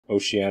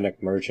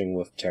Oceanic merging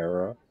with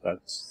Terra.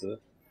 That's the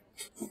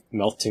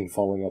melting,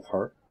 falling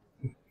apart.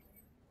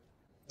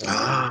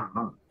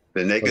 The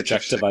negative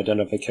Projective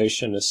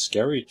identification is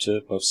scary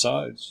to both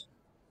sides.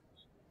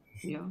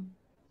 Yeah.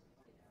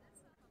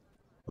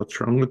 What's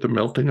wrong with the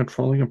melting and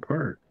falling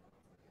apart?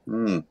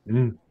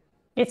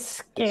 It's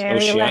scary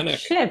Oceanic. like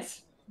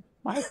shit.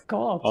 My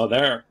God. Oh,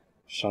 there.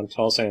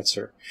 Chantal's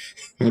answer.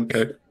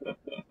 Okay.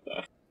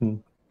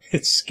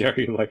 It's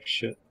scary like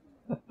shit.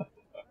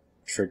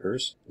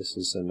 Triggers. This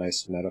is a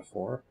nice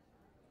metaphor.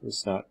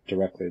 It's not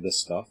directly this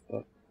stuff,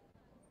 but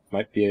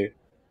might be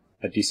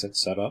a decent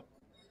setup.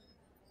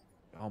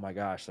 Oh my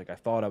gosh, like I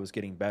thought I was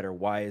getting better.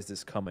 Why is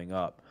this coming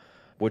up?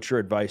 What's your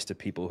advice to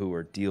people who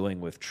are dealing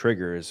with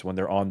triggers when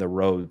they're on the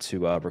road to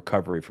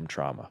recovery from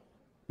trauma?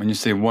 When you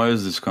say, why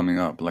is this coming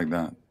up like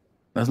that?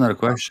 That's not a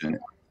question.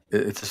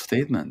 It's a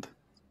statement.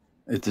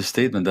 It's a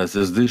statement that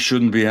says, this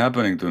shouldn't be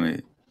happening to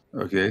me.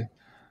 Okay?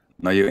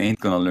 Now, you ain't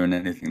going to learn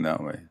anything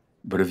that way.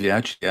 But if you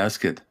actually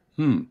ask it,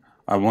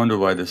 I wonder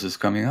why this is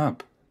coming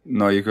up.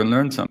 Now you can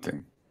learn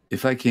something.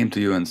 If I came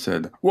to you and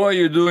said, why are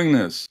you doing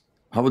this?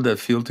 How would that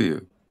feel to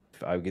you?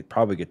 I would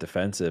probably get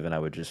defensive and I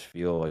would just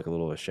feel like a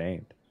little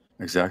ashamed.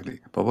 Exactly.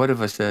 But what if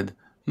I said,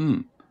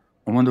 I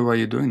wonder why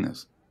you're doing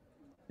this?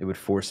 It would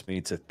force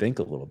me to think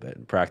a little bit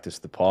and practice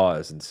the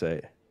pause and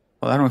say,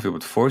 well, I don't know if it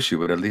would force you,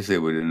 but at least they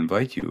would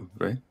invite you,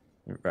 right?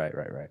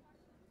 Right.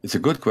 It's a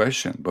good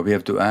question, but we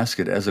have to ask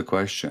it as a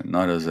question,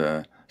 not as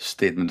a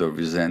statement of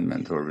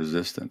resentment or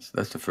resistance.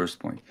 That's the first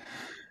point.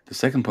 The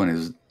second point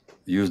is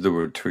use the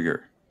word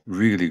trigger.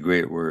 Really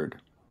great word.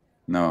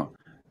 Now,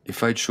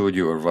 if I showed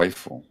you a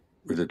rifle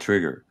with a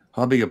trigger,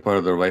 how big a part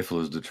of the rifle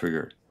is the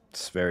trigger?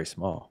 It's very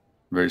small.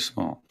 Very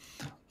small.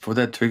 For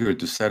that trigger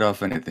to set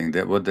off anything,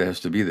 what there has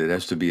to be? There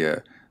has to be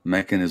a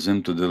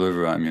mechanism to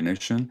deliver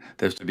ammunition.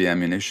 There has to be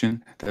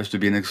ammunition. There has to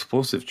be an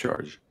explosive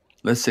charge.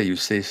 Let's say you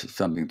say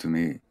something to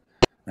me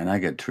and I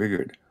get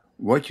triggered.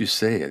 What you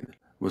said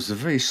was a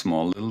very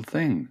small little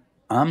thing.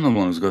 I'm the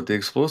one who's got the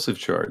explosive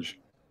charge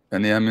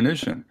and the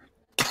ammunition.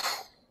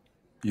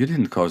 You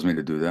didn't cause me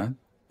to do that.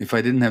 If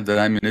I didn't have that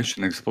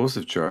ammunition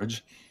explosive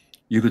charge,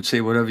 you could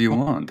say whatever you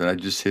want. And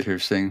I'd just sit here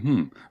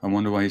saying, I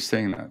wonder why he's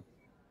saying that.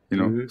 You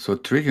know, so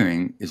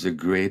triggering is a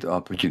great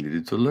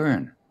opportunity to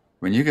learn.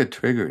 When you get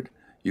triggered,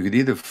 you could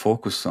either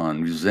focus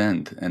on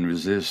resent and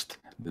resist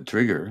the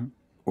trigger,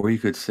 or you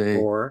could say,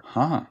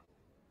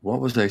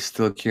 what was I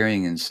still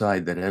carrying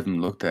inside that I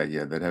haven't looked at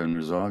yet, that I haven't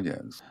resolved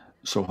yet?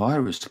 So how I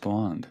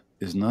respond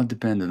is not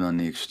dependent on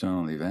the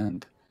external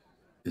event.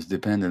 It's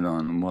dependent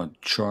on what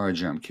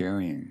charge I'm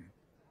carrying.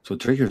 So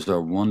triggers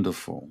are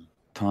wonderful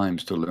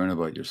times to learn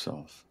about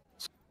yourself.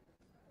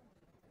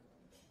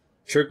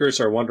 Triggers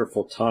are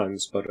wonderful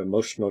times, but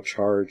emotional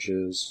charge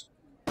is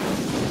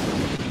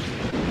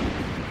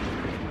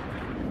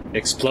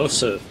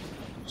explosive.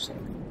 So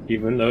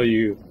even though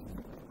you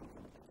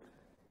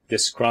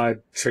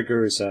describe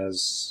triggers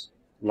as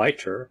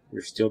lighter,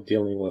 you're still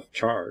dealing with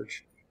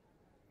charge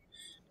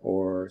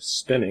or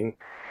spinning.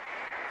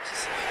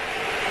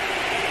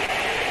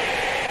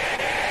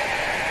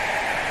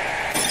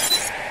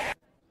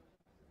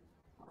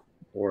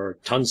 Or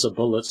tons of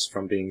bullets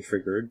from being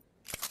triggered.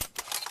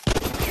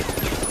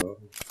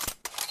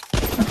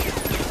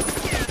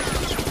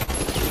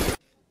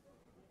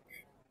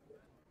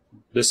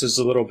 This is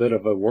a little bit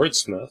of a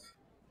wordsmith.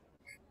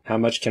 How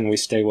much can we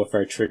stay with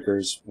our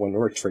triggers when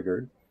we're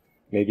triggered?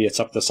 Maybe it's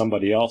up to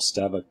somebody else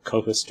to have a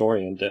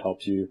co-historian to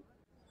help you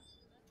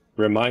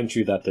remind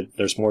you that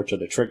there's more to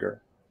the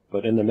trigger.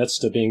 But in the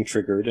midst of being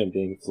triggered and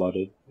being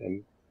flooded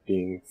and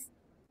dealing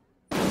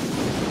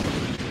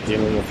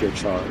with your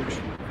charge,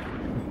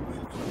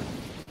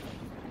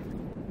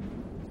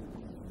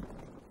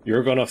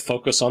 you're going to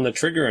focus on the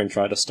trigger and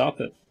try to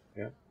stop it.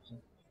 Yeah.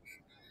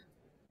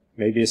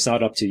 Maybe it's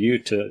not up to you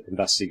to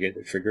investigate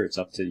the trigger. It's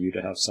up to you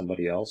to have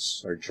somebody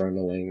else, or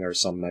journaling, or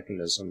some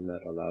mechanism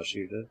that allows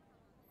you to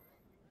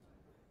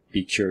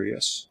be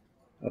curious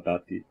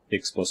about the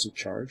explosive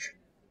charge.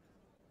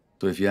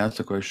 So if you ask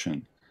the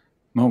question,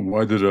 no,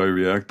 why did I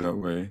react that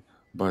way?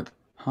 But,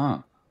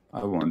 I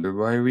wonder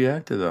why I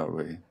reacted that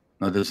way.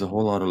 Now, there's a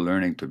whole lot of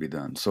learning to be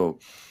done. So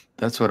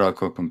that's what I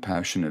call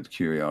compassionate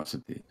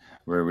curiosity,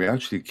 where we're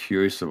actually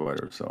curious about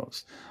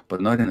ourselves,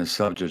 but not in a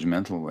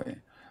self-judgmental way,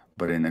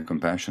 but in a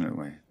compassionate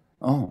way.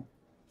 Oh,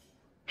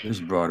 this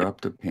brought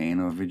up the pain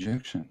of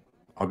rejection.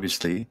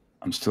 Obviously,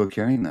 I'm still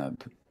carrying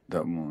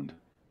that wound.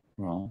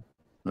 Well,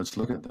 let's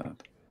look at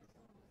that.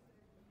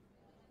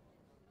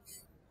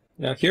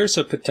 Now, here's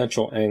a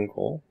potential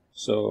angle.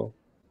 So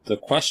the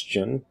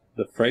question,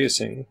 the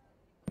phrasing.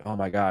 Oh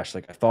my gosh,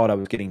 like I thought I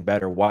was getting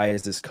better. Why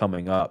is this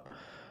coming up?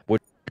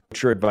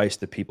 What's your advice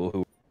to people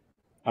who...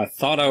 I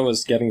thought I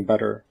was getting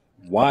better.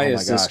 Why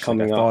is this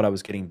coming up? I thought I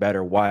was getting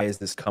better. Why is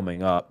this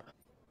coming up?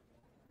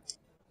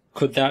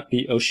 Could that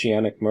be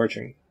oceanic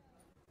merging?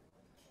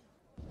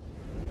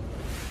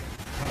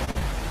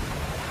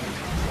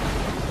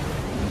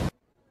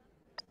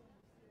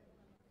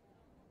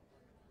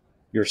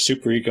 Your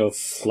superego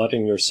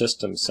flooding your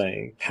system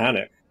saying,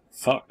 panic,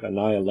 fuck,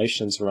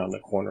 annihilation's around the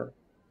corner.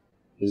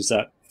 is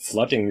that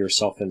flooding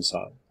yourself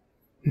inside.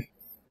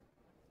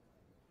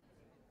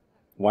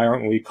 Why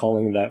aren't we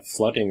calling that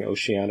flooding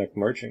oceanic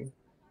merging?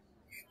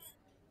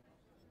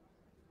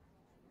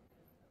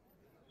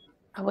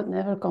 I would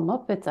never come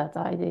up with that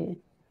idea.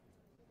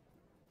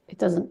 It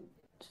doesn't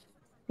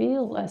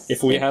feel as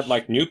If we had such.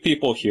 like new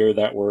people here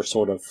that were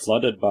sort of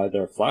flooded by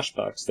their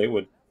flashbacks, they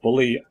would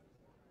bully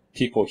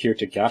people here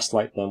to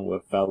gaslight them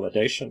with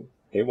validation.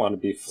 They want to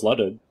be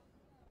flooded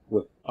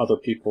with other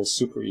people's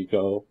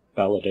superego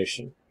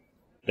validation.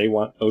 They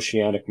want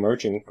oceanic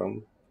merging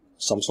from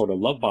some sort of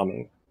love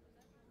bombing.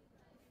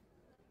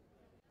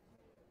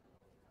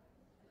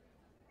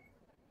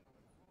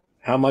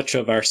 How much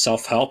of our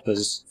self-help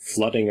is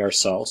flooding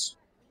ourselves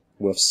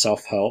with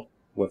self-help,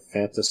 with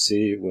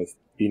fantasy, with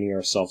beating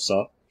ourselves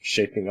up,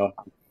 shaping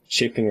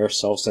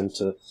ourselves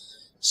into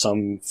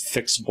some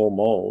fixable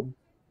mold?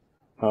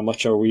 How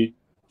much are we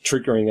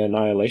triggering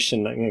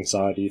annihilation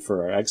anxiety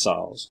for our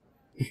exiles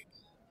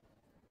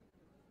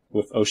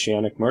with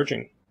oceanic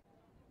merging?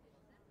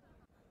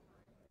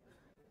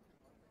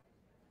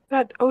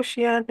 That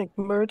oceanic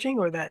merging,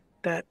 or that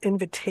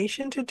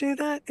invitation to do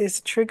that,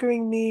 is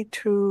triggering me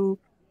to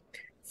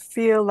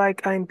feel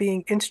like I'm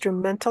being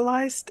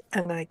instrumentalized,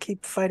 and I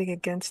keep fighting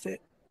against it.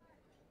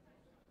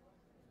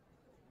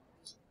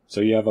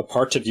 So you have a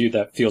part of you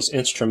that feels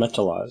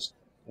instrumentalized,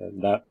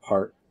 and that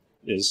part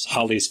is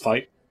Holly's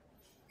fight.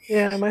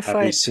 Yeah, my Have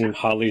we fight. seen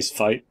Holly's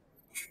fight?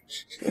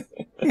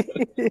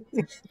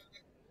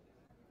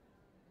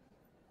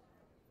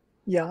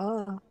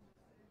 Yeah.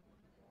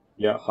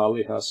 Yeah,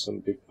 Holly has some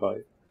big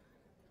fight.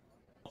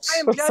 I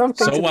am Or judged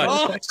something by to you.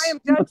 that I effect. am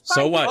judged by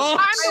So you. what?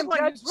 I'm the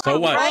one who's So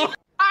wrong, what? right?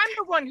 I'm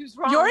the one who's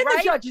wrong, You're in right?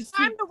 the judge's seat.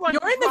 I'm the one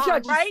You're who's in the wrong,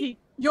 judge's right? seat.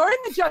 You're in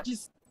the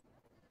judge's.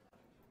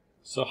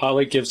 So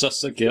Holly gives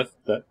us a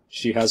gift that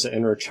she has an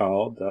inner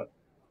child that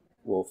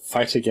will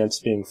fight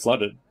against being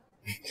flooded.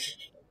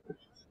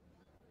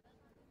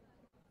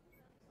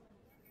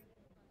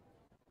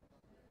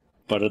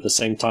 But at the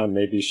same time,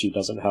 maybe she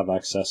doesn't have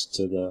access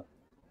to the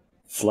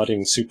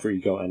flooding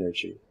superego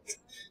energy,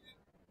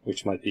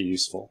 which might be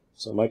useful.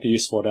 So it might be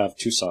useful to have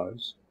two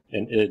sides.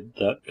 An id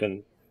that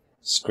can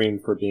scream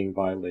for being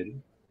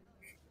violated,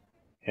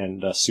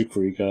 and a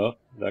superego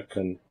that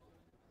can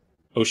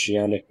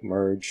oceanic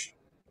merge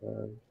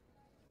and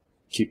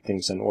keep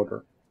things in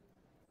order.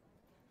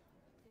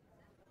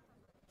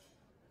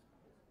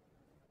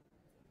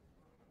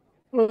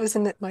 Well,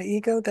 isn't it my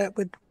ego that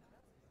would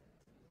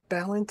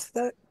balance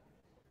that?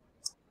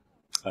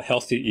 A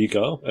healthy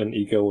ego, an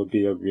ego would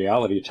be a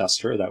reality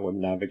tester that would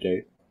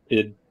navigate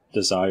id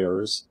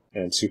desires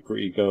and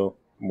superego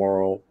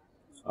moral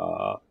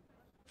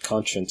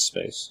conscience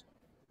space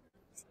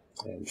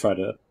and try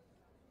to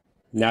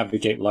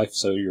navigate life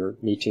so you're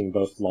meeting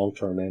both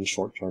long-term and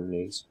short-term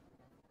needs.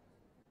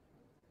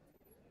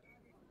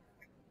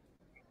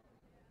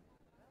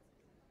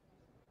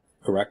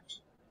 Correct?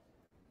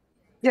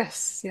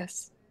 Yes,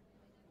 yes.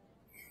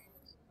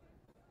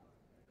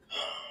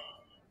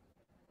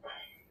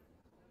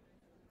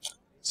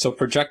 So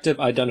projective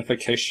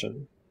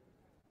identification.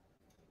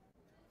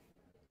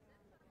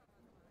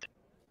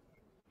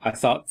 I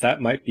thought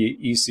that might be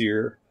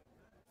easier,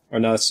 or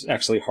no, it's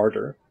actually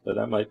harder, but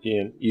that might be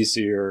an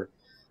easier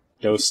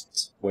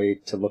dosed way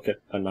to look at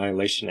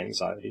annihilation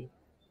anxiety.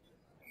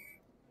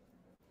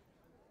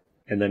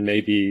 And then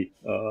maybe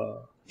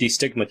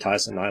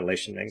destigmatize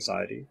annihilation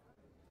anxiety,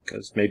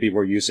 because maybe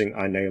we're using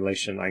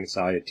annihilation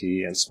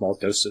anxiety in small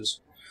doses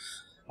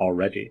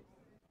already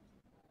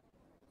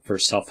for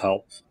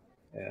self-help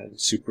and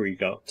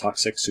superego,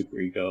 toxic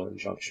superego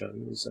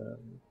injunctions,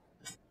 and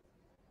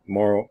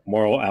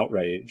moral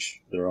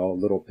outrage. They're all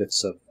little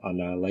bits of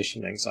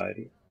annihilation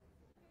anxiety.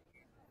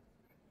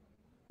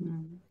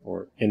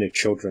 Or inner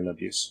children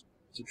abuse,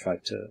 to try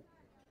to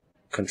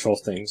control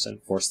things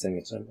and force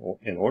things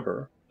in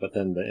order, but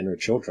then the inner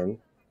children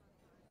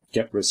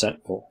get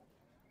resentful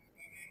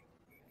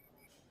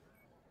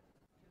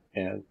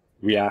and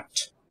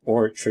react,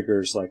 or it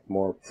triggers like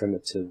more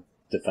primitive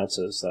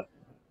defenses that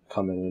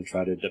come in and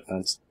try to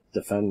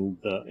defend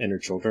the inner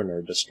children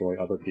or destroy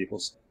other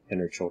people's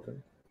inner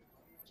children.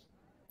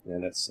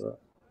 And it's a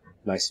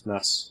nice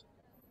mess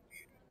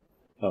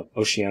of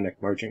oceanic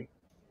merging.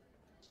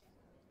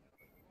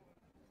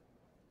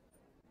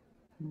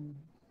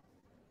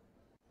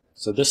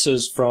 So this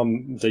is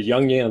from the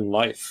Jungian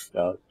Life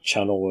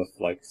channel with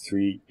like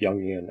 3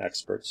 Jungian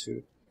experts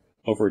who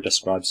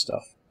over-describe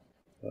stuff.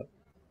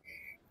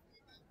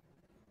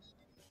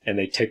 And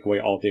they take away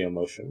all the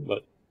emotion,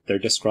 but they're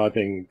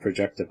describing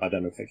projective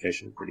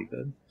identification pretty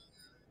good.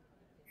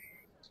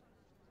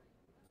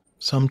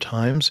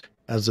 Sometimes,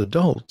 as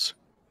adults,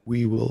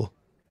 we will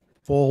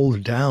fall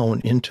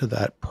down into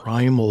that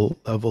primal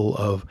level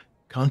of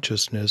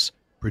consciousness,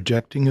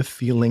 projecting a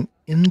feeling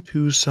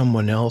into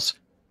someone else,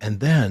 and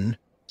then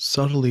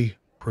subtly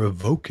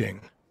provoking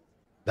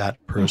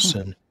that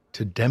person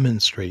to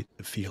demonstrate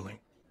the feeling.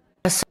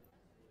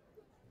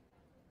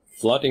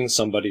 Flooding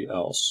somebody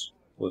else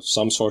with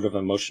some sort of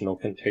emotional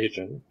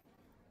contagion,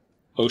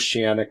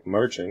 oceanic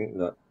merging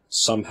that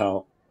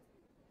somehow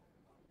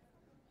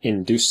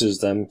induces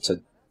them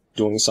to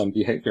doing some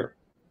behavior.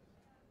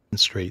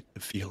 Demonstrate the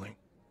feeling.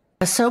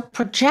 So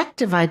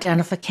projective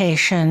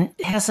identification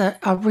has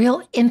a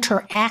real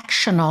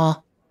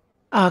interactional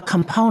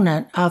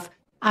component of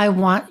I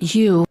want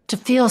you to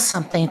feel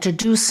something, to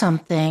do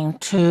something,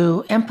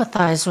 to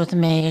empathize with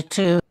me,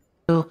 to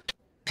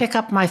pick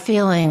up my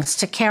feelings,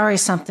 to carry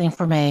something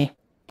for me.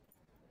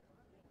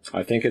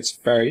 I think it's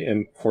very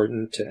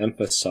important to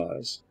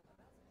emphasize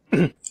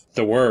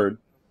the word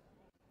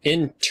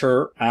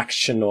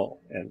interactional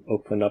and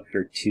open up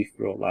your teeth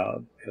real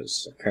loud,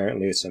 because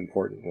apparently it's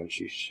important when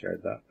she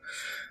shared that.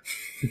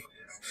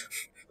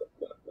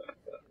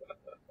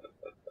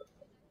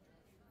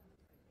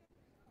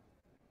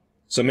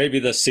 So maybe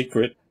the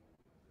secret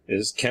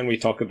is, can we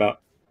talk about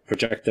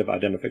projective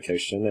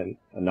identification and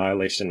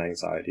annihilation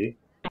anxiety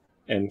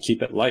and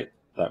keep it light?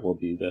 That will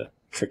be the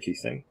tricky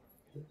thing.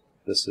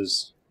 This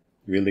is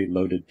really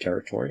loaded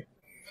territory.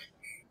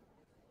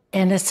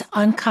 And it's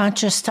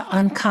unconscious to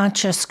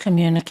unconscious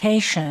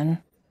communication.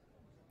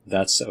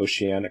 That's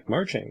oceanic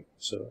merging.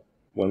 So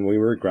when we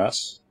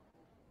regress,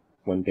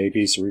 when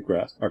babies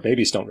regress, or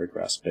babies don't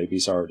regress,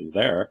 babies are already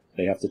there,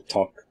 they have to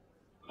talk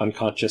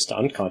unconscious to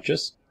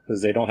unconscious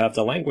because they don't have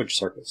the language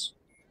circuits.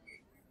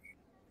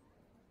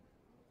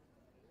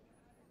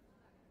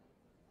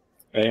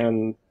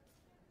 And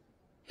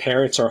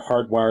parents are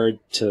hardwired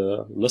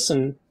to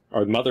listen,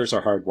 or mothers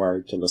are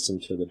hardwired to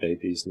listen to the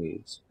baby's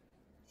needs.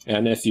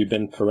 And if you've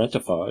been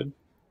parentified,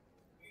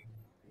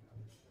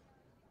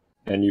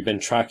 and you've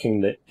been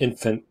tracking the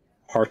infant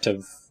part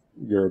of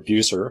your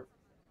abuser,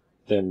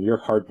 then you're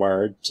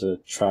hardwired to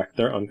track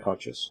their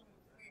unconscious.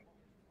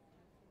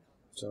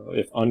 So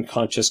if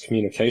unconscious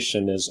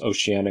communication is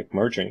oceanic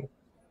merging,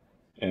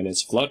 and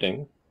it's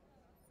flooding,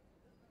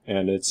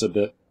 and it's a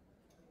bit,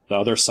 the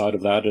other side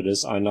of that, it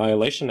is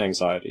annihilation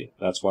anxiety.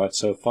 That's why it's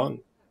so fun.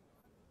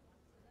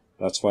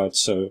 That's why it's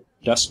so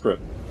desperate.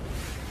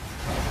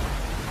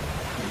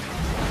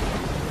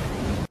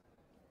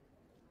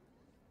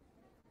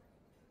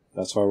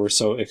 That's why we're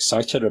so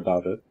excited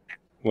about it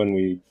when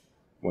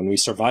we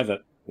survive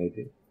it,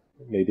 maybe.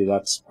 Maybe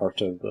that's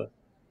part of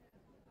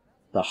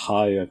the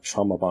high of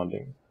trauma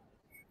bonding.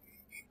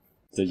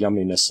 The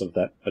yumminess of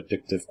that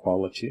addictive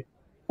quality.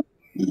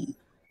 So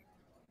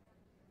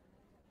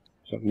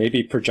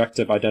maybe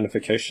projective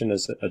identification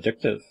is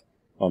addictive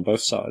on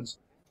both sides.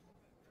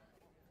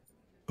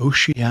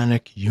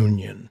 Oceanic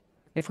union.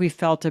 If we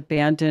felt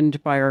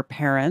abandoned by our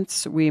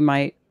parents, we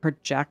might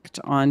project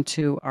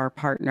onto our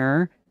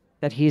partner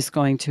that he's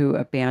going to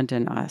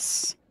abandon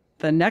us.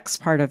 The next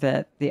part of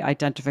it, the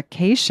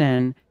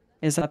identification,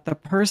 is that the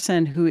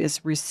person who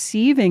is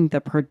receiving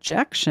the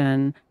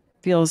projection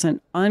feels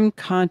an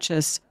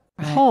unconscious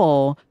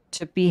pull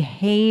to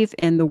behave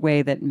in the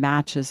way that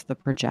matches the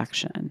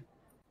projection.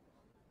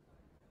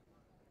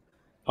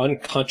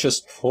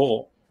 Unconscious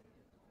pull.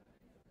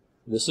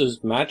 This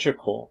is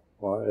magical.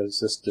 Why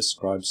is this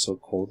described so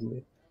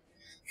coldly?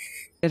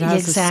 It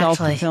has Exactly. a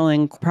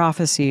self-fulfilling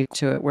prophecy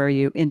to it where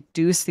you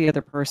induce the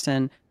other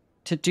person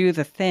to do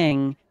the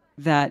thing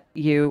that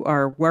you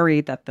are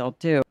worried that they'll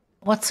do.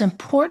 What's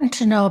important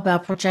to know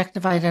about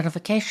projective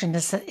identification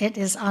is that it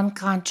is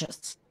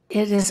unconscious.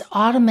 It is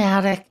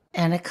automatic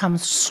and it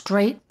comes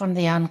straight from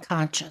the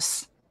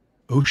unconscious.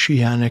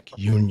 Oceanic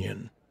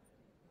union.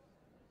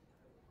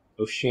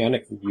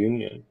 Oceanic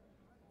union.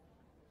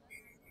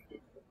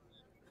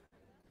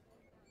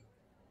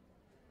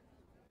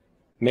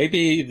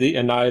 Maybe the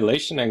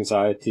annihilation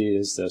anxiety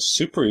is the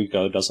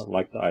superego doesn't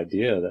like the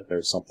idea that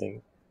there's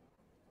something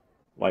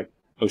like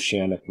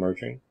oceanic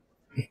merging.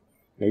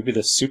 Maybe the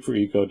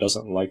superego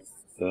doesn't like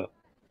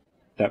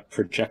that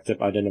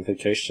projective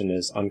identification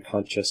is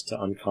unconscious to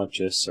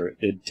unconscious or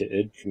id to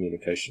id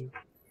communication.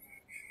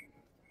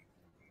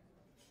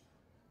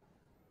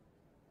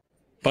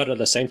 But at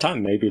the same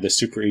time, maybe the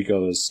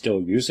superego is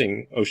still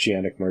using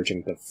oceanic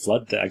merging to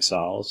flood the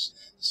exiles.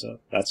 So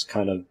that's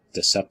kind of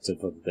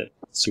deceptive of the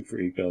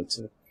superego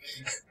to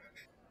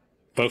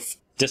both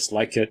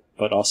dislike it,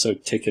 but also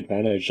take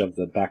advantage of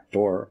the back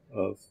door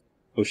of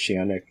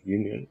oceanic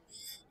union.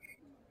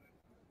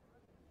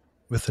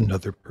 With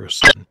another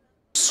person.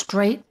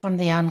 Straight from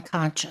the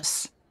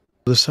unconscious.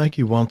 The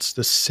psyche wants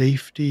the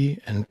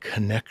safety and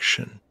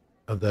connection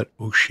of that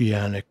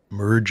oceanic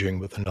merging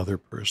with another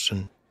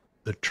person.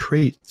 The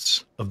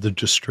traits of the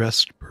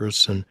distressed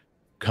person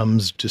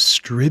comes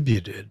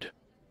distributed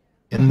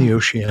in the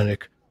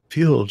oceanic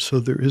field, so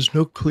there is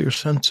no clear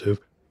sense of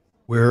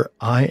where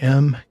I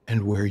am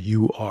and where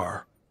you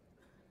are.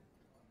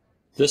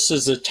 This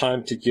is the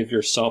time to give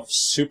yourself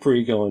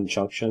superego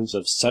injunctions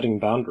of setting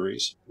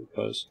boundaries,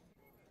 because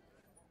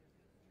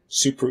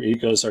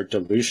superegos are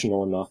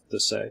delusional enough to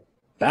say,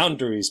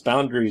 boundaries,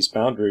 boundaries,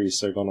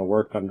 boundaries are going to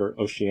work under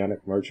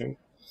oceanic merging.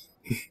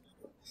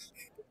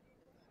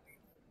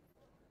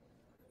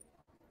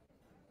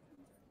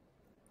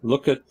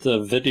 Look at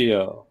the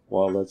video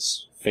while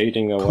it's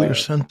fading away. Clear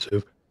sense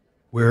of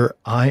where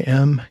I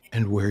am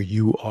and where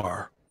you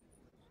are.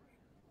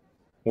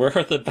 Where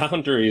are the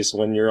boundaries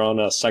when you're on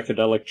a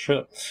psychedelic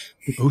trip?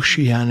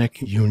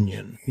 Oceanic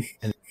union.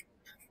 And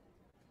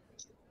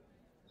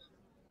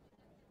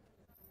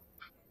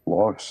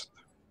Lost.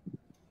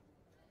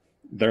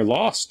 They're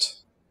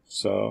lost.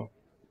 So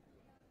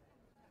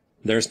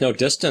there's no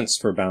distance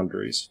for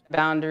boundaries.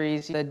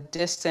 Boundaries, the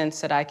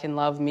distance that I can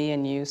love me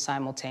and you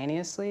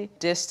simultaneously.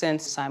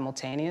 Distance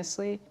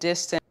simultaneously.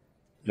 Distance.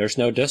 There's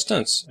no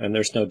distance, and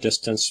there's no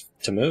distance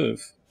to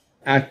move.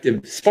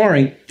 Active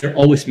sparring, they're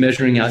always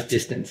measuring out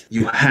distance.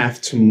 You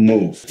have to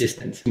move.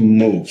 Distance to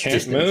move. Can't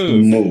distance move. to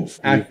move.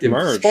 Active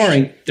merged.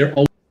 sparring, they're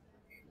always.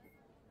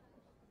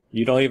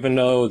 You don't even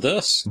know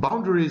this.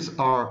 Boundaries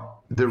are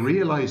the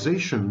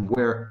realization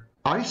where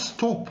I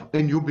stop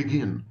and you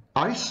begin.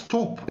 I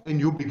stop and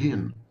you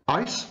begin.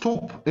 I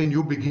stop and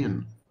you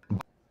begin.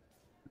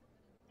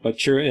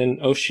 But you're in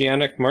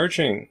oceanic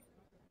merging.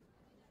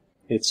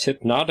 It's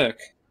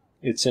hypnotic.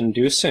 It's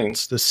inducing.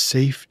 it's the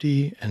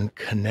safety and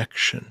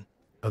connection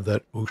of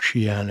that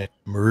oceanic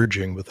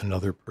merging with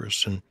another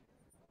person.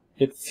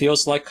 It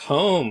feels like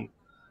home.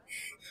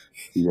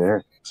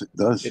 Yes, it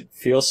does. It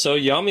feels so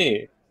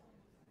yummy.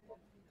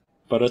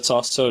 But it's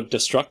also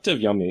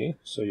destructive yummy.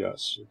 So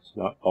yes, it's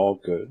not all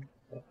good.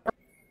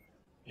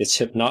 It's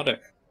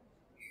hypnotic.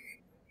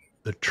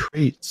 The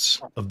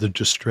traits of the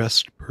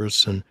distressed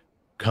person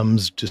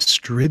comes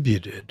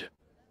distributed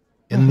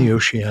in the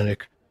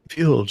oceanic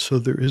field, so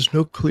there is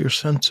no clear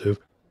sense of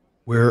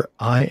where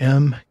I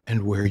am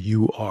and where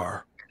you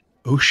are.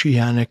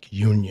 Oceanic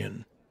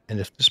union. And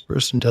if this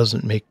person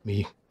doesn't make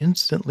me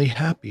instantly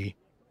happy,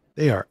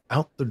 they are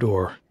out the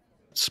door,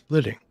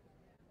 splitting.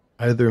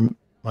 Either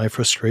my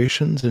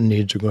frustrations and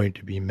needs are going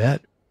to be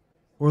met,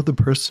 or the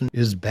person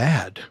is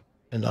bad,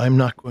 and I'm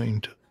not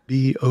going to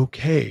be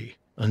okay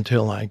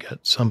until I get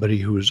somebody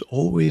who is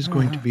always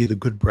going to be the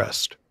good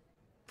breast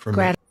for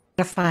me.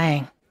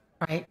 Gratifying,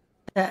 right?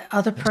 The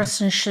other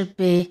person should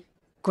be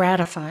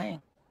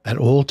gratifying. At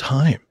all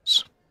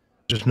times.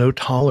 There's no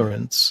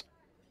tolerance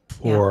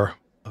for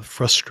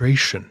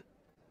frustration.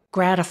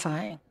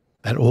 Gratifying.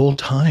 At all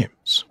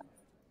times.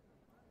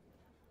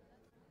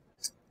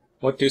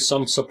 What do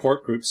some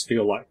support groups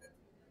feel like?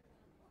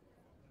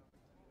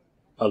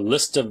 A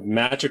list of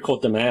magical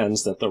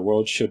demands that the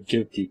world should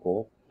give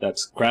people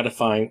that's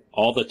gratifying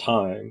all the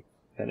time,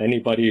 and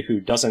anybody who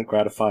doesn't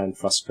gratify and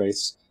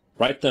frustrates,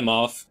 write them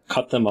off,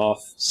 cut them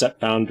off, set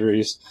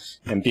boundaries,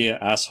 and be an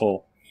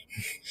asshole.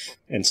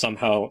 And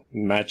somehow,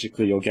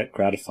 magically, you'll get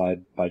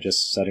gratified by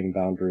just setting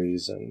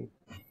boundaries and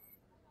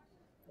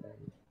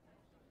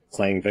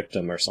playing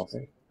victim or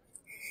something.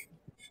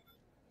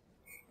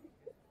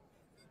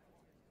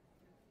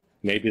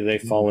 Maybe they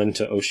fall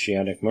into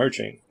oceanic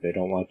merging. They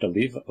don't want to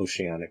leave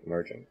oceanic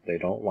merging. They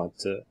don't want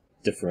to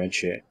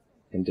differentiate,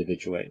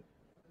 individuate.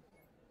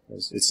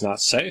 It's not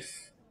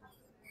safe.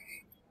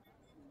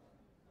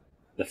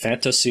 The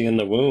fantasy in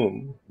the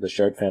womb, the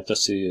shared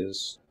fantasy,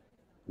 is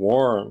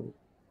warm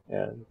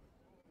and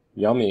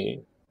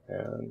yummy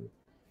and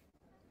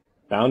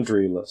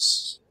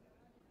boundaryless.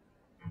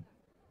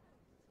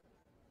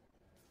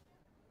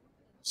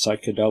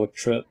 Psychedelic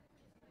trip.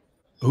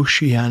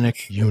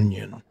 Oceanic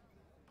union.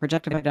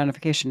 Projective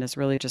identification is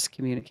really just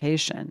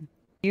communication.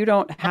 You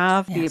don't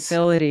have the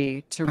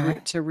ability to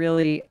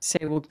really say,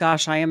 well,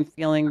 gosh, I am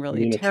feeling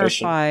really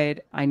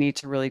terrified. I need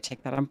to really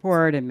take that on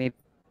board and maybe.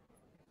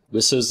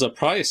 This is the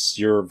price.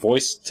 Your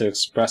voice to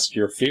express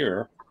your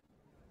fear,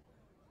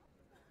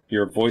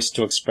 your voice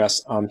to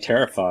express I'm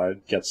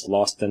terrified, gets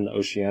lost in the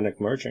oceanic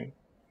merging.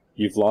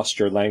 You've lost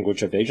your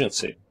language of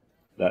agency.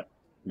 That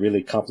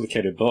really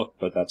complicated book,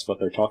 but that's what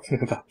they're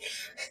talking about.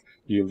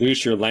 You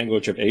lose your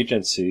language of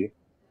agency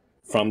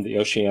from the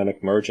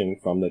oceanic merging,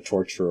 from the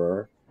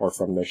torturer, or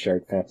from the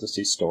shared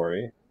fantasy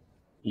story.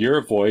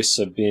 Your voice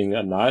of being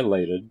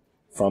annihilated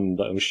from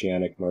the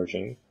oceanic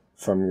merging,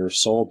 from your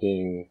soul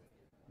being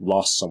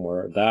lost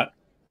somewhere, that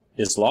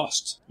is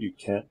lost.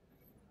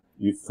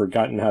 You've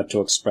forgotten how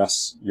to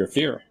express your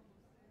fear.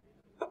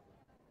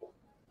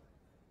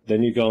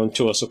 Then you go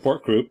into a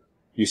support group,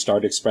 you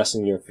start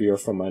expressing your fear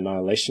from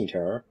annihilation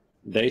terror.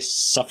 They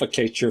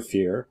suffocate your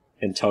fear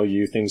and tell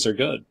you things are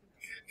good.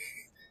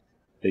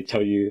 They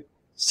tell you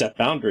set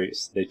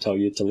boundaries. They tell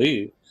you to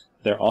leave.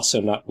 They're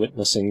also not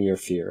witnessing your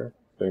fear.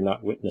 They're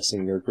not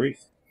witnessing your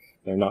grief.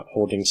 They're not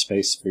holding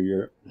space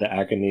for the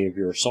agony of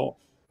your soul.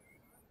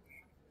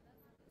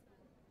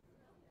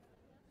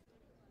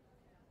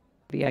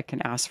 I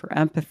can ask for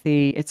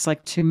empathy. It's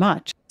like too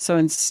much. So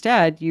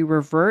instead, you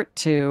revert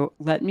to,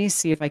 let me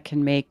see if I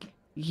can make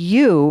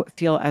you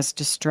feel as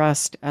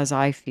distressed as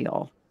I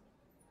feel.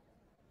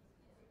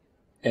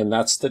 And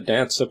that's the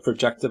dance of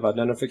projective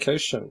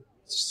identification.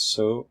 It's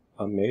so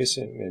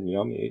amazing and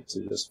yummy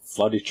to just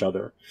flood each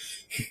other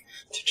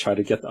to try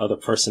to get the other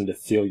person to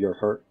feel your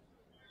hurt.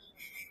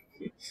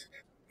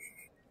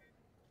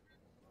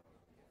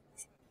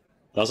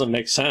 Doesn't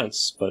make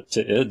sense, but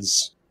to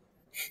ids,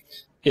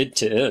 id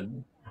to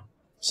id,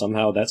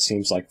 somehow that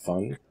seems like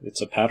fun.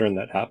 It's a pattern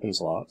that happens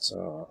a lot.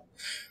 So.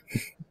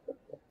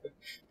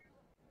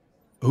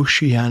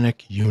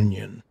 Oceanic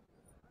union.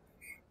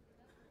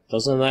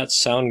 Doesn't that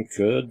sound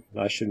good?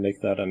 I should make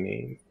that a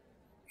meme.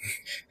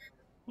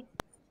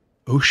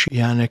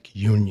 Oceanic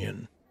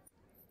Union.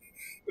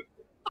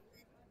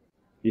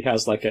 He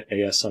has like an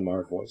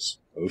ASMR voice.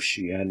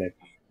 Oceanic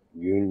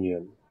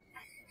Union.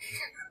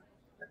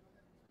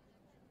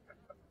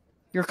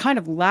 You're kind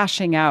of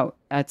lashing out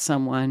at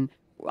someone.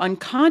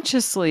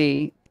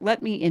 Unconsciously,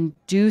 let me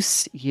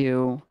induce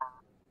you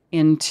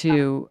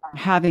into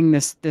having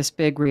this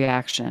big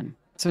reaction.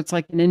 So it's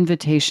like an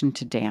invitation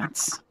to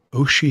dance.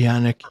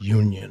 Oceanic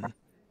Union.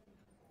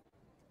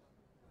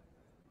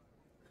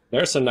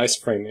 There's a nice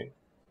framing.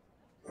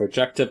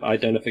 Projective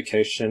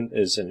identification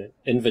is an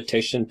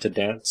invitation to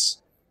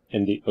dance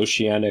in the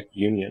Oceanic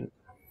Union.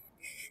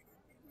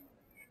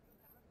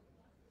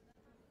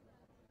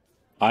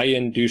 I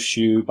induce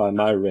you by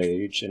my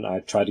rage, and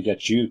I try to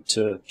get you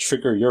to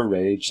trigger your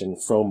rage and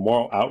throw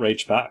more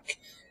outrage back.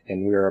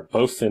 And we are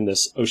both in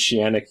this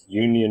oceanic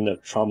union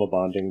of trauma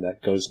bonding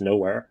that goes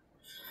nowhere.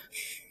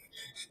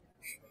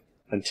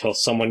 Until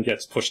someone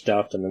gets pushed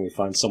out, and then we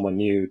find someone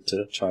new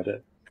to try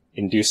to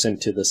induce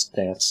into this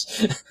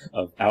dance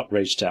of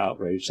outrage to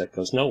outrage that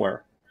goes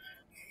nowhere.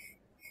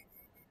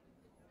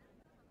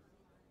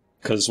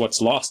 Because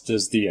what's lost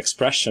is the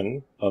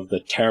expression of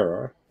the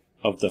terror,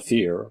 of the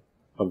fear,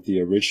 of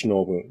the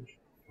original wound.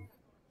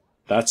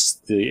 That's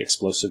the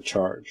explosive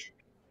charge.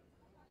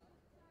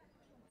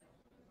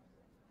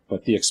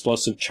 But the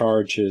explosive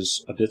charge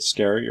is a bit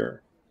scarier.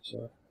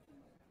 So,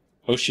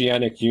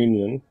 Oceanic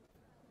Union,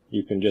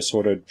 you can just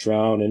sort of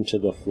drown into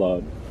the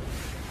flood.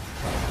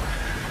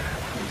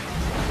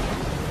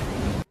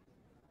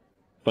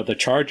 But the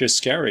charge is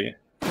scary.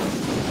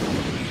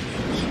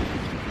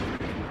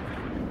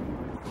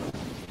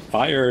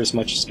 Fire is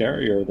much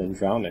scarier than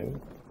drowning.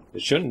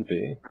 It shouldn't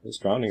be, because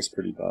drowning's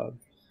pretty bad.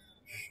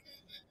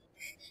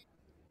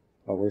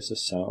 Oh, where's the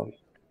sound?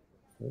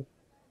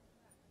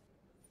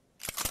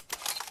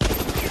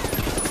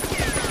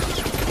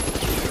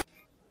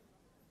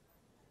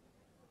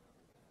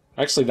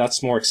 Actually,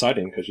 that's more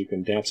exciting, because you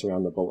can dance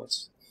around the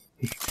bullets.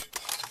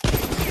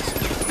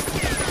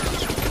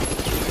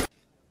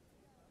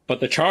 But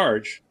the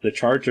charge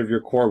of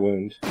your core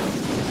wound,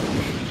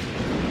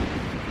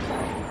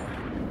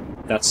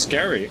 that's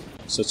scary.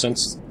 So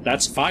since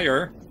that's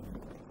fire,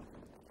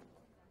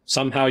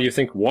 somehow you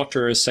think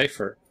water is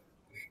safer.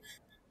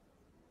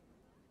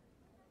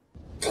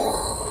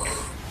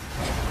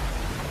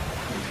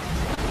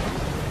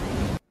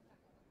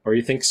 Or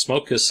you think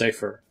smoke is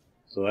safer.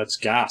 So that's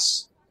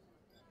gas.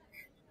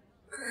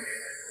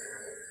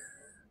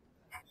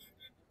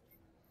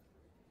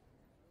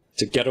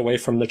 To get away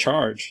from the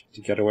charge,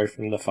 to get away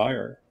from the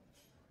fire.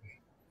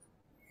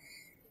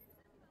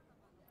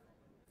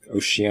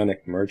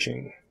 Oceanic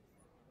merging.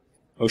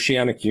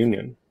 Oceanic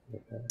Union.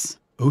 Okay.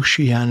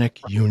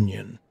 Oceanic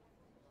Union.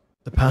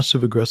 The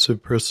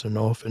passive-aggressive person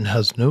often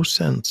has no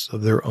sense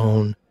of their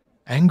own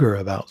anger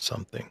about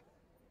something.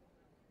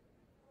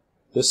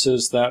 This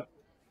is that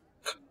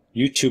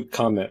YouTube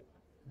comment.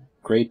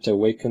 Great to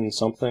awaken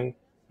something.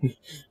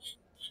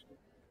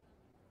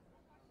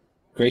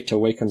 Great to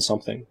awaken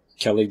something.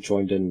 Kelly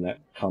joined in that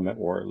comment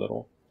war a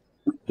little.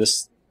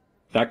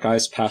 That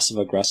guy's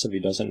passive-aggressive. He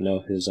doesn't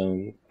know his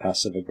own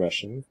passive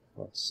aggression.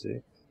 Let's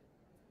see.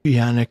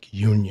 Oceanic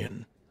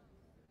Union.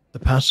 The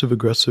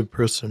passive-aggressive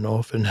person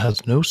often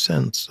has no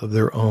sense of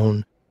their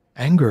own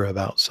anger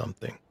about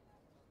something.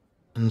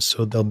 And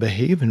so they'll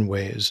behave in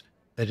ways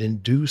that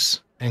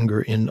induce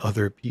anger in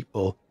other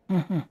people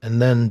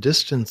and then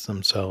distance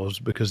themselves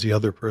because the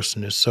other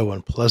person is so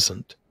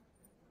unpleasant.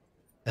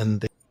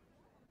 And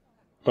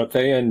But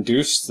they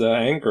induce the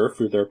anger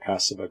through their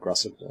passive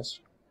aggressiveness.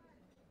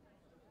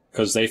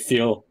 Because they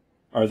feel,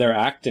 or they're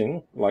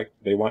acting like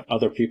they want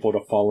other people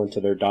to fall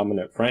into their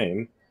dominant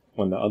frame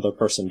when the other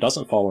person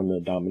doesn't fall in the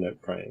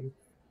dominant frame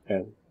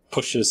and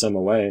pushes them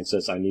away and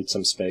says, I need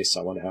some space,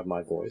 I want to have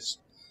my voice.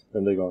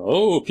 Then they go,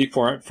 oh,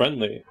 people aren't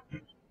friendly.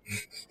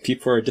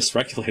 People are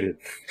dysregulated.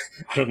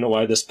 I don't know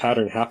why this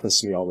pattern happens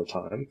to me all the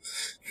time.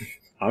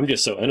 I'm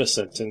just so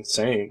innocent and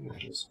sane.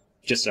 It's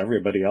just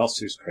everybody else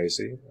who's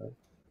crazy.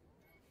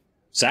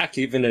 Zach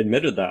even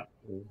admitted that.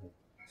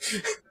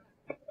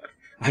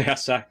 I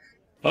asked Zach,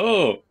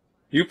 oh,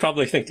 you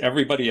probably think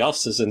everybody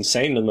else is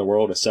insane in the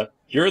world except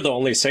you're the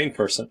only sane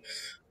person.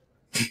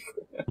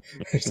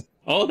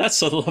 Oh,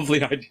 that's a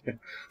lovely idea.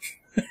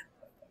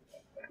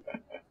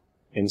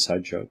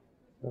 Inside joke.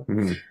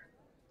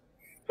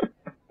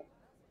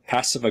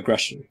 Passive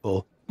aggression.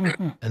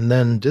 And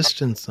then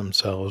distance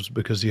themselves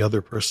because the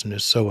other person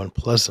is so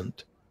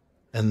unpleasant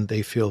and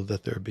they feel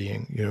that they're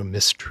being,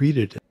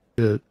 mistreated.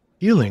 The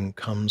healing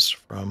comes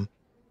from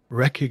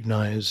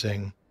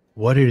recognizing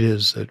what it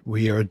is that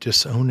we are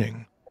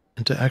disowning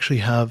and to actually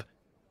have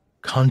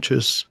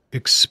conscious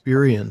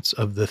experience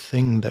of the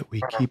thing that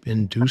we keep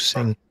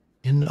inducing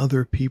in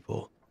other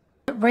people.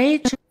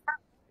 Rage.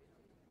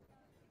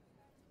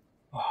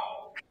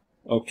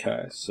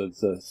 Okay, so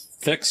the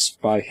fix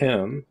by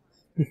him.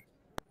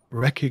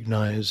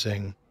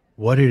 Recognizing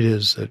what it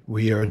is that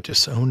we are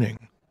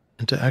disowning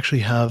and to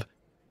actually have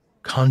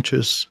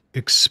conscious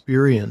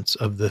experience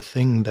of the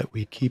thing that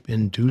we keep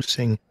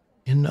inducing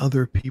in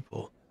other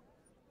people.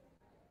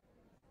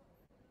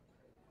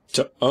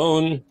 To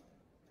own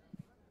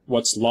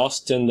what's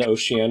lost in the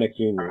Oceanic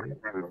Union.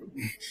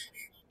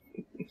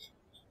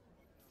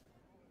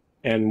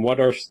 And what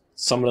are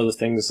some of the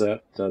things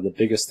that, the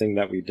biggest thing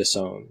that we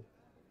disown?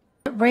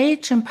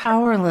 Rage and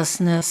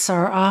powerlessness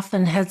are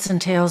often heads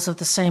and tails of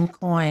the same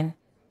coin.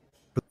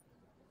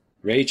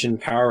 Rage and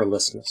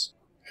powerlessness.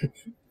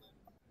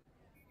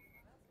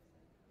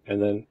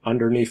 And then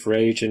underneath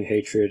rage and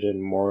hatred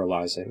and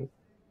moralizing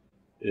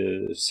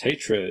is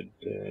hatred,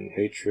 and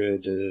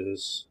hatred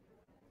is...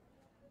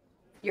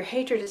 Your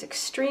hatred is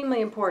extremely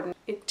important.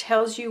 It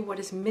tells you what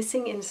is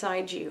missing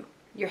inside you.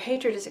 Your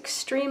hatred is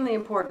extremely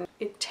important.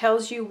 It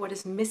tells you what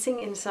is missing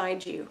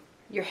inside you.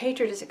 Your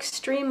hatred is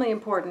extremely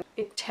important.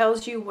 It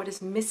tells you what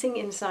is missing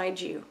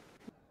inside you.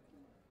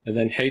 And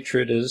then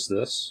hatred is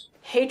this.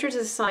 Hatred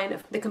is a sign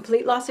of the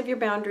complete loss of your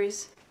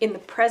boundaries in the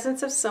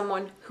presence of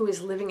someone who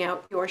is living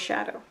out your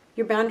shadow.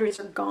 Your boundaries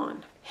are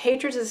gone.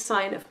 Hatred is a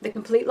sign of the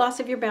complete loss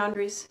of your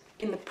boundaries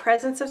in the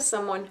presence of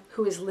someone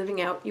who is living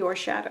out your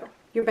shadow.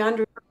 Your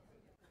boundaries.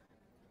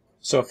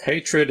 So if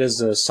hatred is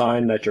a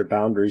sign that your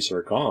boundaries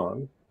are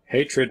gone,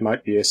 hatred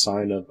might be a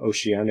sign of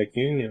oceanic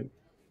union,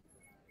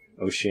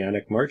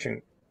 oceanic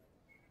merging,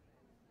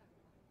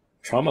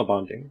 trauma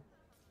bonding,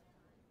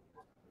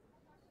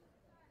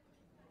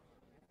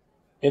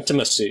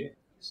 intimacy,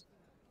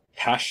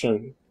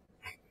 passion,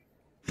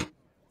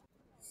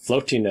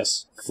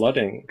 floatiness,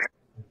 flooding.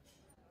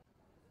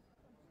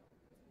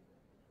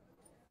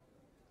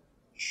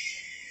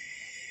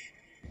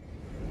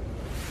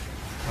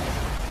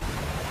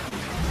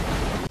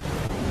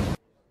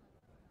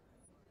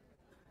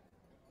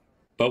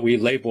 But we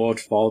labeled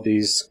all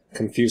these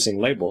confusing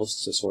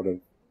labels to sort of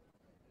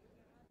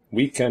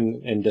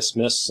weaken and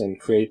dismiss and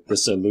create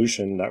this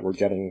illusion that we're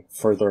getting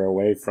further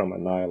away from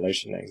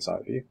annihilation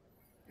anxiety,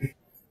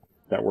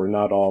 that we're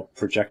not all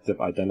projective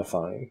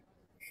identifying,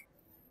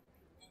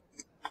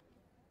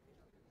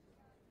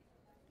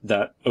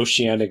 that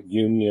oceanic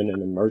union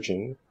and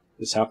emerging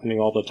is happening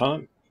all the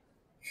time.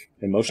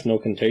 Emotional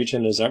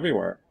contagion is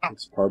everywhere.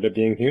 It's part of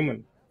being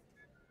human.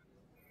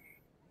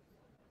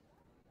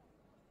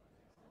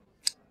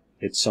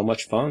 It's so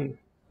much fun.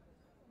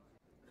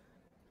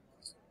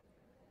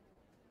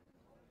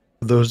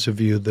 For those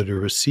of you that are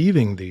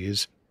receiving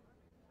these,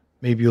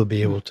 maybe you'll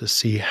be able to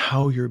see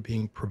how you're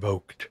being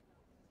provoked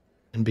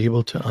and be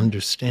able to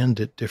understand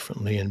it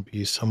differently and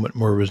be somewhat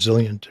more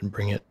resilient and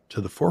bring it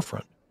to the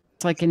forefront.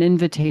 It's like an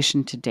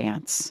invitation to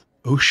dance.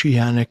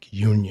 Oceanic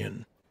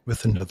union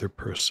with another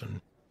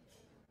person.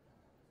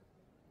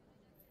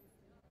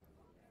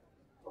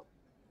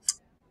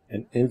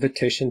 An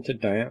invitation to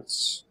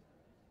dance.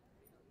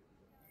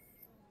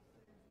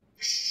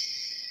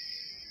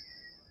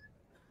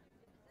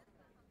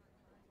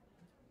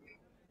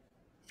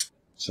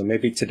 So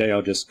maybe today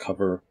I'll just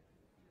cover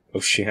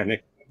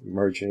oceanic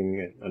merging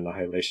and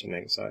annihilation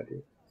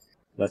anxiety.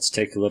 Let's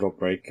take a little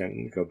break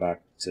and go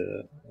back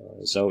to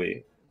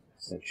Zoe,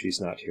 since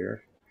she's not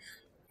here.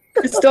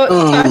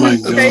 Oh my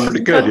god,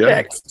 pretty good,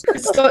 yeah.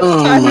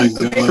 Oh my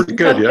god, pretty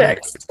good, yeah.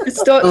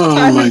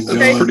 Oh my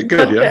god, pretty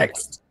good, yeah.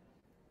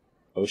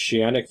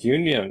 Oceanic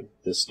union,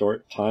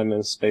 distort time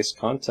and space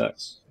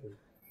context.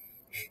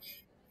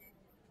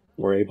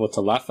 We're able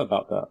to laugh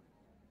about that.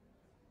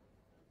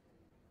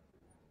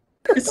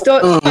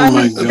 Oh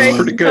my god,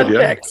 pretty good,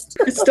 yeah.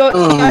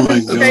 Oh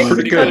my god,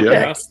 pretty good,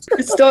 yeah.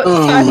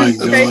 Oh my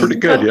god, pretty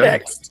good, yeah.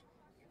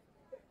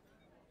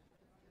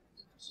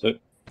 So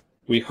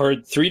we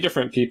heard 3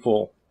 different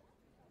people.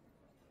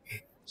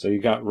 So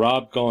you got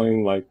Rob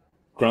going like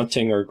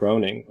grunting or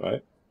groaning,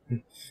 right?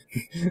 And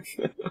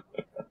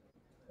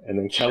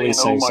then Kelly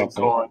saying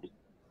something. God.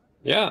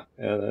 Yeah,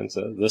 and then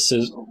so this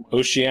is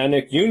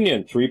oceanic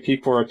union. 3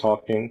 people are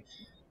talking,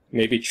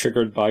 maybe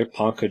triggered by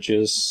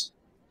Pankaj's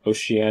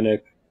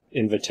oceanic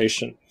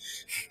invitation.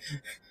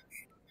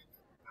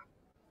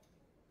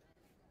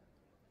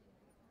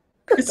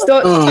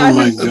 Oh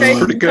my god,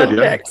 pretty good,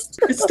 yeah.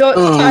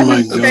 Oh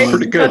my god,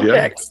 pretty good,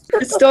 yeah.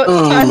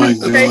 Oh my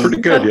god,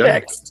 pretty good, yeah.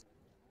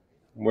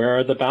 Where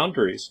are the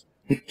boundaries?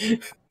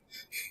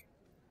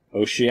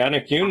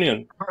 Oceanic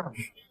union.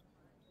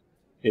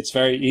 It's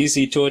very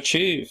easy to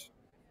achieve.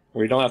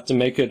 We don't have to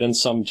make it in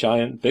some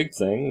giant big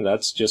thing.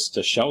 That's just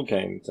a shell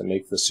game to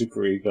make the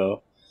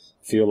superego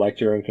feel like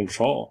you're in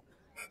control.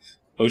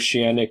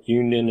 Oceanic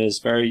union is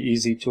very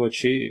easy to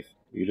achieve.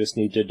 You just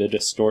need to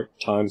distort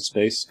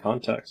time-space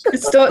context.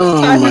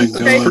 Oh my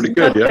god, pretty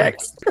good, yeah.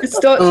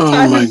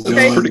 Oh my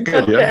god, pretty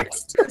good, yeah.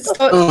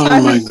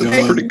 Oh my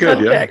god, pretty good,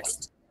 yeah.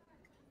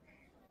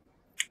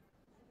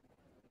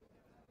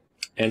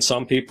 And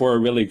some people are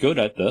really good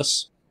at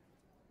this.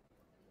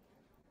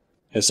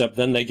 Except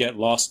then they get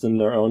lost in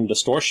their own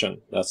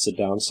distortion. That's the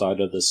downside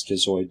of the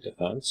schizoid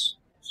defense.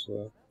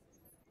 So,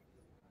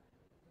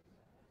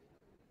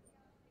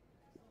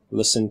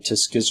 listen to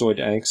Schizoid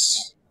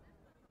Angst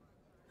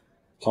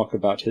talk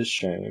about his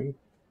shame.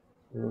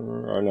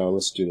 Or no,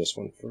 let's do this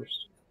one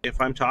first. If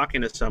I'm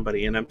talking to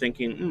somebody and I'm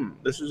thinking,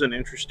 this is an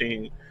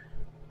interesting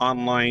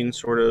online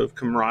sort of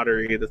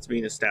camaraderie that's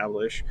being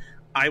established,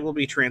 I will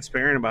be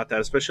transparent about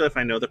that, especially if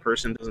I know the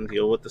person doesn't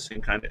deal with the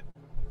same kind of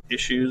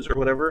issues or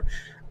whatever.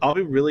 I'll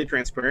be really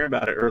transparent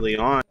about it early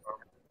on,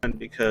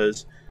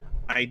 because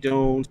I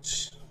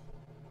don't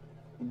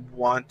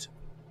want...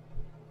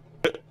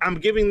 I'm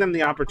giving them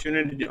the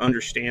opportunity to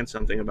understand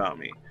something about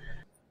me.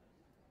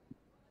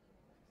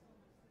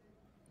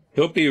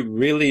 He'll be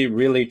really,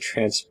 really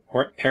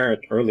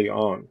transparent early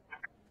on.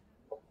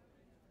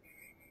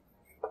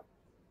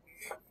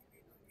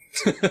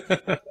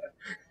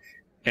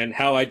 And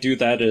how I do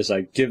that is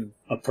I give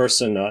a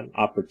person an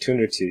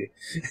opportunity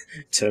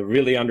to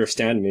really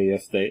understand me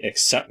if they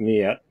accept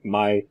me at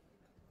my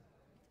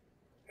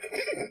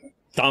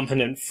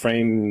dominant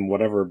frame,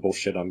 whatever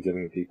bullshit I'm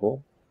giving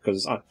people.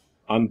 Because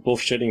I'm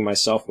bullshitting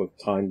myself with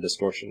time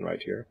distortion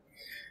right here.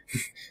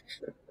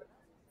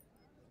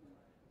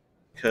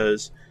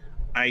 Because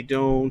I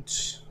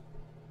don't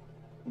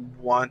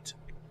want...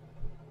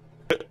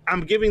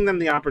 I'm giving them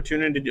the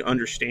opportunity to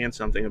understand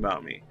something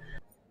about me.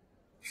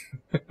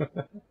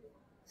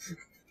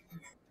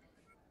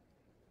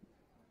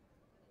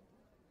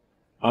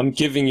 I'm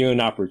giving you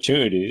an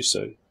opportunity,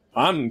 so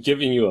I'm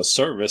giving you a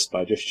service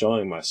by just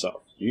showing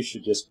myself. You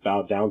should just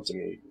bow down to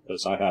me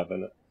because I have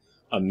an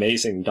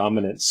amazing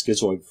dominant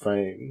schizoid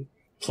frame,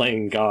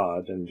 playing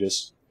God and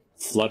just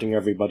flooding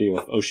everybody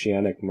with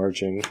oceanic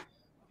merging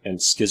and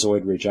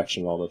schizoid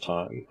rejection all the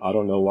time. I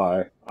don't know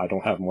why I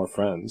don't have more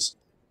friends.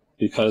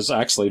 Because I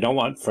actually don't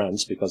want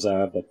friends because I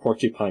have the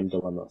porcupine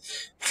dilemma.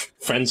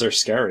 Friends are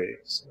scary.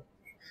 So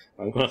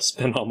I'm going to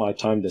spend all my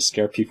time to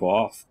scare people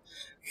off.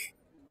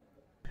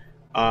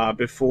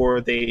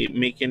 Before they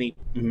make any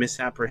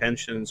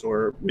misapprehensions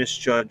or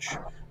misjudge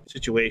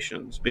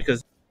situations.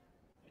 Because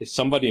if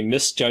somebody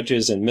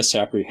misjudges and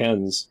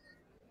misapprehends,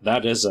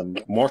 that is a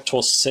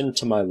mortal sin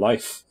to my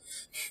life.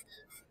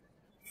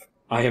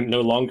 I am no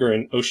longer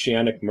an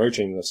oceanic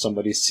merging if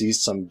somebody sees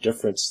some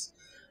difference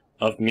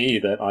of me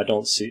that I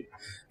don't see.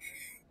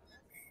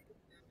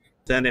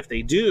 Then if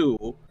they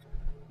do,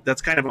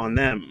 that's kind of on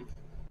them,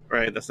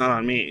 right? That's not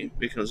on me,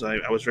 because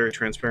I was very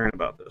transparent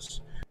about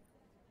this.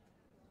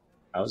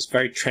 I was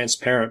very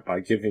transparent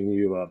by giving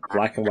you a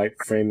black and white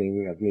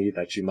framing of me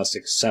that you must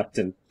accept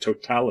in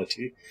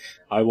totality.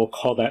 I will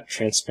call that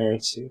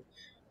transparency,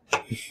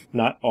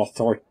 not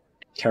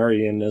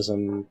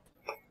authoritarianism,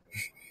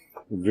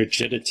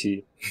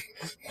 rigidity,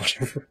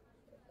 whatever.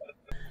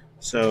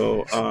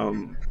 So,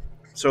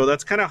 so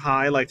that's kind of how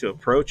I like to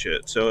approach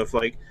it. So if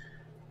like,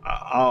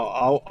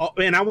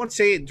 and I won't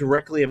say it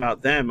directly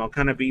about them. I'll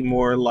kind of be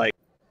more like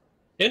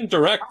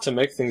indirect to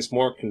make things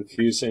more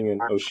confusing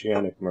and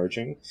oceanic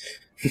merging,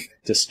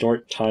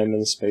 distort time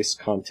and space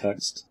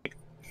context,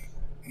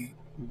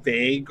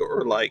 vague,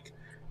 or like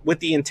with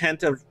the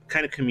intent of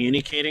kind of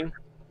communicating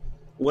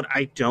what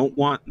I don't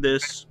want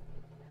this,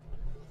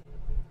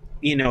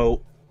 you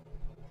know,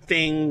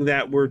 thing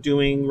that we're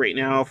doing right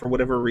now for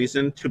whatever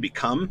reason to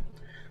become.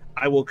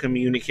 I will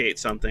communicate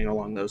something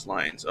along those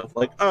lines of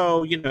like,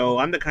 oh, you know,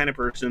 I'm the kind of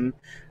person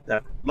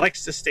that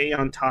likes to stay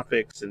on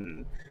topics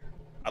and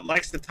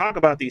likes to talk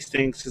about these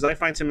things because I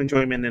find some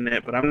enjoyment in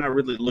it, but I'm not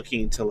really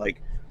looking to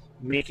like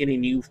make any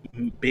new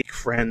big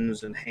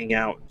friends and hang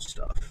out and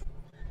stuff.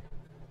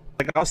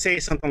 Like I'll say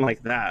something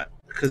like that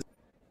because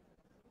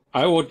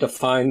I will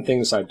define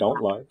things I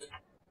don't like.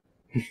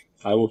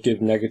 I will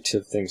give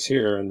negative things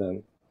here, and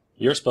then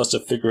you're supposed to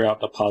figure out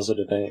the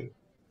positive aim.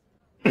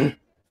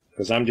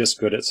 Because I'm just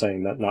good at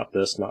saying that, not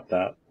this, not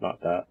that,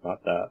 not that,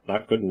 not that,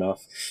 not good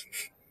enough.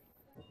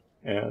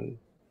 And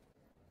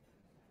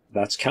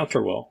that's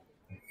counterwill.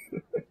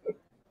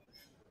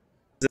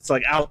 It's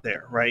like out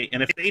there, right?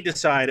 And if they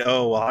decide,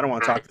 oh, well, I don't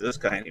want to talk to this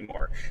guy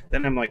anymore,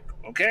 then I'm like,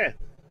 okay,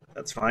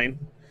 that's fine.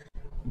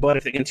 But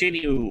if they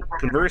continue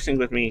conversing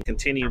with me,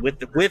 continue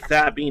with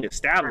that being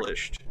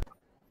established,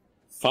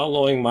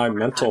 following my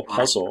mental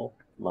puzzle,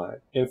 my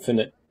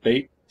infinite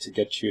bait to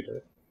get you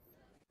to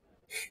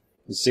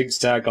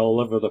zigzag all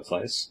over the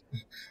place.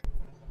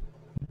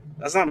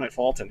 That's not my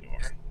fault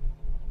anymore.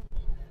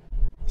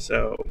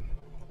 So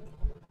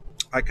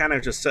I kind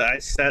of just I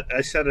set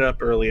it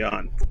up early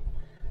on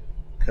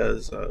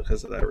because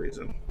of that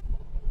reason.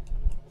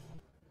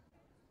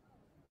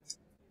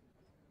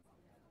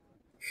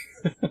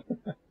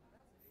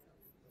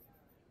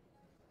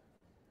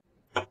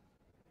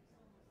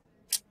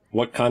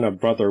 What kind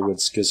of brother would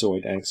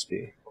schizoid angst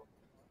be?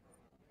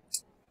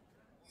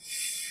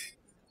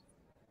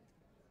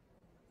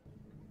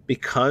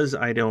 Because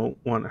I don't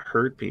want to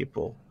hurt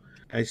people,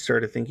 I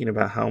started thinking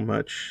about how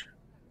much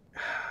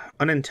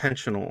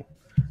unintentional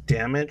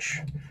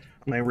damage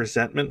my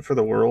resentment for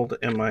the world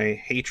and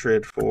my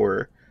hatred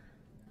for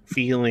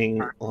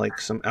feeling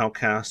like some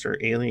outcast or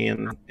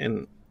alien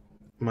in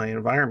my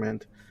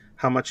environment,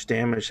 how much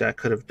damage that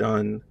could have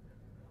done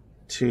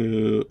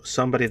to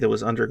somebody that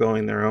was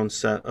undergoing their own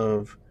set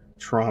of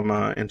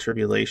trauma and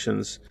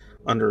tribulations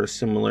under a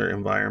similar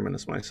environment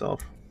as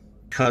myself.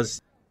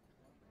 Because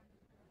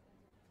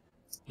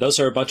those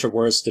are a bunch of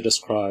words to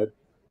describe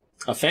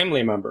a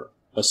family member,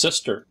 a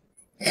sister.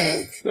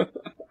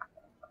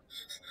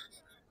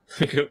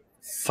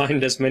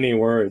 Find as many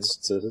words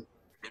to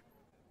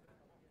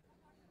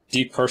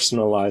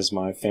depersonalize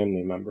my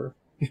family member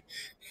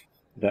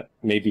that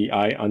maybe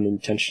I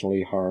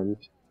unintentionally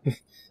harmed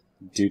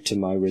due to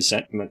my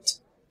resentment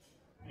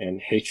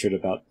and hatred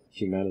about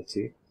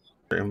humanity.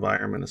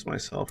 Environment as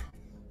myself.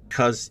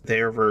 Because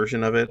their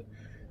version of it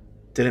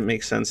didn't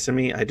make sense to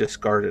me, I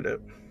discarded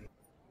it.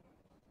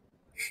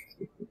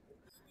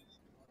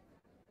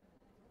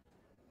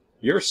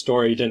 Your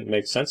story didn't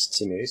make sense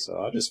to me, so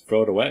I'll just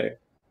throw it away.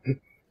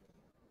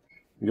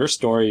 Your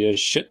story is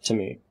shit to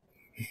me.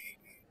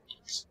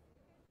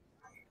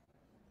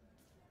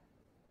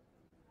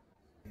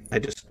 I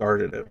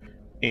discarded it.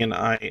 And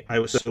I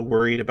was so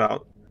worried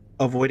about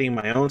avoiding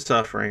my own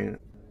suffering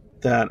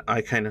that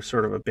I kind of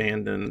sort of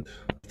abandoned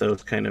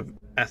those kind of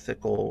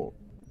ethical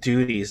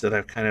duties that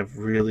I've kind of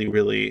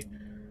really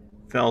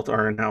felt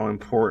are now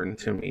important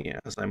to me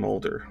as I'm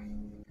older.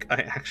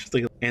 I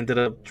actually ended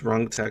up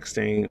drunk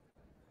texting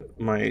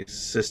my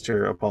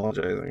sister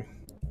apologizing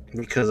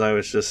because I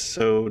was just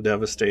so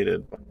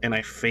devastated and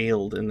I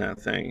failed in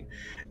that thing.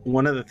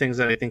 One of the things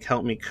that I think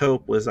helped me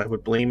cope was I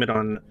would blame it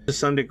on, to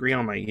some degree,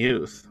 on my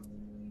youth.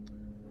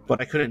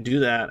 But I couldn't do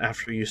that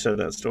after you said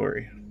that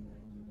story.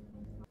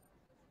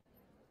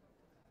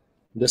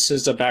 This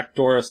is a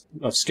backdoor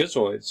of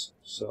schizoids,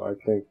 so I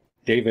think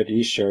David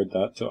E. shared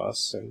that to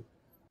us, and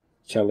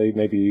Kelly,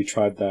 maybe you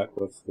tried that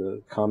with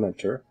the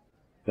commenter,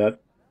 that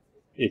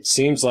it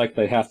seems like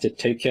they have to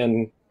take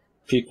in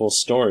people's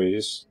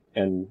stories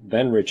and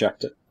then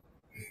reject it.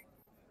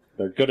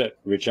 They're good at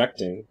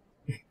rejecting,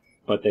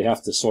 but they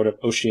have to sort of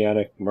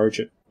oceanic merge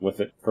it with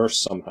it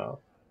first somehow.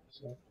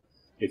 So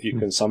if you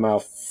can somehow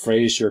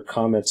phrase your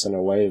comments in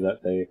a way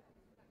that they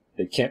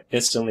can't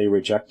instantly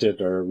reject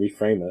it or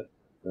reframe it,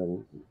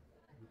 then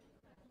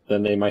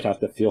they might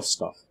have to feel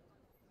stuff.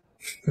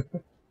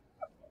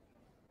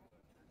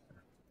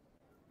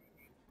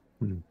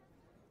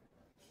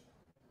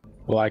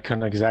 Well, I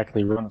couldn't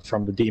exactly run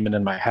from the demon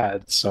in my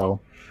head, so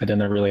I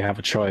didn't really have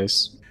a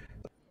choice.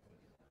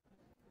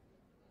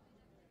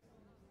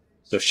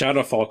 So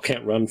Shadowfall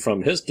can't run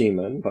from his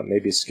demon, but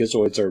maybe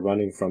schizoids are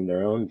running from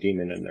their own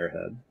demon in their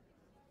head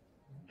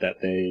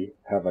that they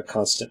have a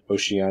constant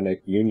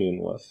oceanic union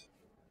with.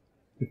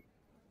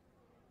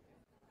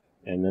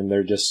 And then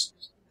they're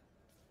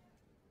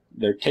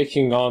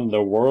taking on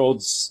the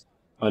world's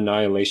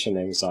annihilation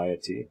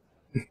anxiety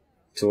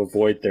to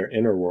avoid their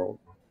inner world.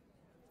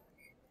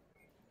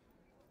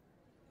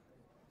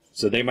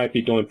 So they might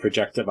be doing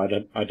projective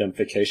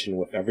identification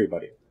with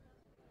everybody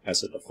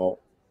as a default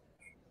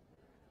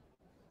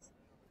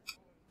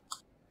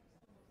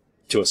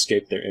to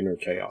escape their inner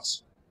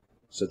chaos.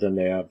 So then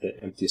they have the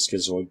empty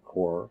schizoid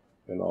core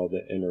and all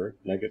the inner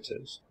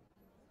negatives.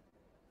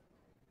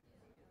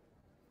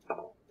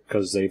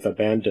 Because they've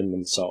abandoned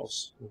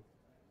themselves,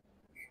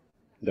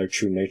 their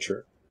true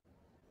nature,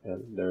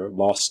 and they're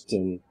lost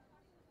in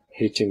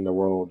hating the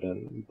world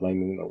and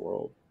blaming the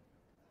world,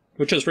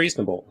 which is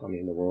reasonable. I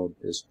mean, the world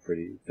is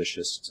pretty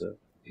vicious to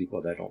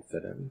people that don't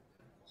fit in.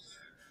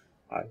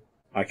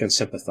 I can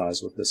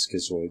sympathize with the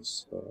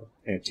schizoid's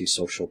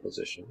antisocial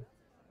position.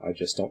 I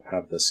just don't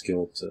have the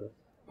skill to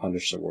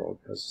punish the world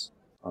because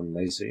I'm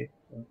lazy.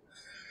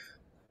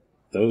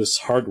 Those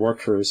hard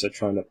workers are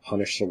trying to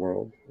punish the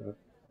world.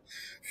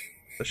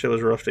 That shit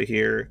was rough to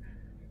hear.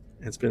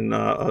 It's been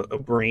a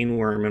brain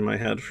worm in my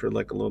head for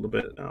like a little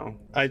bit now.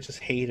 I just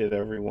hated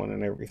everyone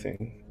and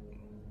everything.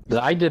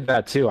 I did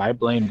that too. I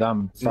blamed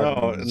them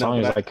for as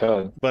long as I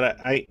could. But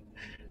I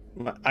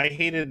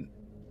hated,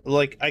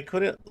 like, I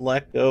couldn't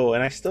let go,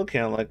 and I still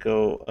can't let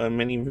go in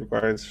many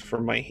regards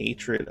for my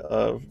hatred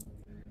of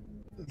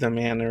the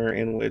manner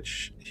in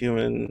which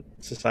human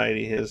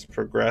society has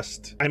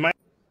progressed. I might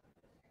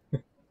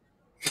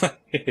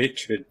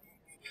hatred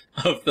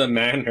of the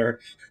manner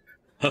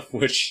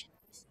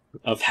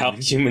of how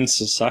human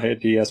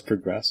society has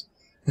progressed.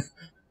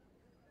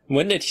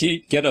 When did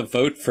he get a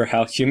vote for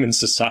how human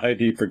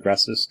society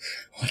progresses?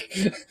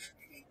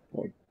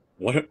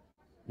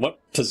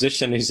 What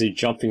position is he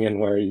jumping in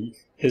where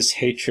his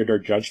hatred or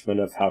judgment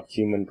of how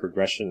human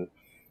progression...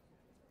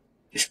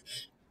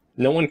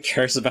 No one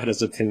cares about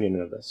his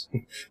opinion of this.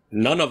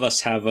 None of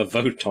us have a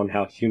vote on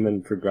how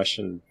human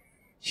progresses.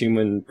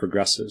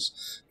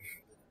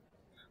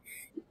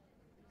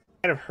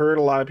 might have hurt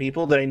a lot of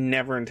people that I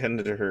never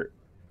intended to hurt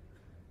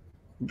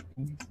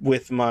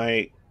with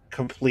my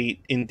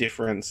complete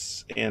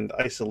indifference and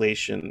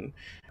isolation.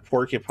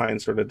 Porcupine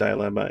sort of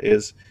dilemma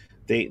is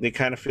they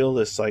kind of feel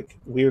this like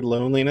weird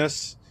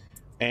loneliness,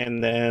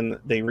 and then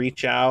they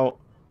reach out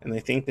and they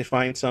think they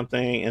find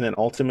something, and then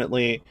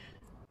ultimately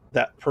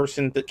that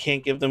person that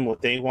can't give them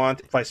what they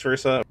want, vice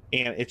versa,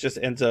 and it just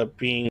ends up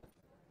being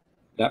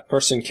that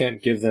person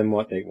can't give them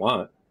what they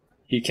want.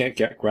 He can't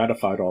get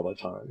gratified all the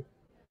time.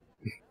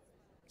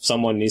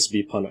 Someone needs to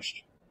be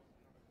punished.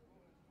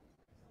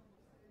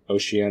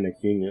 Oceanic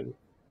union.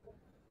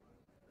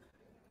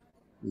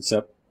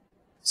 Except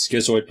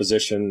schizoid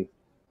position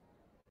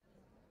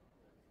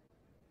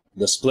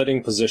The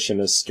splitting position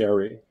is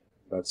scary.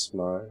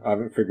 I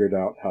haven't figured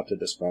out how to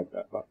describe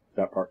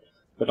that part.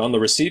 But on the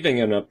receiving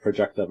end of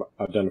projective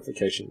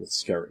identification, it's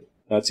scary.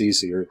 That's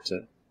easier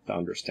to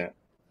understand.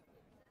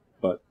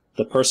 But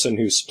the person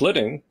who's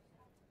splitting,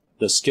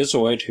 the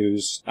schizoid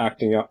who's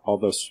acting out all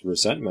this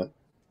resentment,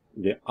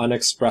 the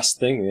unexpressed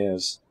thing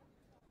is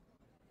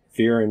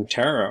fear and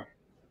terror,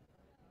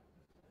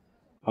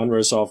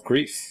 unresolved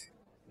grief.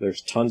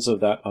 There's tons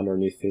of that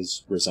underneath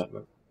his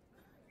resentment.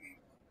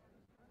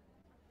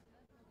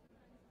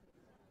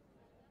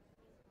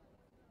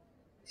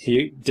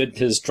 He did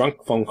his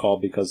drunk phone call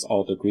because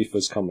all the grief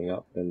was coming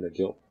up and the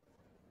guilt,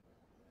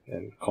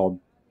 and called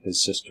his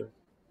sister.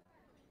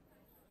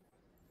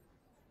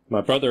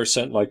 My brother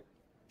sent like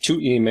 2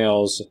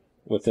 emails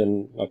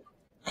within a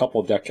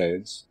couple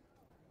decades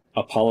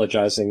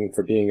apologizing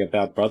for being a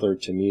bad brother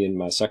to me and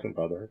my second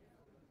brother.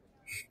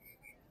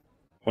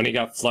 When he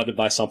got flooded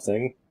by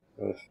something,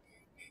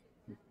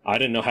 I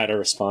didn't know how to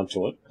respond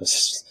to it.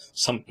 It's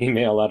some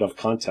email out of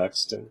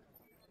context, and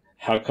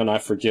how can I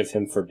forgive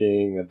him for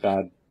being a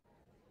bad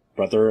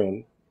brother,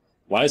 and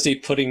why is he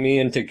putting me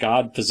into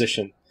God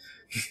position?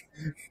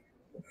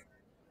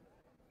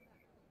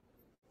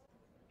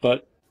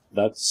 But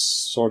that's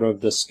sort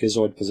of the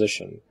schizoid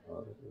position.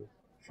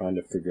 Trying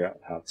to figure out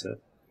how to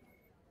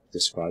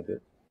describe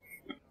it.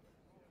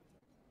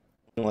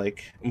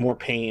 Like, more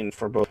pain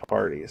for both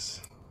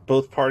parties.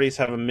 Both parties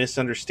have a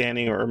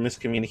misunderstanding or a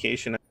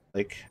miscommunication.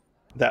 Like,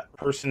 that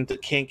person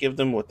can't give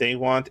them what they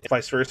want,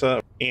 vice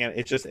versa, and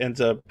it just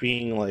ends up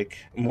being like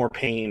more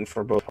pain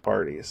for both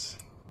parties.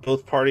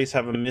 Both parties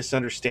have a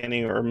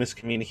misunderstanding or a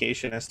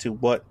miscommunication as to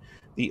what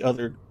the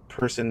other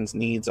person's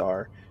needs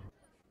are.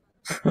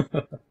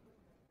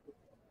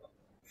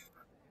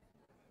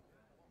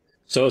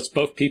 So it's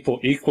both people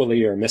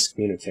equally are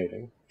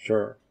miscommunicating.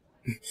 Sure.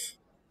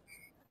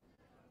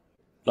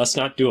 Let's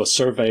not do a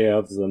survey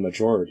of the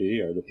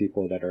majority or the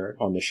people that are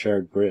on the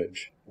shared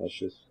bridge. Let's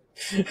just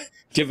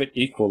give it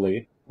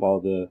equally, while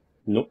the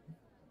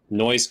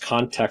noise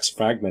context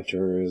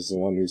fragmenter is the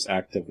one who's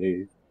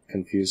actively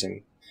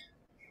confusing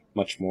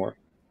much more.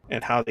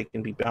 And how they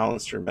can be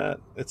balanced or met.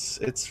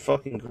 It's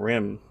fucking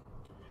grim.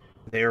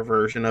 Their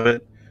version of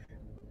it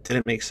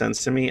didn't make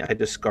sense to me. I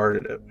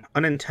discarded it.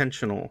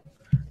 Unintentional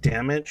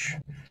damage.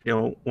 You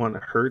don't want to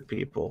hurt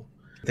people.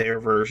 Their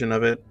version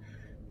of it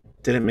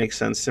didn't make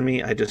sense to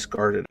me. I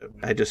discarded it.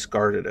 I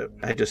discarded it.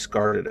 I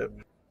discarded it.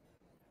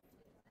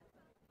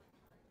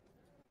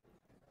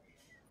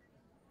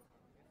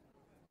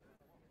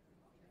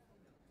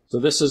 So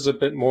this is a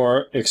bit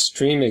more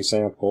extreme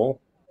example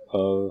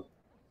of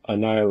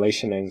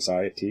annihilation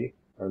anxiety,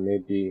 or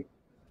maybe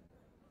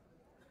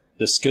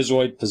the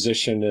schizoid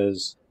position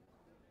is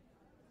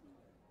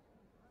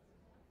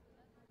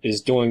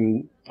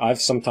doing, I've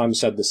sometimes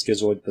said the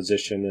schizoid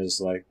position is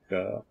like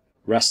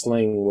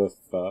wrestling with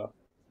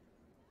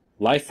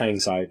life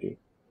anxiety.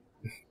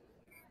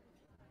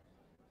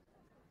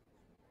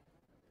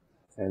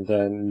 And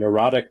then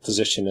neurotic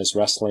position is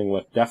wrestling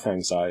with death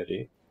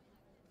anxiety.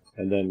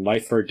 And then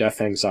life or death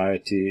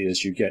anxiety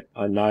is you get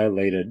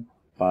annihilated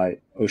by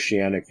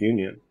oceanic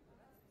union.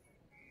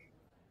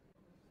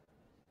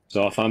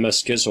 So if I'm a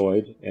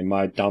schizoid and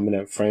my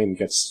dominant frame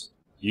gets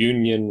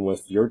union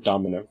with your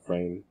dominant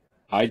frame,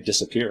 I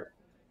disappear.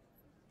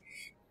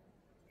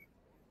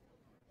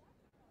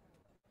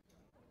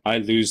 I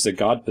lose the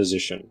God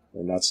position,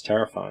 and that's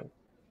terrifying.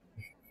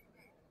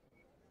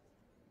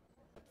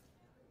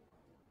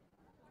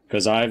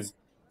 Because I've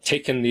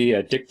taken the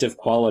addictive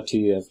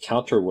quality of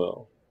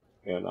counterwill,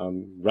 and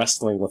I'm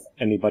wrestling with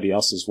anybody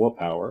else's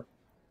willpower,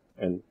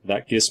 and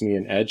that gives me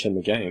an edge in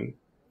the game.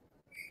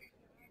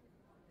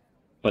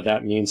 But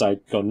that means I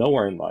go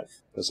nowhere in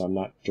life, because I'm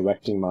not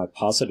directing my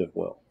positive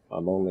will.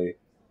 I'm only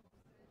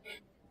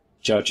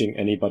judging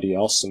anybody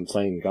else and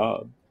playing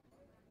God.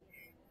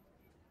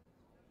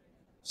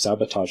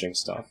 Sabotaging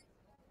stuff.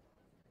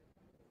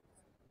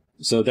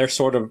 So they're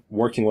sort of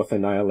working with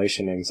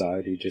annihilation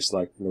anxiety, just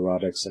like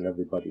neurotics and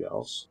everybody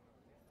else.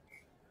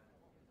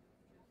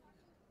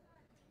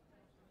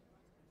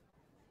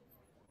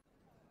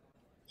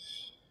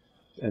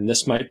 And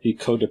this might be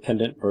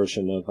codependent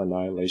version of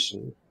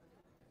annihilation.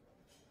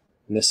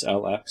 Miss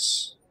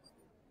LX.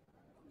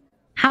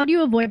 How do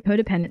you avoid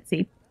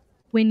codependency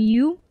when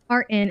you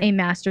are in a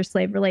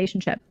master-slave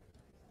relationship?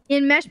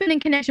 Enmeshment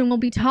and connection will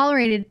be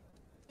tolerated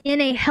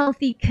in a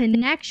healthy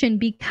connection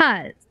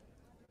because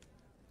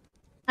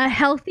a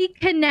healthy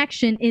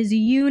connection is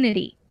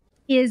unity,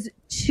 is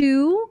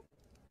two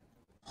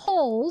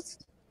wholes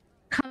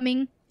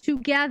coming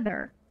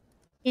together.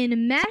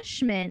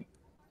 Enmeshment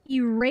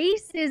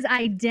erases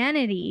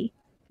identity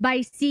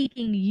by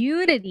seeking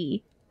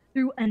unity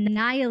through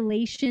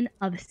annihilation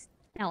of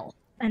self.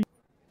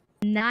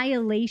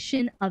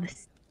 Annihilation of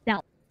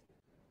self.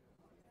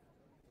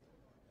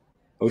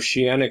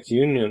 Oceanic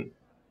union.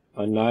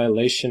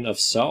 Annihilation of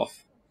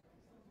self.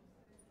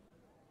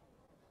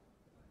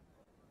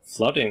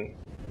 Flooding.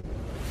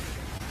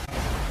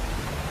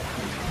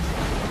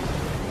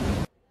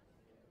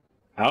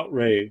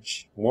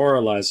 Outrage.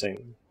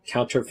 Moralizing.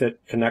 counterfeit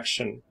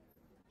connection,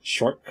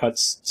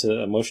 shortcuts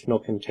to emotional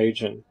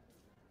contagion.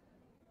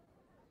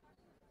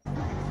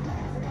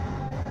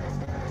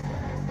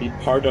 Be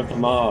part of the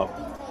mob.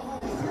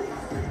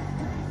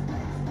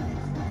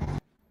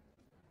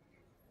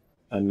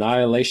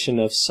 Annihilation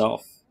of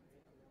self.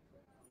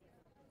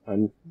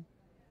 A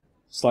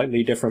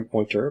slightly different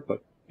pointer,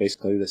 but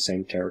basically the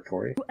same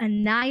territory.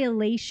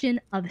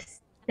 Annihilation of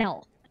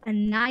self.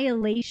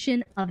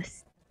 Annihilation of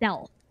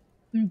self.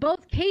 In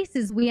both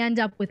cases, we end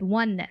up with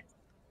oneness.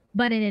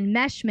 But in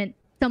enmeshment,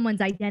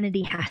 someone's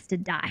identity has to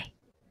die.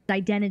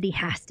 Identity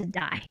has to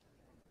die.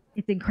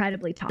 It's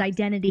incredibly tough.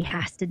 Identity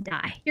has to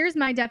die. Here's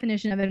my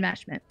definition of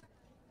enmeshment.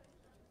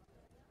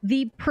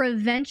 The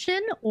prevention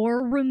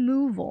or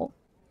removal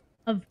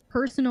of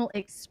personal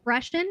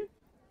expression,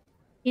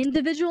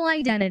 individual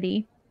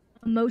identity,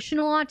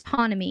 emotional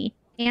autonomy,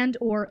 and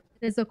or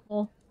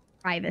physical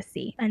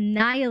privacy.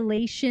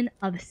 Annihilation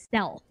of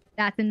self.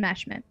 That's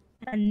enmeshment.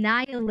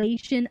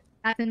 Annihilation.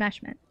 That's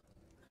enmeshment.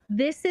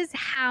 This is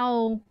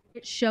how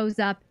it shows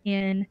up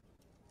in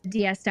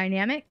DS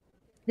dynamic.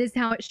 This is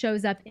how it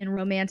shows up in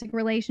romantic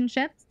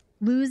relationships.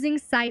 Losing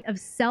sight of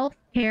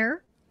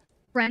self-care,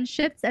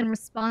 friendships, and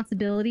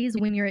responsibilities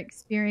when you're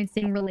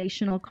experiencing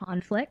relational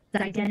conflict.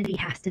 That identity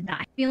has to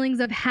die. Feelings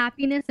of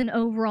happiness and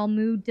overall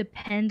mood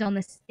depend on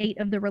the state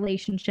of the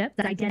relationship.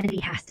 That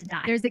identity has to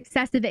die. There's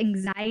excessive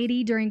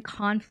anxiety during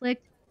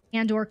conflict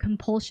and or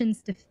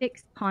compulsions to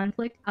fix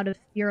conflict out of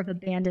fear of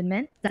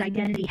abandonment. That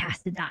identity has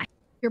to die.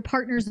 Your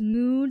partner's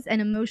moods and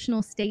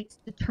emotional states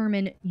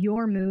determine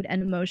your mood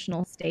and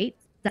emotional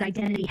states. That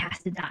identity has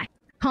to die.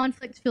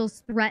 Conflict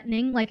feels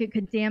threatening, like it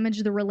could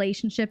damage the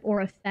relationship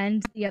or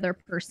offend the other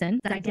person.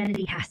 That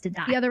identity has to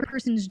die. The other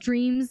person's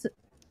dreams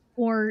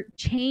or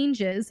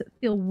changes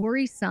feel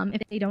worrisome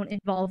if they don't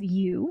involve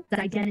you. That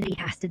identity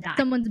has to die.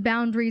 Someone's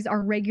boundaries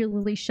are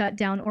regularly shut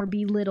down or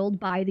belittled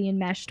by the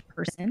enmeshed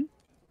person.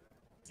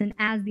 And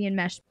as the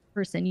enmeshed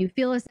person, you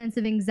feel a sense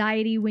of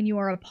anxiety when you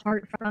are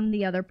apart from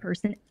the other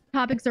person.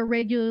 Topics are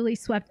regularly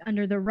swept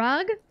under the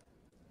rug.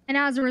 And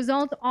as a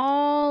result,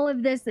 all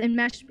of this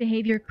enmeshed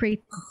behavior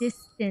creates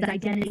distance. That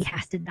identity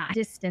has to die.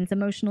 Distance,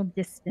 emotional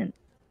distance.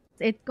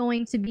 It's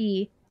going to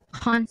be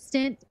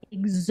constant,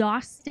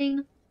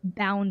 exhausting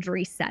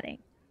boundary setting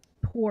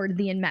toward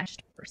the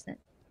enmeshed person.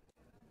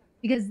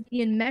 Because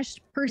the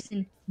enmeshed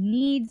person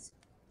needs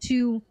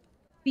to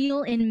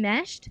feel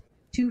enmeshed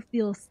to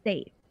feel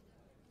safe.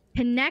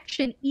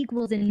 Connection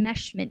equals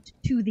enmeshment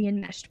to the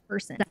enmeshed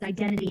person. That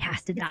identity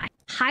has to die.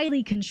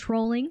 Highly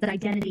controlling. That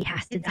identity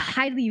has to die.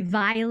 Highly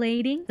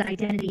violating. That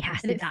identity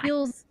has to die. It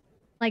feels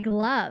like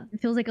love.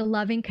 It feels like a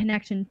loving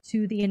connection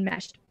to the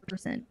enmeshed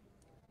person.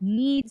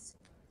 Needs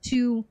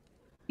to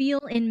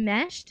feel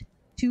enmeshed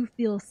to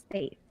feel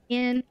safe.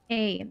 In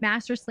a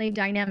master-slave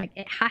dynamic,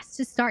 it has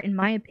to start, in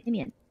my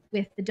opinion,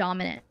 with the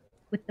dominant,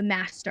 with the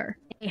master.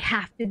 They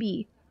have to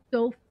be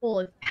so full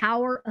of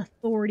power,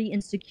 authority,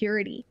 and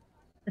security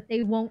that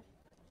they won't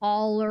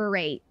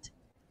tolerate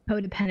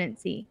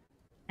codependency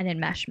and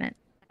enmeshment.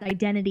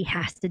 Identity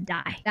has to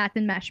die. That's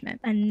enmeshment.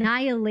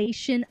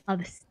 Annihilation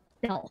of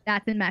self.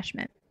 That's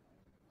enmeshment.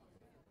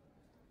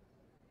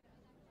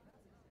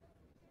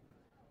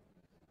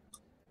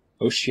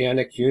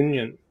 Oceanic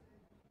union.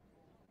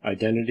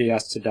 Identity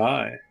has to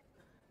die.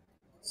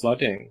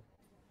 Flooding.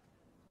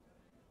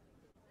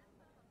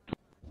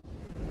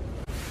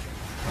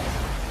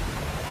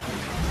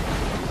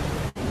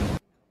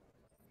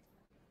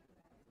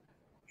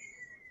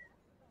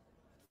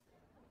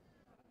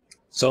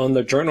 So in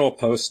the journal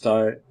post,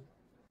 a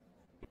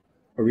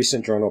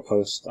recent journal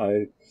post,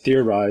 I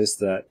theorized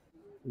that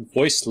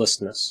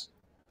voicelessness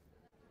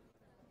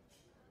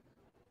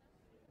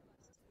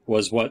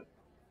was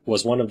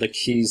one of the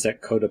keys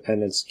that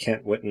codependents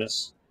can't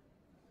witness.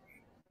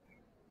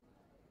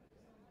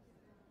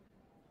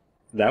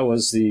 That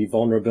was the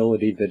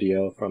vulnerability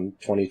video from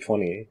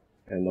 2020,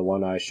 and the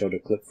one I showed a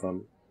clip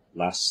from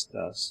last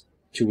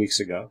 2 weeks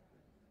ago.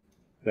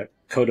 That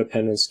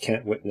codependents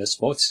can't witness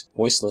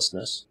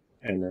voicelessness.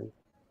 And then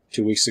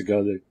 2 weeks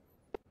ago,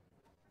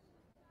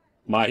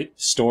 my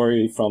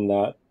story from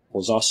that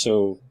was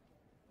also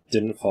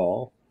didn't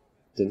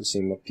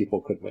seem like people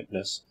could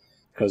witness,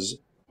 because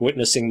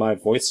witnessing my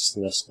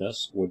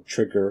voicelessness would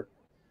trigger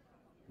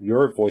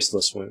your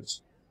voiceless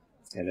wounds.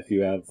 And if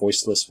you have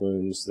voiceless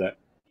wounds that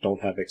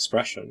don't have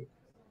expression,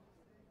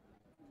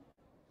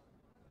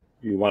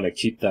 you want to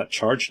keep that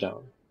charge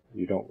down.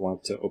 You don't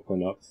want to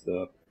open up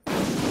the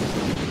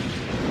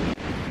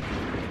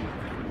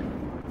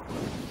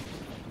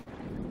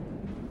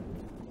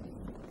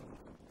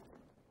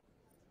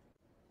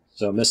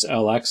So Miss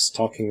LX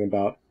talking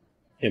about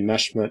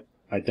enmeshment,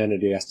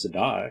 identity has to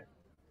die.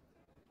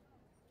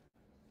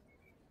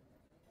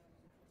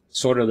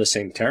 Sort of the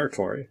same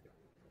territory.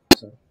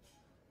 So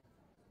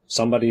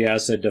somebody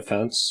has a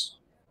defense,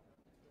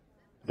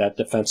 that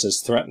defense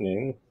is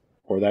threatening,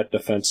 or that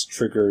defense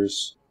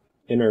triggers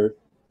inner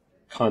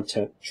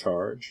content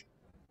charge.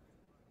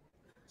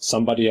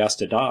 Somebody has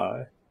to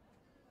die.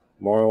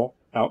 Moral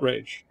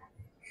outrage.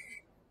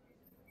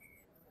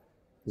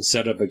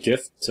 Instead of a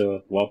gift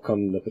to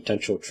welcome the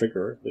potential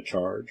trigger, the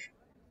charge,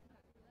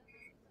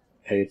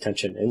 pay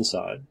attention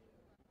inside.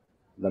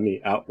 Let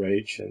me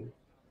outrage and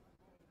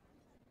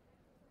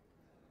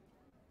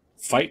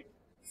fight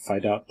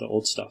out the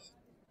old stuff.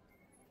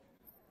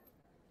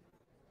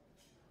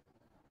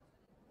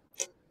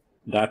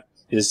 That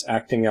is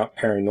acting out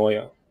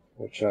paranoia,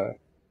 which I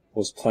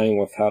was playing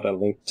with how to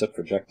link to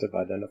projective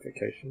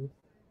identification.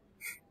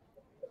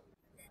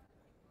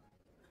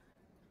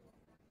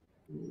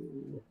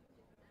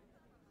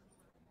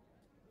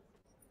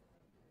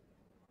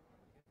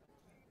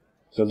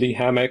 So Lee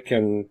Hammock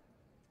and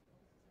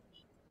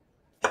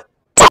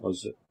what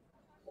was it?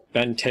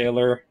 Ben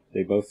Taylor,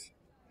 they both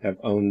have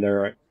owned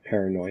their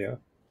paranoia.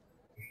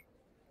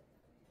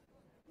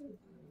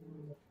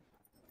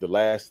 The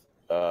last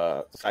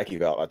psyche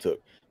eval I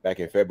took back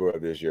in February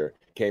of this year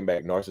came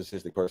back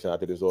narcissistic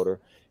personality disorder,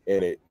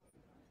 and it.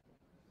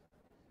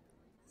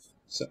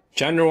 So,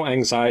 general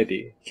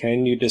anxiety.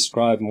 Can you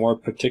describe more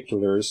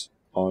particulars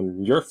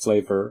on your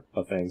flavor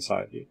of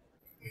anxiety?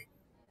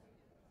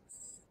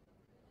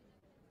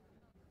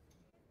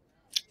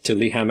 To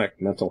Lee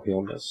Hammock, mental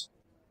illness.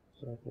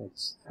 So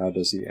how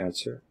does he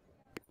answer?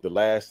 The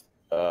last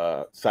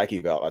psyche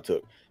eval I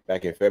took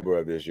back in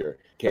February of this year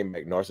came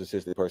back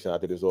narcissistic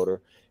personality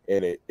disorder,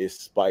 and it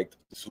spiked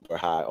super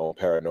high on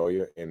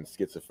paranoia and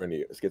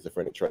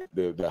schizophrenic trait.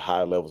 The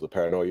high levels of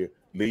paranoia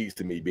leads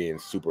to me being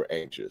super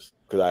anxious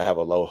because I have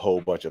a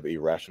whole bunch of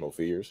irrational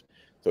fears.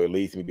 So it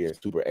leads to me being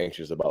super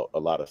anxious about a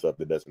lot of stuff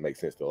that doesn't make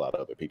sense to a lot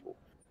of other people.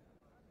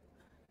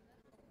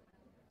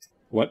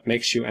 What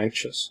makes you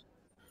anxious?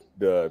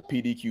 The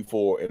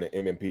PDQ4 and the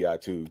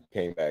MMPI2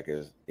 came back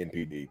as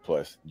NPD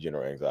plus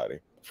general anxiety.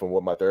 From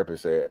what my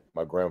therapist said,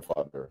 my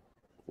grandfather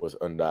was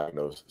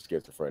undiagnosed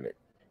schizophrenic.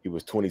 He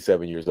was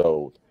 27 years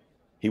old.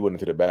 He went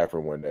into the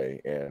bathroom one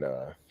day and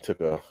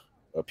took a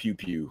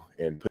pew-pew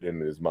and put it in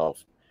his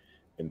mouth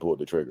and pulled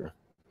the trigger.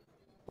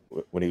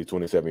 When he was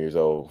 27 years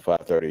old,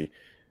 5:30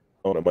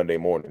 on a Monday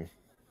morning.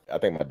 I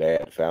think my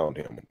dad found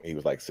him. He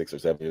was like 6 or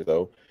 7 years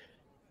old.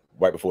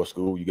 Right before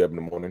school, you get up in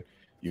the morning,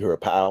 you hear a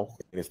pow,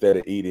 and instead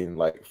of eating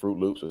like Fruit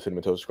Loops or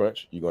Cinnamon Toast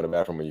Crunch, you go in the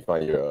bathroom and you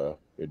find your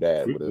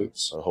dad Fruit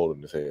with a hole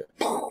in his head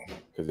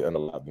because he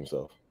unalived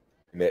himself.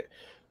 And that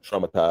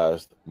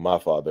traumatized my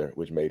father,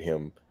 which made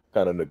him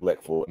kind of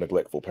neglectful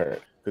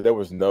parent. Because there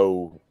was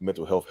no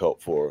mental health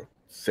help for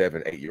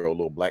 7, 8-year-old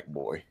little black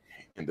boy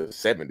in the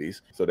 70s.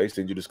 So they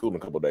send you to school in a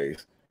couple of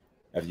days.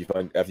 After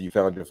you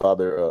found your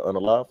father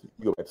unalive,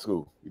 you go back to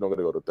school. You don't got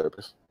to go to a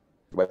therapist.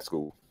 Go back to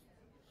school.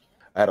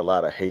 I had a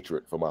lot of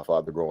hatred for my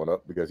father growing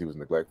up because he was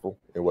neglectful.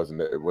 It wasn't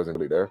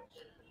really there.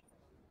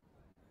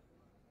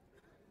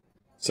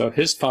 So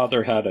his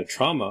father had a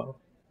trauma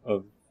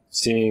of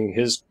seeing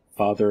his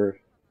father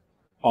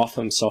off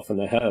himself in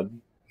the head.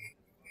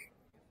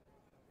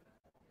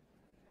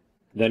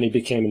 Then he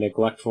became a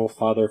neglectful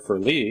father for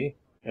Lee.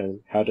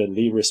 And how did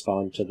Lee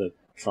respond to the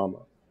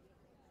trauma?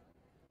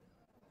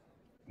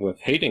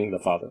 With hating the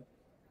father.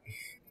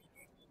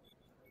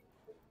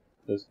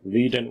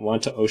 Lee didn't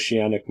want to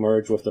oceanic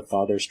merge with the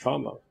father's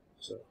trauma.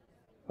 So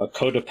a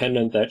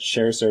codependent that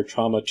shares their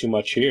trauma too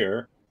much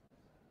here,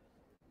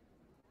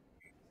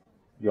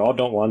 you all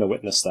don't want to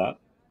witness that.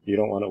 You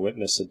don't want to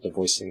witness a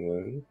divorcing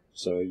wound.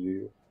 So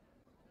you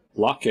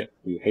block it.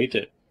 You hate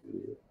it.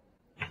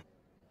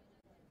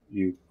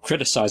 You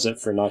criticize it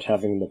for not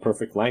having the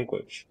perfect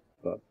language.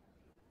 But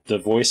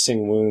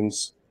divorcing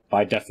wounds,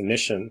 by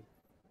definition,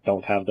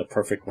 don't have the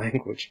perfect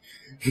language.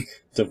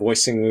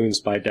 Divorcing wounds,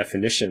 by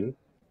definition,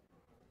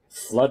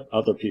 flood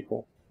other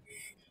people.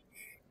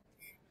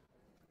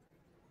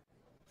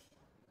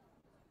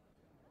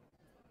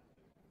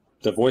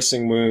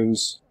 Divorcing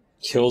wounds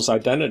kills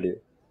identity.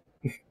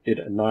 It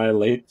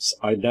annihilates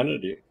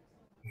identity.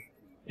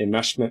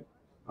 Enmeshment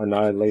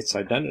annihilates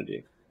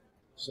identity.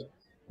 So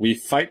we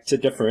fight to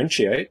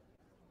differentiate.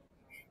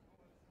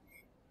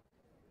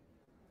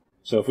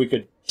 So if we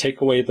could take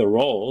away the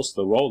roles,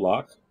 the role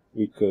lock,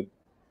 we could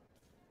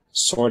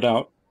sort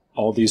out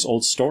all these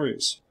old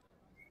stories.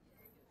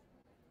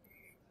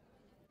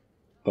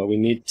 But we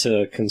need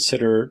to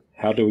consider,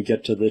 how do we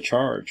get to the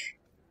charge?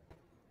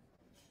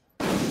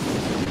 Or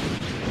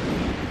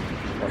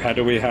how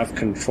do we have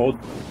controlled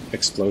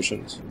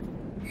explosions?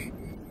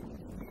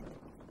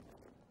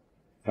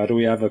 How do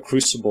we have a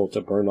crucible to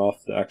burn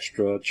off the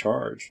extra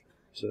charge,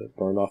 to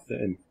burn off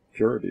the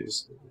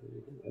impurities?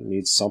 It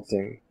needs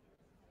something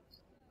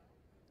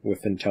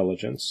with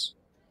intelligence.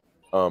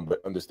 But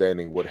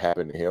understanding what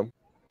happened to him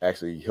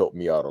actually helped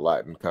me out a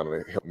lot and kind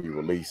of helped me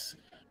release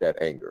that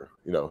anger,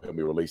 help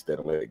me release that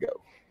and let it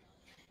go.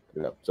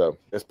 So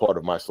that's part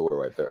of my story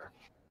right there.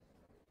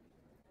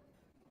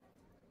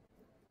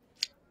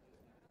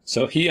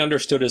 So he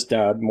understood his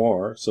dad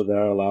more, so that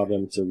allowed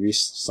him to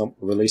release some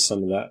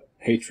of that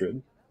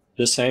hatred.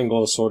 This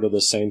angle is sort of the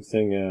same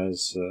thing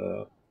as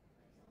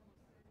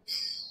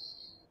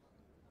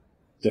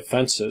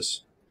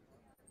defenses.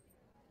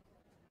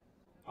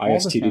 All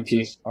ISTDP.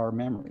 defenses are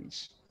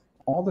memories.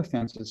 All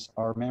defenses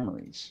are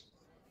memories.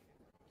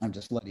 I'm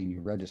just letting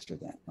you register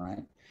that,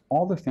 right?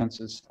 All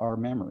defenses are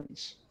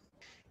memories.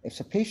 If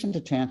a patient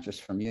detaches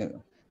from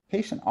you,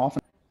 patient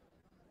often...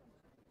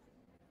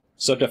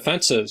 So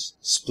defenses,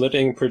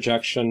 splitting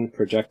projection,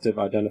 projective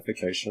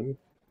identification.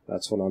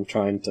 That's what I'm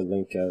trying to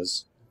link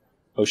as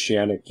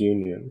oceanic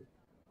union,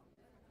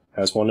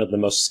 as one of the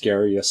most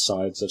scariest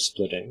sides of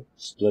splitting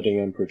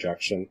and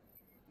projection.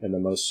 And the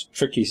most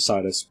tricky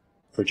side of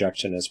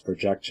projection is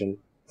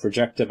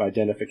projective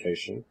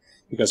identification,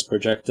 because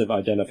projective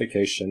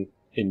identification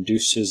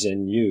induces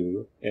in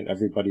you and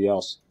everybody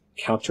else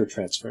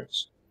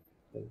countertransference.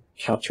 And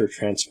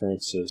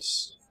countertransference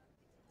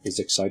is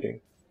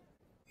exciting.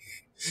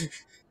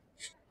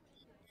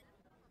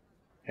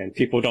 And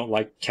people don't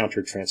like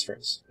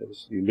countertransference,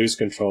 because you lose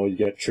control, you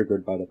get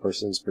triggered by the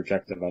person's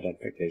projective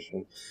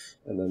identification,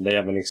 and then they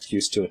have an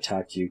excuse to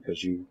attack you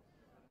because you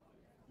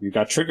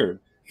got triggered.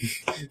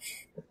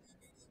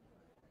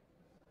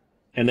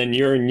 And then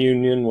you're in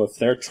union with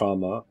their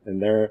trauma,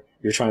 and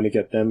you're trying to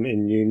get them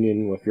in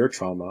union with your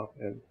trauma,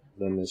 and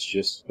then it's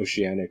just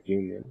oceanic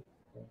union.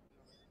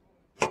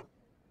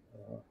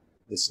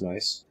 It's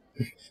nice.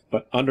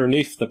 But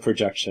underneath the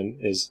projection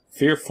is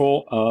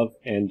fearful of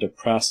and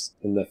depressed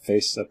in the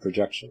face of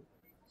projection.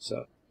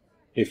 So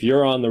if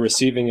you're on the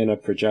receiving end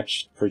of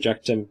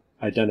projective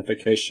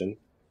identification,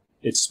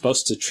 it's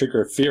supposed to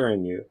trigger fear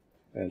in you.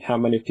 And how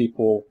many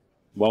people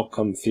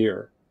welcome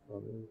fear?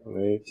 How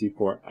many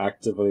people are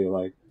actively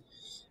like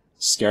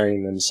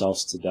scaring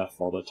themselves to death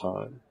all the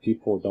time?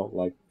 People don't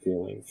like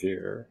feeling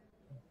fear.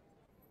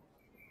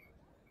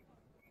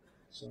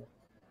 So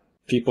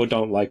people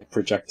don't like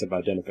projective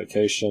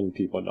identification.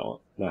 People don't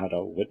know how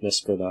to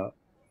witness for that.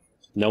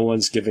 No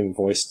one's giving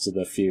voice to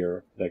the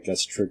fear that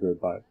gets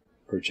triggered by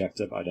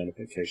projective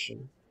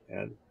identification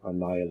and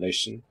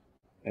annihilation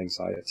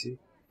anxiety.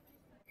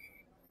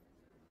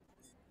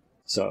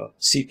 So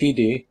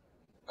CPD,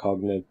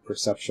 cognitive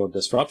perceptual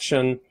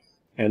disruption,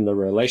 and the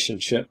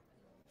relationship.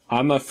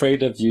 I'm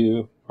afraid of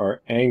you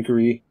or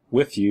angry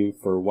with you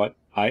for what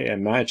I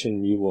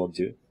imagine you will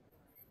do.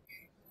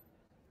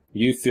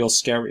 You feel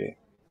scary.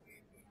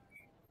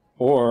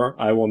 Or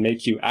I will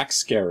make you act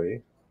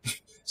scary,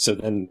 so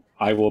then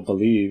I will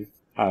believe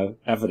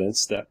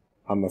evidence that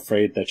I'm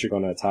afraid that you're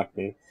going to attack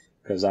me,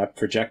 because I've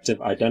projective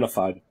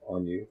identified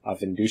on you.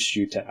 I've induced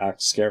you to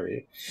act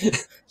scary,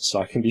 so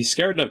I can be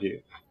scared of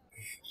you.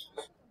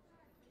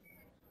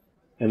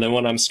 And then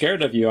when I'm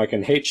scared of you, I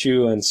can hate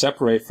you and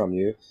separate from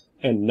you,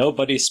 and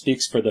nobody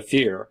speaks for the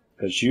fear,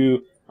 because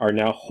you are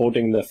now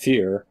holding the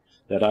fear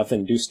that I've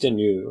induced in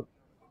you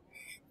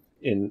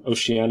in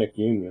oceanic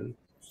union.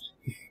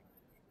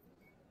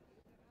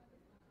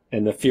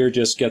 And the fear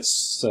just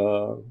gets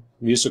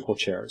musical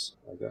chairs,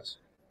 I guess.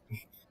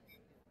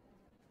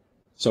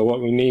 So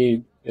what we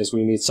need is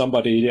we need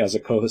somebody as a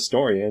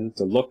co-historian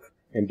to look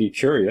and be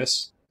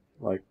curious,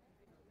 like,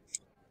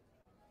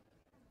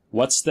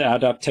 what's the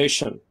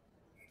adaptation?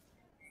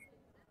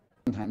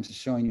 Sometimes it's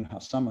showing you how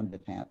someone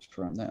detached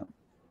from them.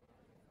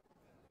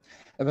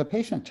 If a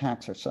patient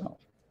attacks herself,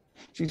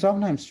 she's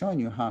oftentimes showing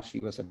you how she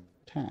was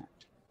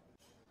attacked.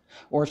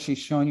 Or she's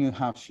showing you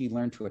how she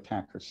learned to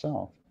attack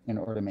herself in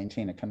order to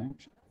maintain a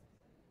connection.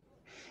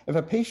 If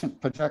a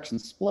patient projection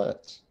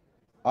splits,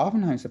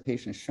 oftentimes the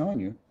patient is showing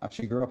you how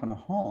she grew up in a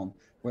home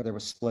where there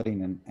was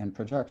splitting and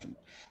projection.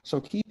 So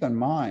keep in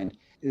mind,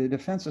 the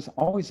defense is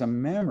always a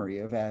memory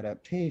of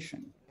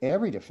adaptation.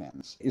 Every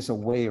defense is a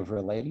way of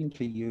relating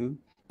to you,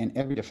 and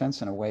every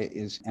defense in a way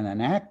is an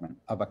enactment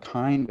of a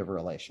kind of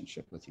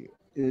relationship with you.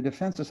 The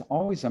defense is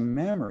always a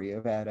memory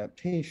of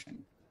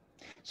adaptation.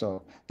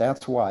 So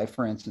that's why,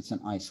 for instance, in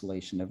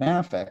isolation of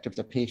affect, if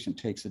the patient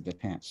takes a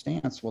detached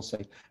stance, we'll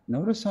say,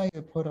 notice how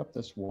you put up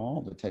this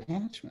wall of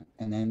detachment.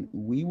 And then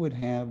we would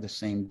have the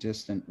same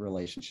distant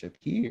relationship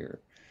here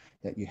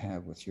that you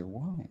have with your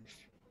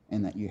wife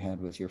and that you had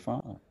with your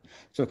father.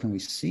 So can we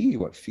see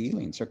what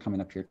feelings are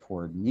coming up here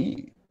toward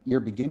me?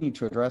 You're beginning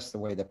to address the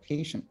way the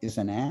patient is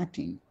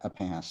enacting a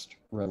past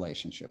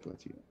relationship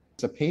with you.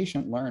 The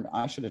patient learned,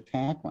 I should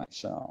attack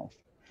myself,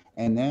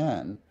 and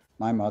then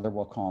my mother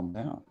will calm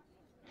down.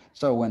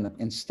 So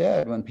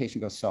instead, when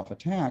patient goes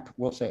self-attack,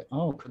 we'll say,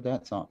 oh, could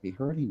that thought be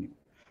hurting you?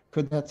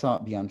 Could that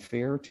thought be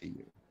unfair to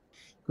you?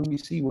 Could we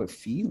see what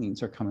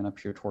feelings are coming up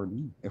here toward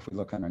me if we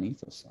look underneath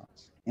those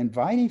thoughts?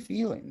 Inviting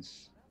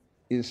feelings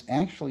is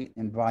actually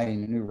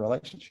inviting a new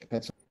relationship.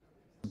 It's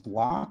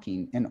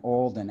blocking an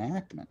old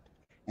enactment.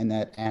 And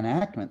that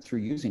enactment, through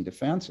using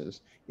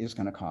defenses, is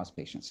going to cause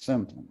patient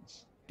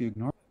symptoms. To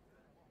ignore.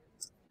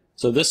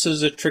 So this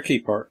is a tricky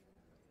part.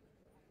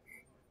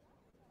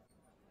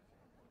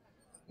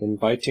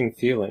 Inviting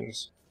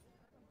feelings,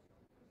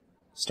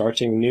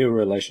 starting new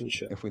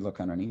relationship. If we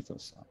look underneath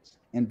those thoughts,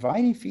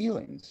 inviting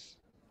feelings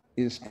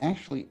is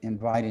actually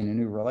inviting a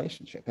new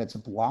relationship. It's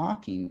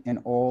blocking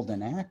an old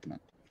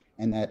enactment,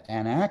 and that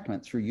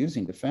enactment, through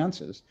using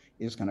defenses,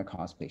 is going to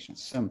cause patient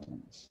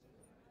symptoms.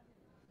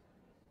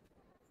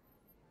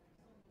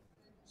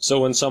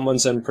 So when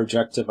someone's in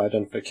projective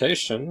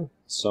identification,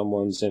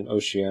 someone's in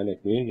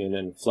oceanic union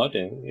and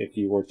flooding, if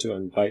you were to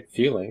invite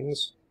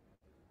feelings,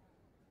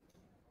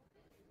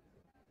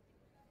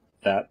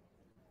 that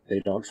they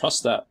don't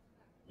trust that.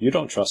 You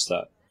don't trust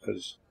that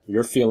because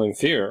you're feeling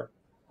fear,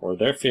 or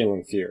they're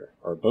feeling fear,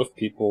 or both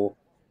people.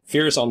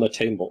 Fear is on the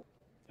table.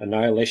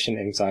 Annihilation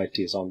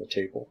anxiety is on the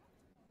table.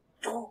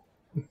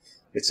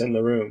 It's in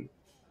the room.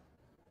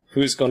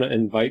 Who's going to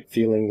invite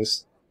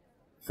feelings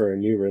for a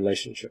new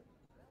relationship?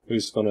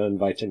 Who's going to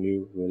invite a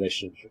new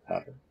relationship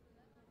pattern?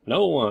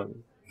 No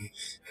one.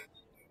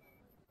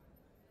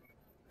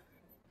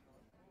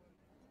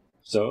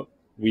 So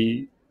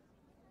we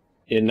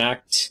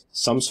enact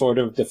some sort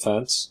of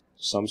defense,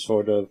 some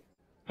sort of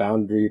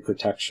boundary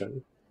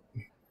protection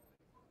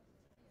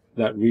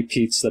that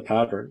repeats the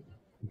pattern.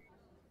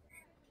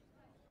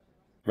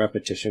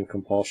 Repetition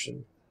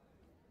compulsion,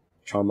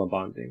 trauma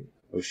bonding,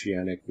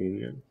 oceanic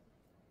union,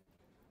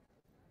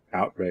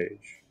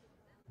 outrage,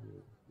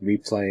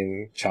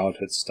 replaying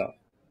childhood stuff.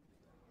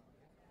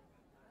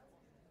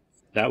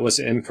 That was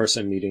an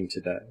in-person meeting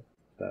today.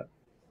 That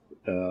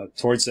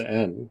towards the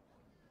end,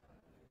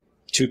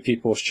 two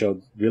people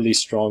showed really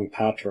strong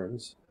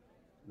patterns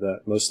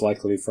that most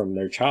likely from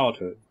their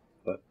childhood,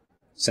 but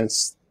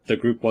since the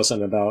group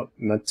wasn't about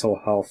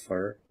mental health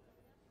or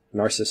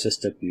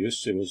narcissistic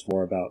abuse, it was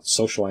more about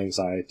social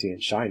anxiety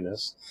and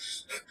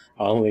shyness.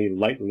 I only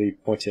lightly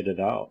pointed it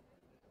out.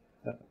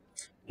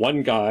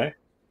 One guy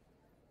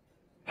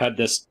had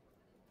this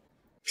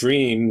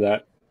dream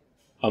that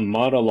a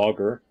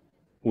monologuer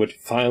would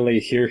finally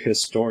hear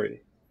his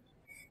story.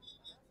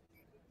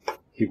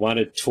 He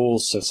wanted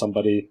tools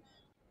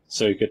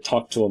so he could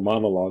talk to a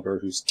monologuer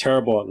who's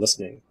terrible at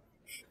listening.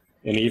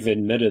 And he even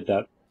admitted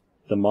that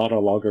the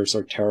monologuers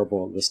are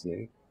terrible at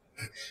listening.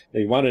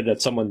 He wanted that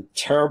someone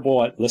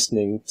terrible at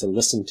listening to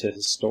listen to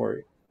his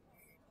story.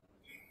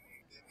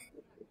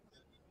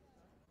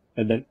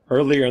 And then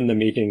earlier in the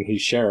meeting, he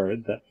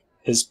shared that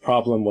his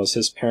problem was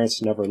his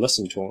parents never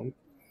listened to him.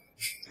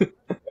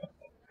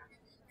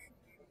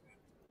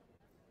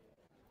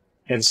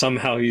 And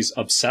somehow he's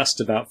obsessed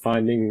about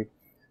finding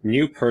a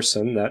new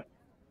person that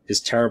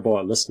is terrible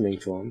at listening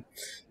to him,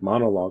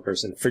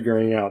 monologuers, and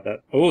figuring out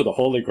that, oh, the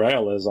Holy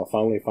Grail is I'll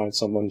finally find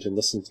someone to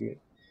listen to me.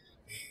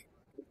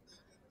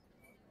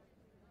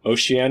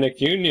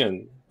 Oceanic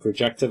union,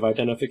 projective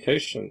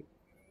identification,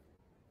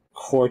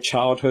 core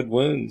childhood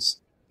wounds.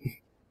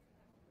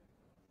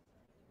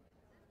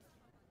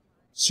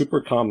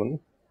 Super common.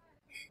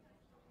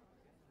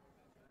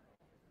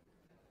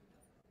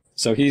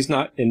 So he's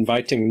not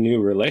inviting a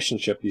new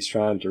relationship, he's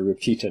trying to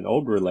repeat an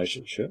old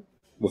relationship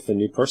with a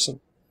new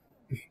person.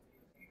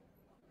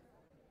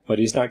 But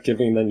he's not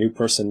giving the new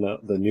person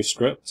the new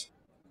script.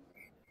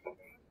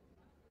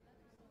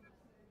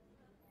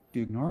 If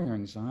you ignore your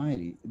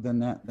anxiety, then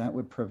that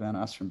would prevent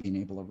us from being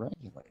able to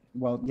regulate.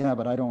 Well, yeah,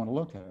 but I don't want to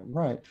look at it.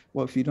 Right.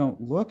 Well, if you don't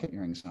look at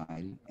your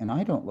anxiety, and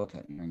I don't look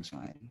at your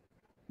anxiety,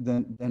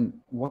 then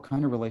what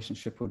kind of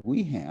relationship would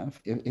we have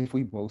if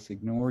we both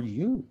ignore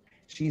you?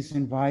 She's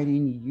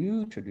inviting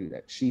you to do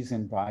that. She's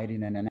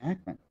inviting an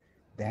enactment.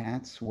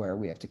 That's where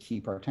we have to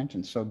keep our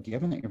attention. So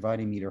given that you're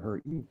inviting me to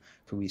hurt you,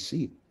 can we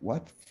see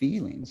what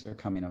feelings are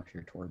coming up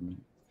here toward me?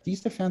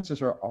 These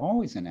defenses are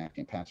always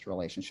enacting past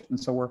relationship. And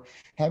so we're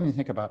having to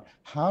think about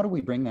how do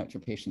we bring that to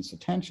patient's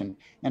attention,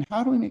 and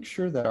how do we make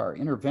sure that our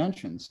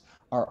interventions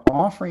are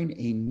offering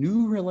a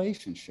new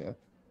relationship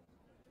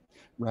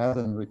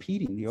rather than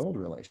repeating the old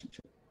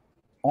relationship.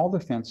 All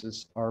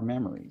defenses are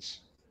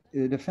memories.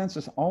 The defense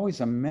is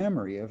always a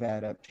memory of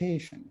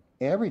adaptation.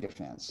 Every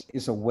defense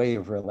is a way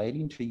of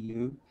relating to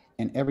you,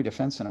 and every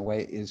defense in a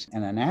way is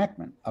an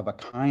enactment of a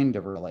kind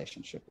of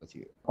relationship with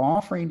you,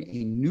 offering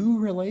a new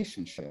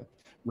relationship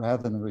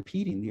rather than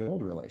repeating the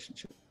old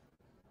relationship.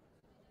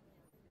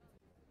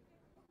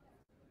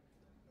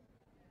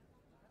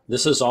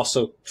 This is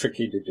also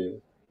tricky to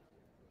do.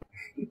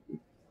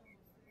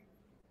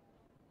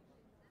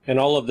 And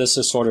all of this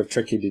is sort of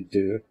tricky to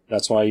do.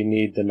 That's why you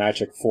need the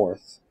magic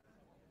fourth.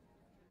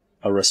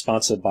 A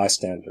responsive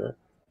bystander.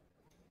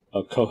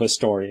 A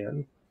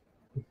co-historian.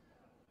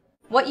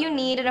 What you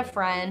need in a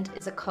friend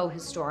is a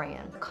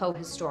co-historian,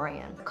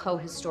 co-historian,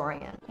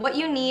 co-historian. What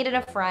you need in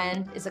a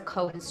friend is a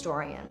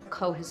co-historian,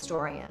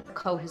 co-historian,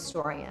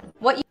 co-historian.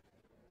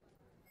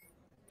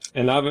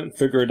 And I haven't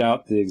figured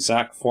out the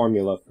exact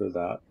formula for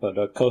that, but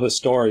a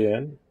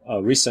co-historian,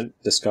 a recent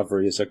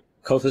discovery is a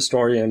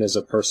co-historian is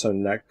a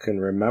person that can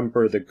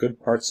remember the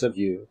good parts of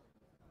you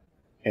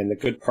and the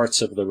good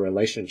parts of the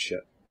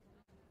relationship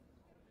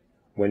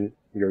when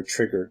you're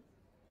triggered,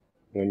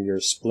 when you're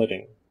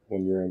splitting,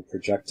 when you're in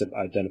projective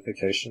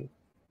identification.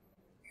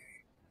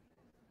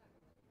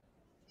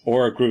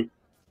 Or a group,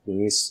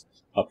 means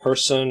a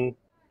person,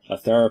 a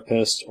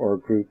therapist, or a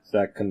group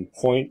that can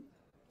point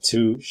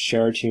to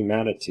shared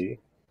humanity,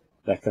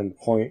 that can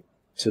point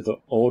to the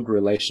old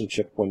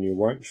relationship when you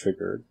weren't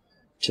triggered,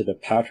 to the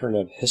pattern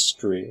of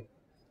history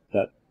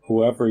that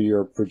whoever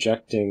you're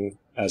projecting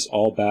as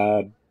all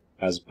bad,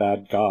 as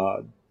bad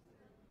God,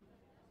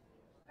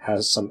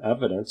 has some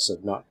evidence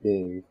of not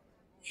being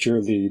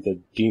purely the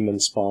demon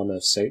spawn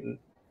of Satan.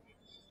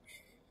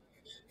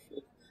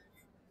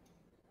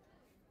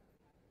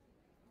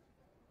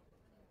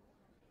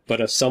 But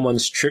if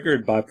someone's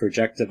triggered by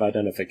projective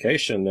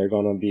identification, they're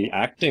going to be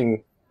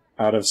acting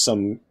out of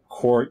some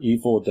core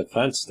evil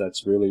defense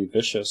that's really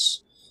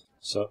vicious.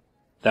 So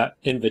that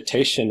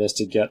invitation is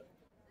to get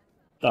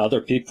the other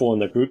people in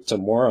the group to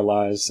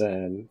moralize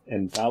and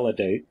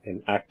validate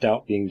and act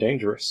out being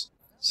dangerous.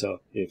 So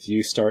if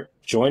you start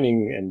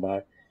joining, and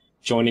by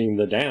joining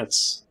the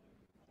dance,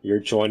 you're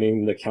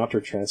joining the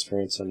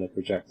countertransference and the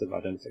projective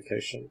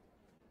identification.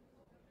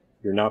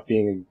 You're not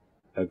being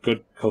a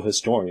good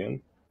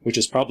co-historian, which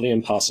is probably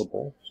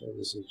impossible. So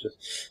this is just,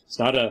 it's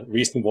not a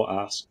reasonable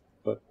ask,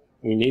 but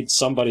we need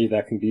somebody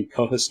that can be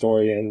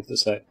co-historian to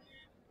say,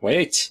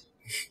 wait,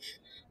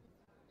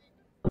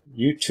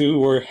 you two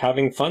were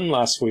having fun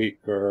last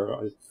week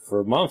or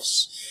for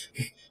months,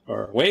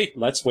 or wait,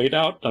 let's wait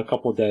out a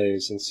couple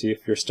days and see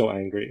if you're still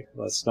angry.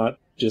 Let's not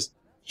just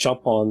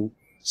jump on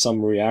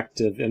some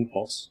reactive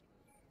impulse.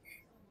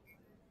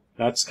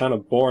 That's kind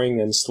of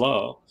boring and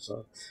slow.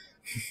 So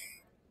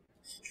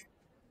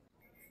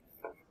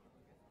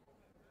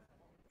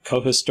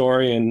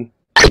co-historian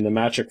in the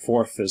magic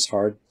fourth is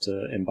hard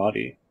to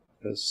embody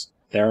because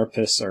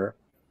therapists are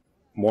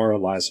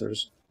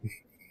moralizers.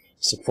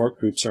 Support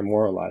groups are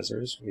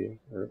moralizers.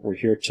 We're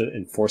here to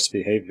enforce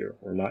behavior.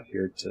 We're not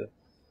here to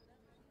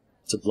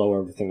blow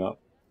everything up.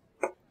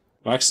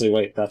 Actually,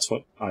 wait, that's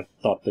what I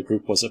thought the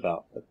group was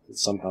about, but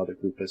somehow the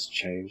group has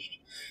changed.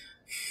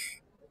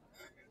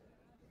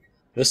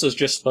 This is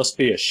just supposed to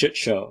be a shit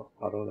show.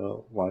 I don't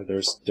know why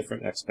there's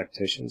different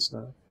expectations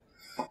now.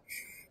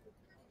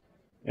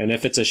 And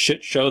if it's a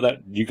shit show that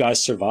you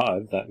guys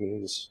survive, that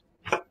means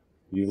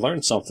you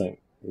learned something.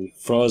 You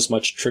throw as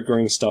much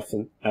triggering stuff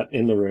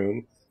in the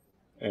room,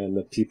 and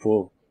the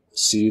people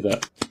see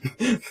that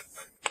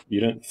you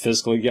didn't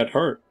physically get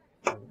hurt.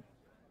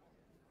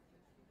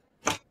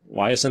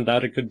 Why isn't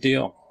that a good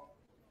deal?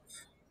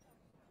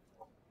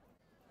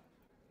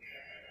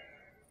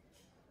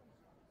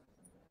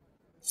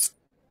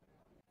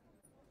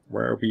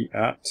 Where are we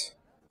at?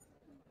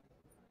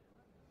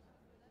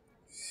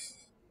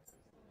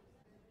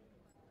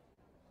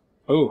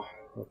 Oh,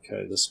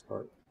 okay, this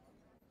part.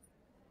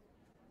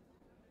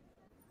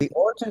 The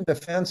origin of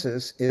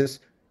defenses is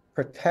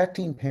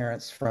protecting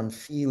parents from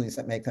feelings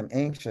that make them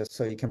anxious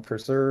so you can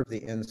preserve the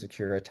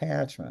insecure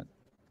attachment.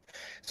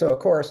 So, of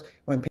course,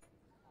 when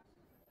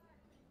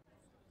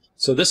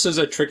So this is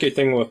a tricky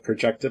thing with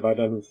projective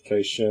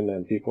identification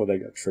and people that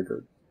get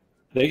triggered.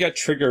 They get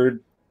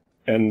triggered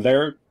and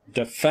their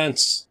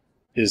defense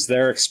is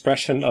their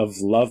expression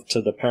of love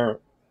to the parent.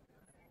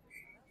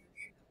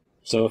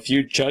 So if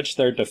you judge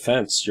their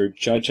defense, you're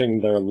judging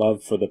their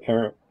love for the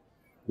parent.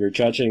 You're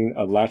judging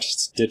a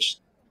last-ditch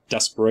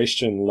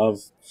desperation,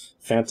 love,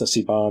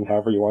 fantasy bond,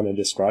 however you want to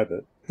describe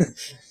it.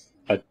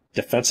 A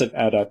defensive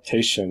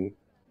adaptation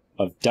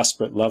of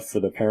desperate love for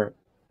the parent.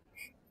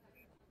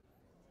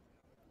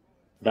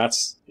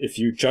 That's, if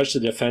you judge the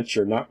defense,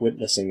 you're not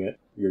witnessing it,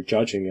 you're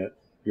judging it.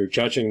 You're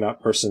judging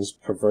that person's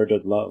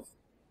perverted love.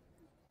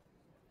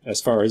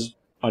 As far as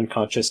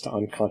unconscious to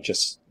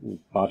unconscious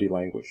body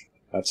language.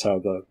 That's how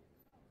the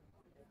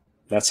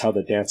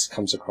dance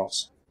comes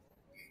across.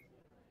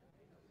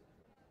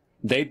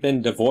 They've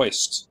been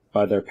divorced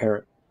by their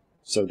parent,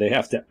 so they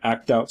have to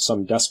act out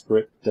some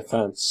desperate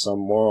defense, some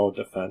moral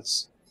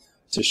defense,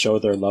 to show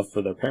their love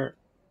for their parent.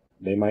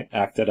 They might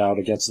act it out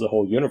against the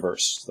whole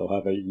universe. They'll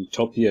have a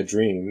utopia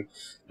dream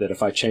that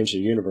if I change the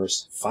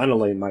universe,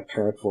 finally my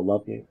parent will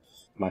love me.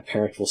 My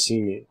parent will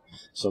see me.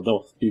 So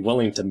they'll be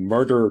willing to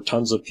murder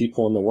tons of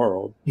people in the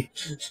world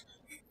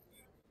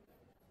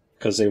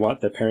because they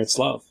want their parents'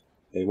 love.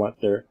 They want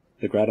the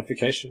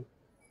gratification.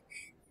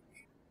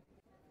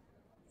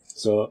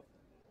 So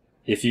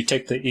if you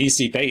take the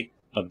easy bait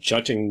of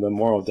judging the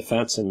moral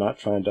defense and not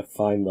trying to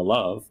find the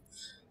love,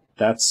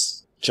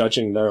 that's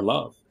judging their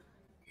love.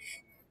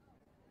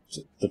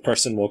 The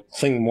person will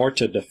cling more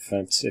to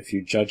defense if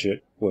you judge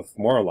it with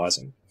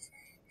moralizing.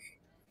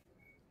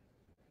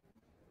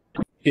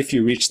 If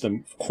you reach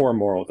the core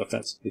moral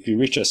defense. If you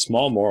reach a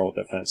small moral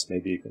defense,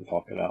 maybe you can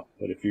talk it out.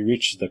 But if you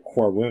reach the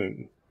core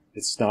wound,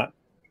 it's not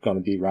going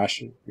to be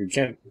rational. You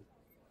can't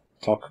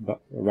talk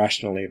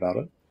rationally about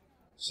it.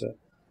 So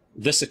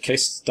this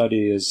case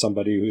study is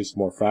somebody who's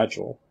more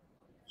fragile.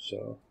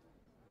 So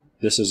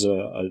this is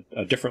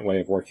a different way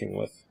of working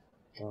with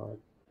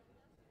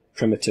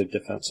primitive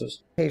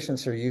defenses.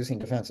 patients are using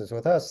defenses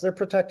with us, they're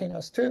protecting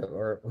us too,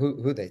 or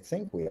who they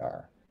think we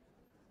are.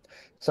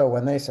 So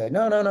when they say,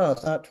 no,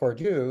 it's not toward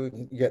you,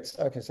 you get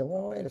stuck and say,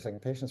 well, wait a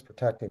second, patient's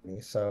protecting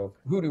me. So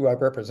who do I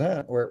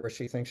represent where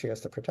she thinks she has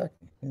to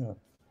protect me? You know,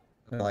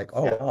 and like,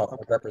 oh, wow, if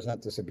I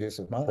represent this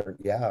abusive mother,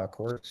 yeah, of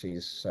course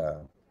she's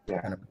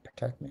going to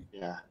protect me.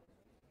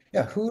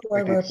 Yeah, who do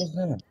I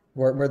represent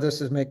where this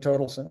is make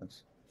total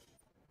sense?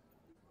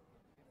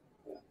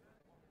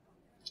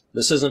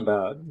 This isn't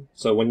bad.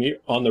 So when you're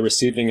on the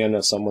receiving end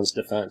of someone's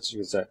defense, you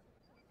can say,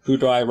 who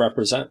do I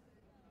represent?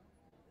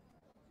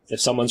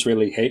 If someone's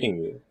really hating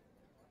you,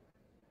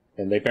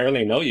 and they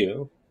barely know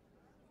you,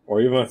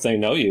 or even if they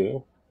know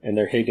you, and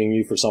they're hating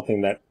you for something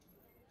that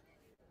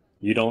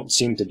you don't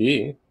seem to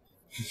be,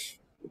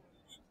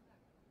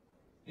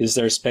 is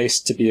there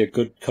space to be a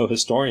good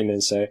co-historian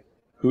and say,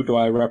 who do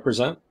I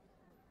represent?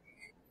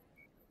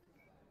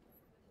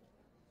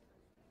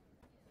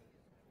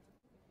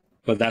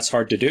 But that's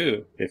hard to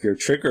do. If you're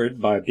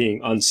triggered by being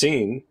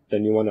unseen,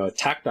 then you want to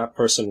attack that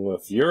person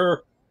with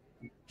your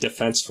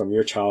defense from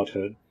your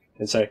childhood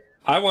and say,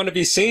 I want to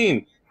be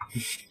seen.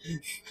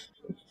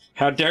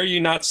 How dare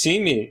you not see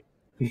me?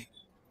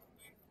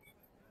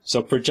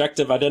 So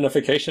projective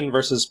identification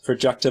versus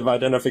projective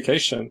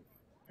identification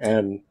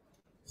and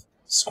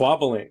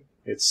squabbling.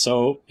 It's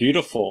so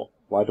beautiful.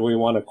 Why do we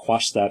want to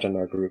quash that in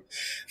our group?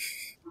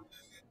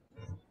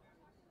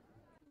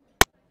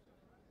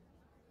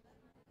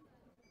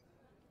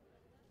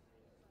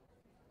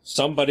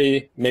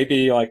 Somebody,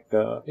 maybe like,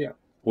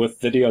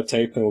 with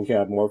videotape, and we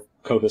have more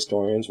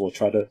co-historians, we'll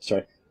try to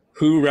say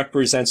who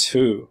represents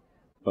who.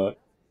 But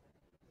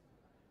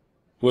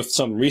with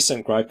some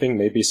recent griping,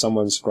 maybe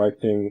someone's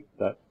griping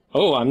that,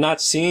 oh, I'm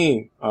not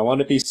seen. I want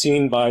to be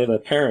seen by the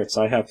parents.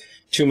 I have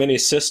too many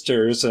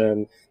sisters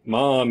and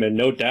mom and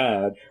no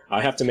dad.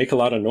 I have to make a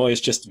lot of noise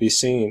just to be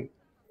seen.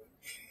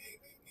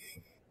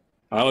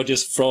 I'll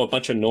just throw a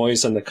bunch of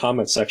noise in the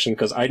comment section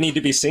because I need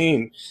to be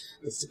seen.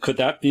 Could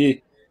that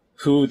be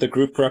who the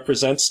group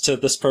represents to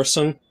this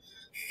person?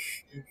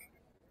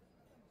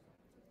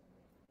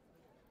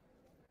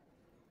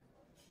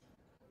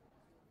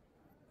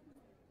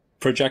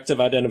 Projective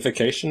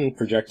identification.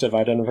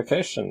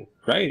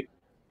 Great.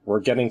 We're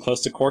getting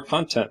close to core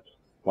content.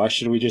 Why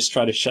should we just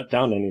try to shut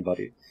down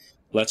anybody?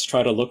 Let's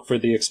try to look for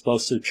the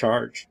explosive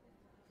charge.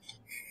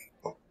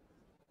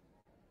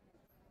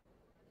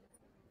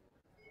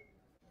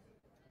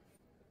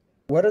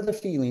 What are the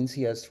feelings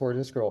he has toward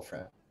his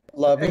girlfriend?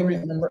 Loving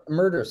and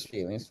murderous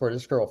feelings toward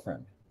his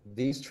girlfriend.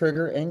 These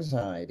trigger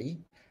anxiety.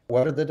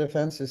 What are the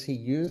defenses he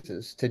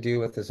uses to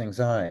deal with his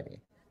anxiety?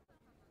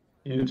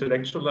 He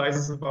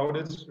intellectualizes about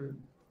it.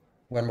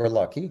 When we're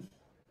lucky.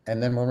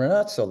 And then when we're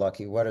not so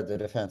lucky, what are the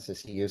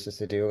defenses he uses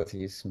to deal with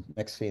these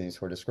mixed feelings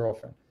toward his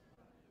girlfriend?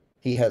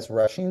 He has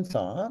rushing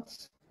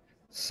thoughts,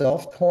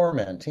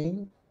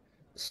 self-tormenting,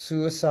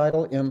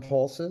 suicidal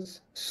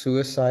impulses,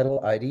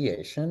 suicidal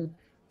ideation,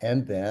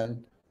 and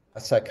then a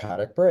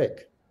psychotic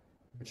break,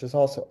 which is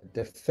also a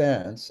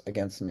defense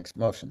against mixed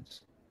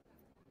emotions.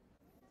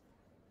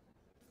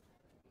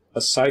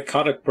 A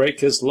psychotic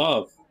break is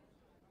love.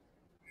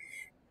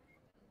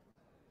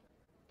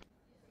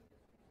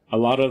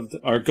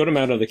 A good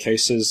amount of the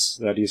cases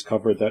that he's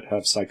covered that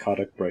have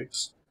psychotic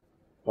breaks,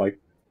 like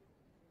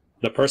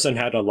the person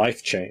had a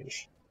life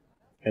change,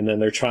 and then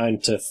they're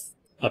trying to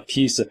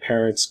appease the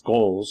parents'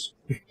 goals,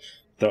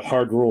 the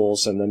hard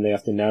rules, and then they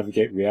have to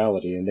navigate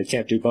reality, and they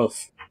can't do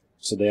both.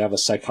 So they have a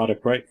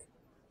psychotic break.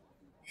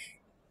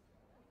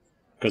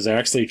 Because they're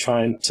actually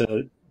trying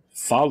to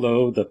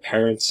follow the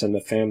parents' and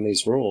the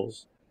family's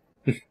rules.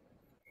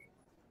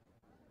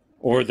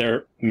 Or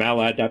they're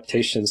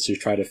maladaptations to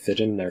try to fit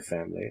in their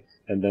family,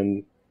 and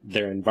then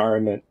their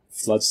environment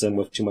floods them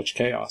with too much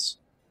chaos.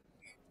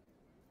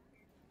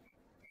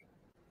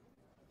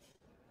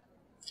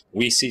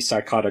 We see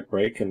psychotic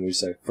break and we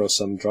say, throw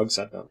some drugs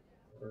at them.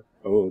 Or,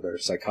 oh, they're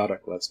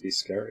psychotic, let's be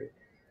scary.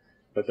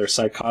 But their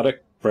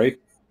psychotic break,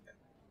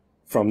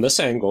 from this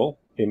angle,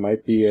 it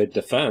might be a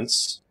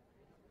defense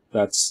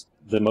that's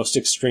the most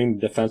extreme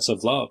defense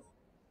of love.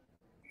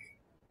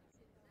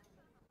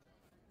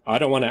 I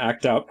don't want to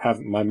act out,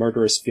 have my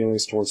murderous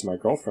feelings towards my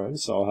girlfriend,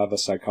 so I'll have a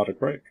psychotic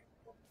break.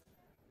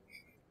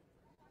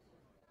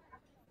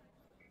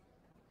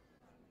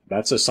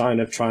 That's a sign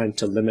of trying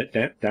to limit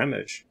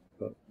damage.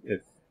 But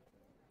if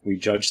we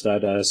judge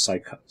that as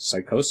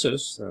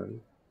psychosis, then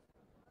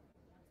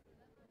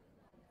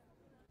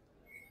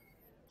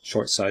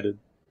short-sighted.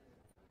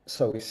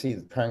 So we see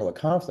the triangle of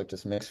conflict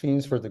is mixed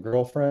feelings for the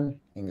girlfriend,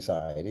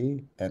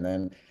 anxiety, and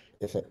then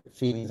if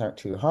feelings aren't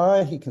too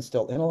high, he can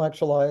still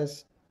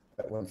intellectualize.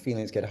 But when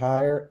feelings get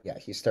higher, yeah,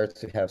 he starts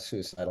to have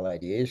suicidal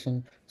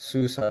ideation,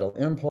 suicidal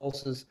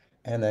impulses,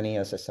 and then he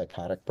has a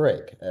psychotic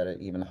break at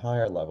an even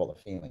higher level of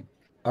feeling.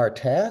 Our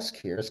task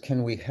here is,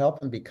 can we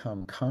help him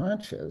become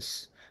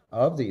conscious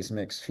of these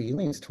mixed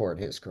feelings toward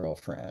his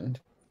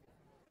girlfriend?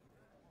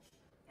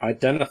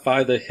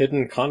 Identify the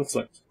hidden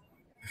conflict.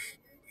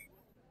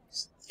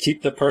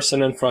 Keep the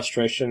person in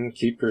frustration,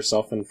 keep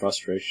yourself in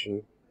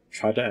frustration.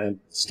 Try to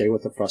stay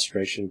with the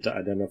frustration to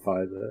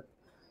identify the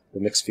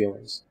mixed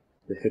feelings,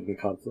 the hidden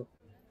conflict.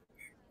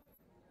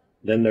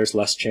 Then there's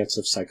less chance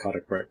of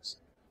psychotic breaks.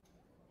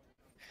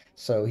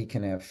 So he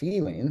can have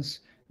feelings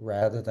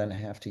rather than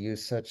have to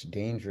use such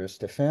dangerous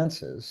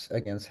defenses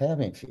against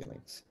having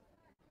feelings.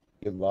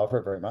 You love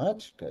her very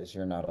much because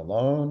you're not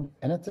alone.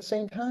 And at the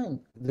same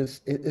time,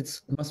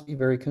 it must be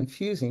very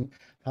confusing.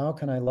 How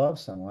can I love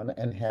someone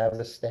and have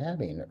the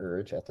stabbing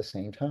urge at the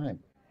same time?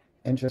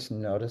 And just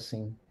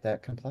noticing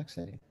that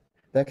complexity.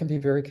 That can be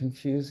very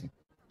confusing.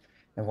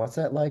 And what's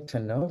that like to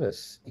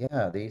notice?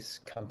 Yeah,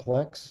 these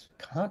complex,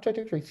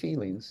 contradictory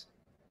feelings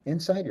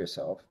inside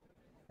yourself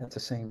at the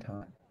same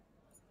time.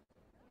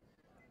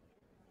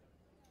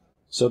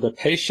 So the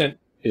patient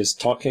is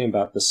talking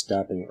about the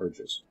stabbing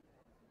urges.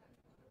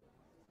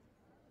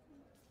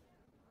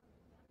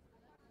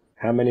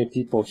 How many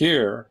people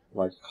here,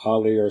 like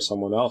Holly or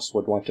someone else,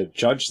 would want to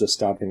judge the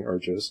stabbing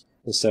urges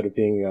instead of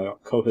being a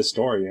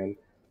co-historian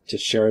to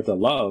share the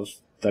love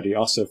that he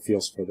also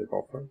feels for the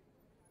girlfriend?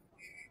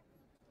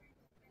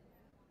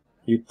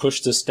 You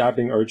push the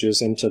stabbing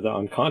urges into the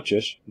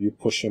unconscious, you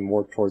push him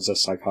more towards a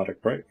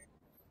psychotic break.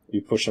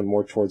 You push him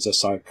more towards a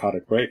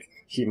psychotic break,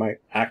 he might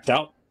act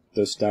out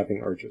those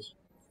stabbing urges.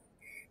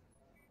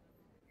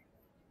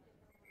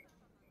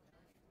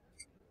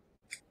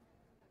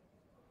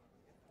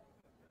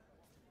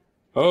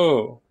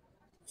 Oh,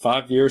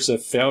 5 years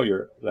of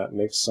failure, that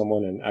makes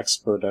someone an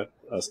expert at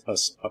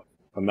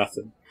a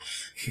method.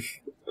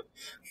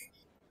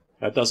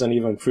 That doesn't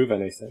even prove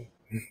anything.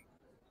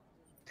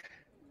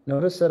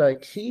 Notice that I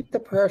keep the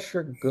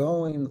pressure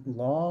going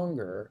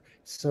longer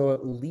so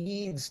it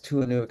leads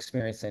to a new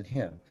experience in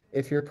him.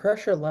 If your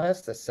pressure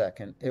lasts a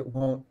second, it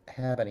won't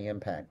have any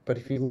impact. But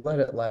if you let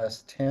it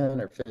last 10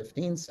 or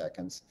 15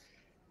 seconds,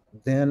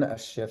 then a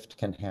shift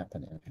can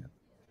happen in him.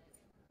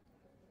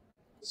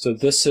 So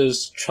this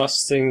is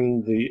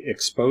trusting the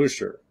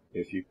exposure.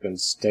 If you can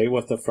stay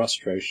with the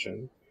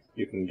frustration,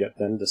 you can get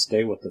them to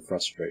stay with the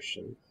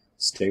frustration,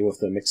 stay with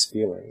the mixed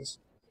feelings.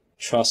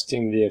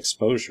 Trusting the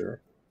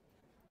exposure,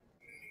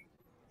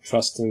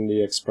 trusting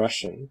the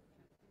expression,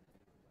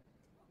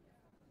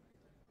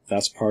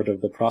 that's part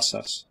of the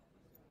process.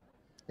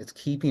 It's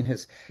keeping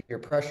your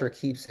pressure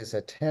keeps his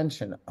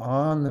attention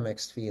on the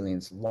mixed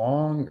feelings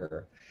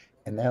longer.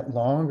 And that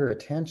longer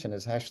attention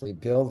is actually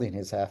building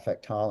his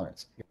affect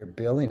tolerance. You're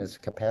building his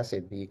capacity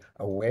to be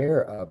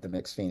aware of the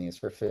mixed feelings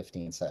for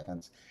 15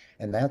 seconds.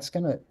 And that's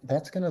gonna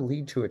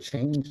lead to a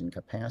change in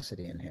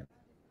capacity in him.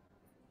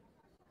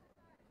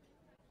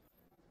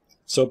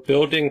 So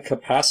building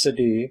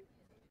capacity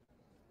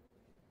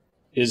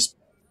is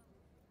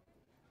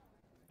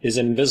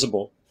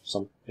invisible.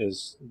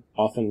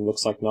 Often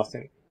looks like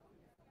nothing.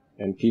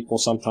 And people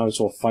sometimes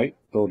will fight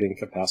building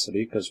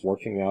capacity because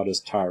working out is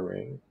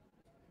tiring,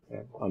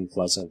 and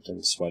unpleasant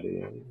and sweaty,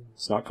 and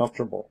it's not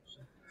comfortable.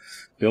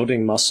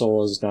 Building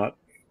muscle is not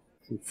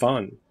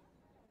fun.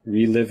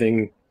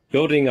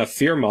 Building a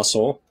fear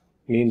muscle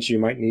means you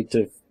might need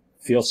to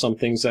feel some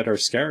things that are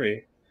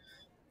scary.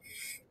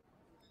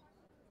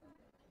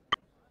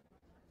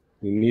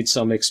 You need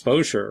some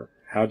exposure.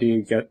 How do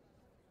you get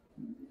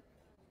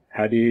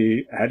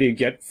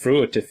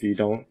through it if you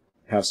don't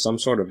have some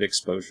sort of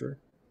exposure?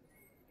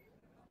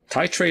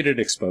 Titrated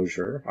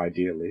exposure,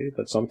 ideally,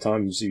 but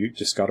sometimes you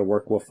just got to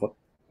work with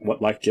what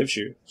life gives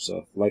you. So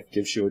if life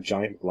gives you a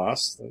giant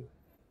blast, then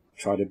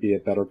try to be a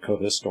better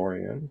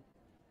co-historian.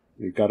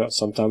 You've got to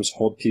sometimes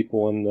hold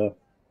people in the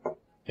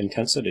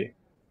intensity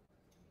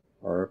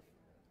or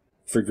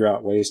figure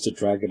out ways to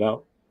drag it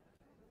out.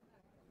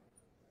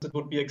 It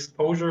would be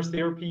exposure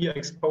therapy,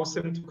 expose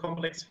him to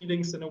complex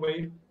feelings in a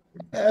way.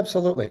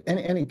 Absolutely.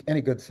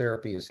 Any good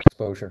therapy is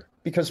exposure.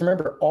 Because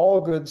remember, all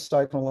good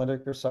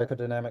psychoanalytic or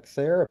psychodynamic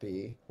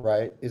therapy,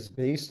 right, is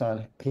based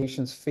on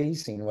patients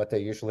facing what they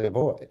usually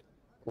avoid.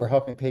 We're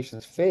helping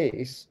patients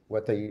face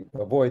what they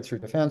avoid through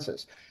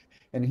defenses.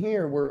 And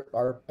here,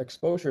 our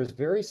exposure is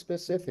very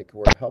specific.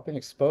 We're helping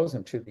expose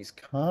him to these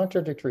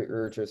contradictory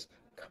urges,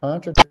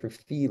 contradictory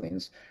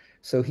feelings,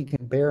 so he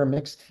can bear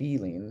mixed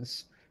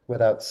feelings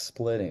without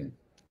splitting.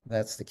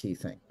 That's the key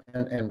thing,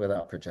 and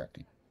without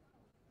projecting.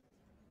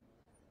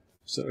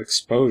 So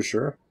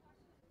exposure,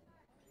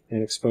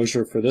 and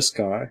exposure for this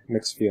guy,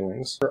 mixed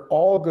feelings. For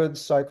all good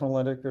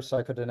psychoanalytic or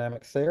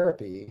psychodynamic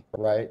therapy,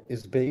 right,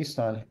 is based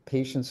on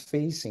patients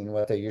facing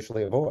what they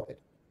usually avoid.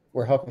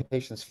 We're helping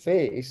patients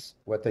face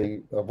what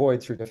they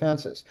avoid through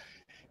defenses.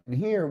 And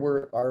here,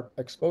 our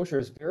exposure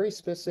is very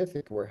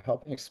specific. We're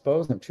helping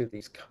expose them to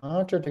these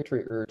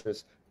contradictory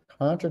urges,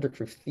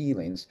 contradictory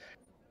feelings.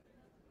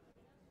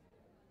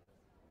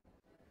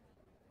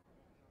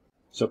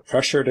 So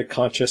pressure to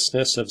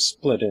consciousness of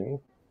splitting,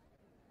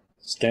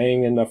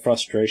 staying in the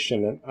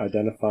frustration and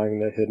identifying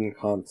the hidden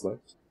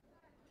conflict,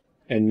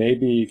 and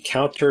maybe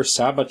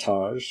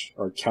counter-sabotage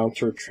or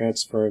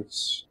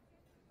counter-transference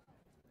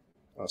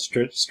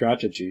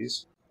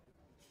strategies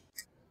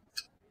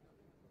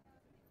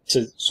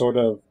to sort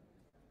of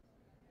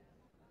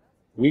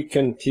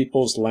weaken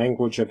people's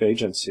language of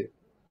agency.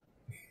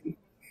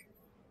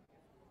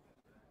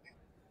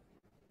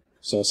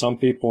 So some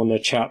people in the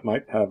chat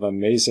might have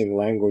amazing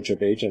language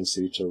of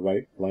agency to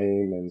write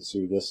blame and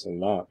do this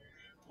and that.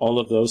 All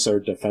of those are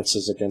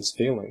defenses against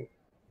feeling.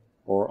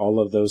 Or all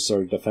of those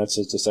are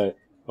defenses to say,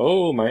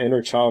 oh, my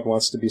inner child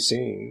wants to be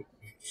seen.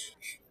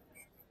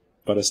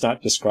 But it's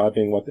not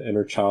describing what the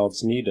inner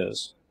child's need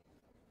is.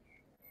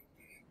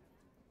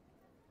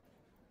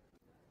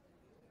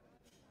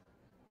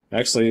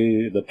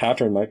 Actually, the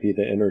pattern might be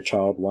the inner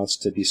child wants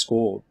to be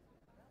schooled.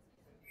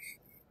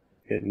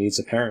 It needs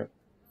a parent.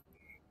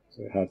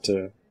 So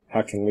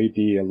how can we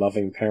be a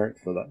loving parent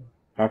for that?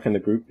 How can the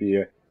group be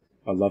a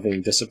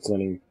loving,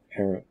 disciplining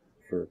parent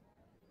for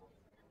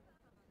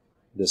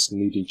this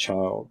needy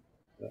child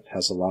that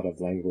has a lot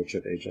of language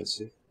of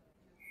agency?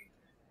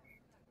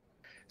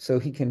 So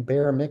he can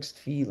bear mixed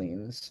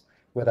feelings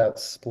without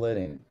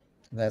splitting.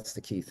 That's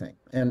the key thing,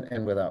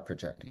 and without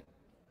projecting.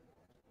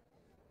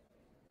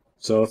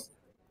 So if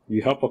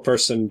you help a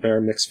person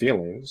bear mixed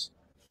feelings,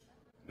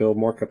 build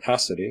more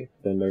capacity,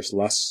 then there's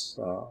less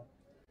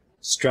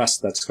stress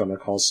that's going to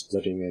cause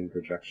splitting and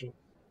projection.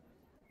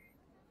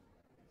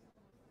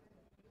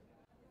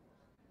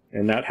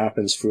 And that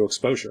happens through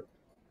exposure.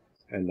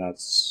 And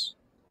that's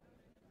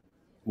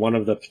one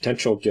of the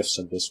potential gifts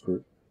of this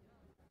group,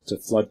 to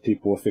flood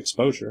people with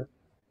exposure.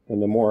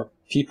 And the more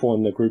people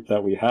in the group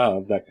that we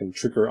have that can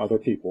trigger other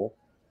people,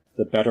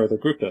 the better the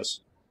group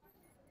is.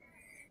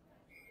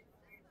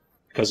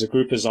 Because the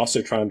group is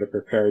also trying to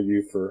prepare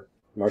you for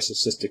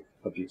narcissistic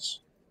abuse,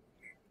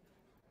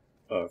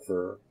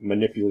 for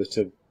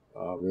manipulative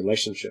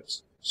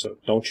relationships. So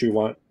don't you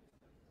want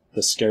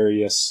the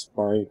scariest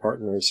sparring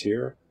partners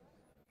here?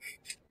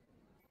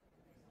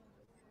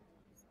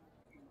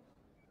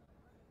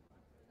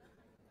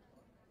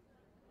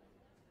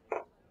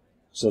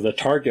 So the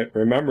target,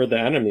 remember the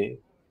enemy.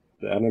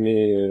 The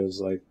enemy is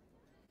like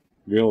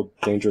real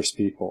dangerous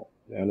people.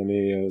 The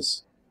enemy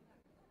is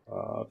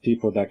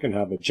people that can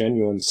have a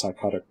genuine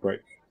psychotic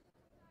break.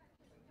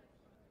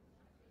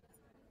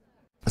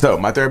 So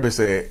my therapist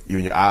said,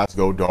 when your eyes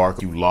go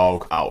dark, you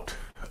log out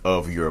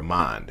of your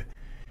mind.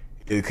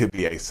 It could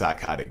be a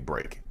psychotic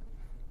break.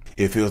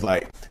 It feels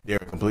like they're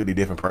a completely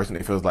different person.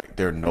 It feels like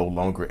they're no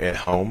longer at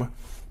home.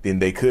 Then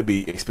they could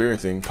be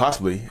experiencing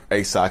possibly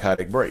a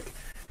psychotic break.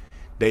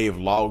 They've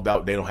logged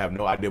out. They don't have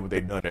no idea what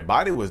they've done. Their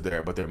body was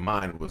there, but their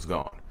mind was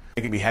gone.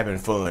 They could be having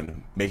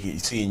fun,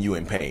 seeing you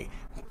in pain,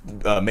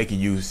 making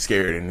you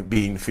scared and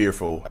being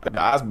fearful. The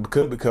eyes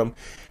could become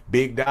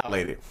big,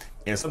 dilated,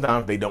 and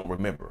sometimes they don't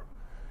remember.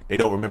 They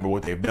don't remember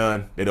what they've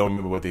done. They don't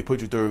remember what they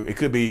put you through. It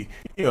could be,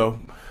 a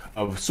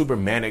super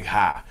manic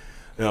high,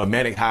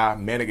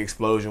 manic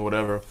explosion,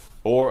 whatever,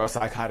 or a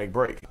psychotic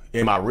break.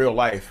 In my real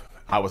life,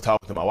 I was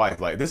talking to my wife,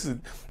 like, this is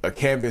a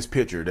canvas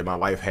picture that my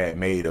wife had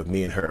made of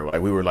me and her.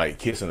 Like, we were like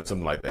kissing or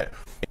something like that.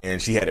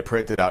 And she had it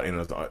printed out and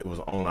it was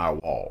on our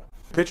wall.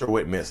 The picture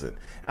went missing.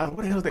 I was like,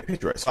 what the hell is that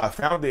picture at? So I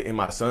found it in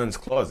my son's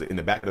closet, in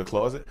the back of the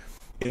closet,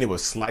 and it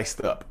was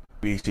sliced up.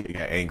 She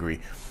got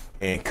angry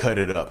and cut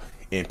it up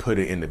and put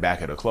it in the back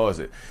of the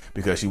closet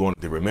because she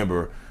wanted to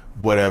remember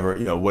whatever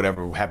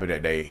happened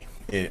that day.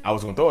 And I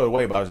was going to throw it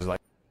away, but I was just like.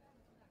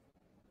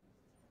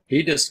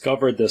 He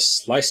discovered this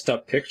sliced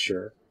up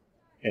picture,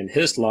 and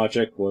his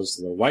logic was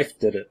the wife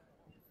did it.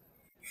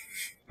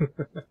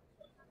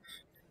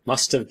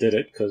 Must have did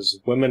it because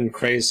women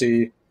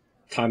crazy,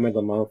 time of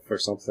the month or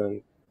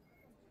something,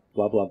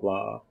 blah, blah,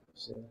 blah.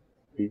 So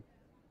he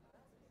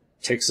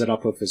takes it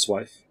up with his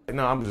wife.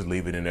 No, I'm just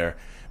leaving it in there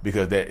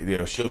because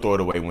that she'll throw it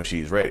away when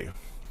she's ready.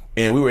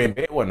 And we were in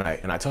bed one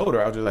night, and I told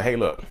her, I was just like, hey,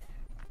 look,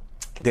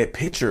 that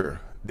picture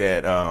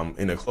that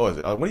in the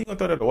closet, when are you gonna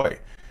throw that away?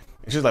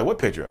 And she's like, what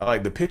picture? I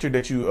like the picture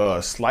that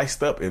you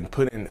sliced up and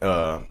put in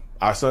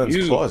our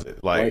son's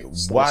closet. Like,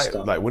 why?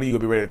 Like, when are you gonna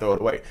be ready to throw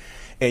it away?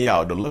 And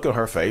y'all, the look on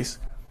her face,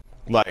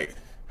 like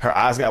her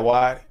eyes got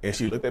wide, and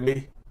she looked at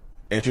me,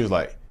 and she was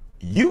like,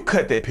 "You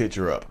cut that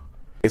picture up.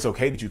 It's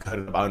okay that you cut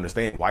it up. I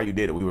understand why you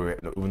did it.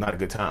 It was not a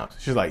good time."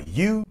 She was like,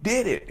 "You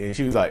did it," and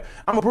she was like,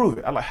 "I'm gonna prove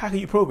it." I'm like, "How can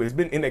you prove it? It's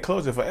been in that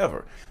closet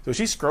forever." So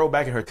she scrolled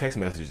back in her text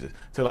messages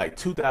to like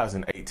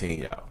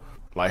 2018, y'all.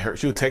 Like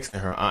she was texting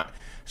her aunt.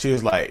 She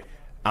was like,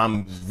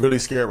 "I'm really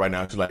scared right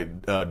now." She's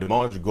like,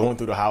 "Demon's going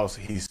through the house.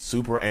 He's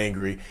super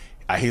angry.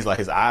 He's like,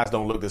 his eyes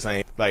don't look the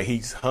same. Like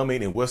he's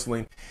humming and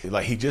whistling.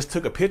 Like he just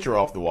took a picture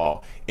off the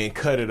wall and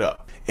cut it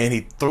up, and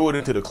he threw it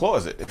into the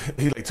closet.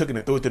 He like took it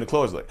and threw it to the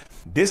closet. Like,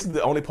 this is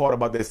the only part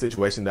about that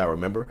situation that I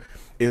remember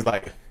is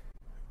like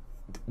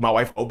my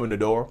wife opened the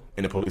door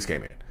and the police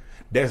came in.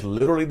 That's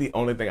literally the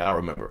only thing I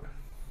remember.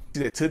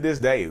 To this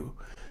day,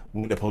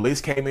 when the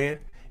police came in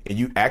and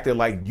you acted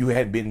like you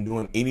hadn't been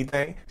doing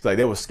anything, it's like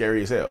that was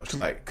scary as hell. She's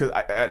like, because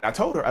I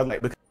told her, I was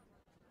like, because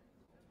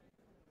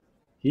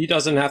he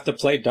doesn't have to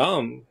play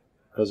dumb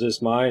because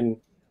his mind,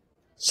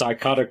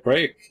 psychotic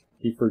break,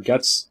 he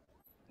forgets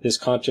his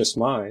conscious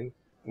mind.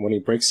 When he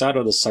breaks out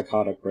of the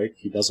psychotic break,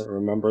 he doesn't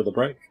remember the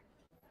break.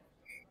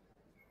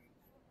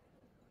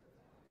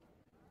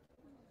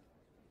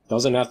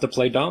 Doesn't have to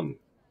play dumb.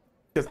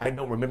 Because I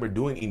don't remember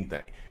doing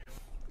anything.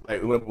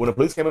 Like when the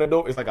police came in the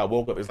door, it's like I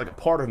woke up. It's like a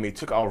part of me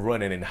took off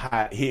running and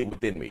hid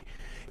within me.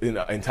 And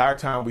the entire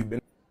time we've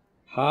been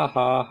ha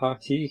ha ha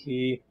hee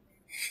hee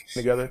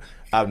together,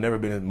 I've never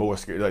been more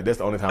scared. Like that's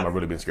the only time I've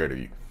really been scared of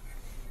you,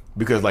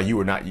 because like you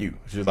were not you.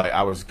 It's just like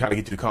I was trying to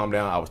get you to calm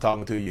down. I was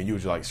talking to you, and you were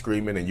just like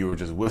screaming, and you were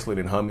just whistling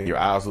and humming. Your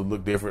eyes would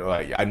look different.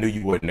 Like I knew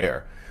you wasn't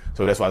there,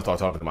 so that's why I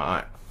started talking to my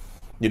aunt.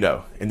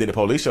 And then the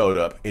police showed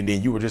up, and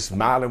then you were just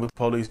smiling with the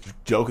police,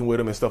 joking with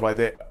them and stuff like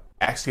that,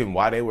 asking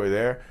why they were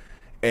there.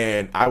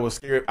 And I was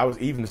scared. I was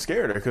even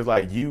scared because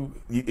like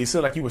it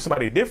seemed like you were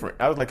somebody different.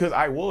 I was like, because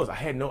I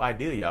had no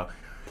idea, y'all.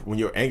 When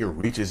your anger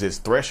reaches its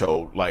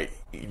threshold, like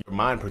your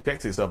mind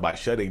protects itself by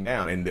shutting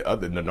down, and the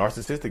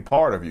narcissistic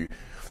part of you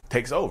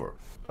takes over.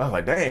 I was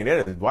like, dang,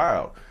 that is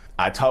wild.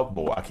 I talk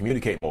more, I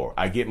communicate more,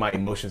 I get my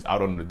emotions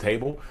out on the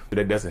table, so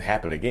that doesn't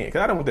happen again.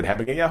 Because I don't want that to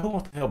happen again. Yeah, who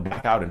wants to hell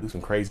black out and do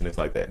some craziness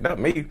like that? Not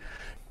me.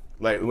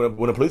 Like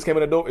when the police came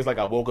in the door, it's like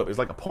I woke up. It's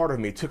like a part of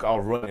me took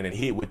off running and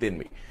hid within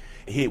me,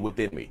 hid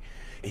within me,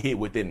 hid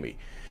within me.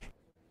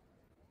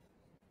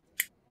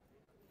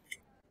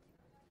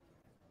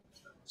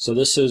 So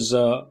this is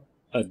a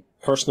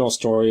personal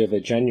story of a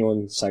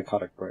genuine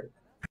psychotic break.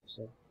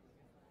 So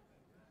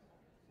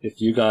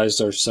if you guys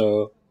are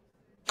so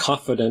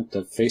confident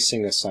of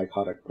facing a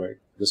psychotic break,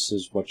 this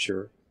is what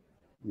you're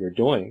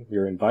doing.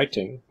 You're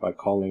inviting by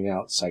calling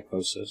out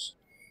psychosis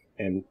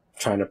and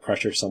trying to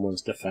pressure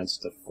someone's defense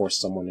to force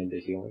someone into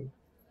healing.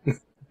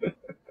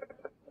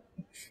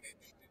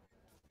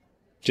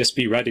 Just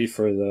be ready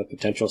for the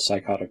potential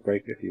psychotic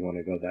break if you want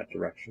to go that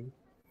direction.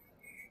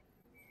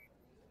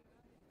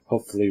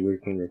 Hopefully we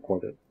can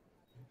record it,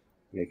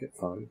 make it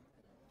fun.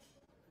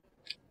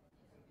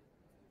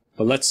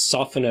 But let's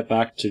soften it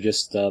back to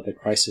just the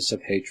crisis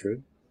of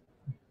hatred.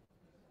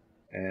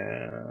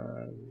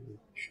 And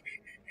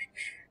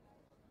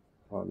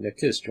Nick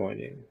is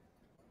joining.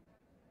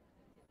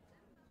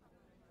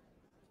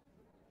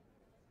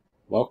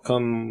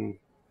 Welcome,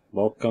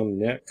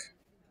 Nick.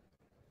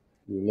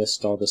 You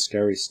missed all the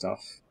scary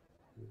stuff.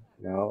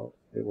 Now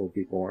it will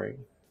be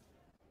boring.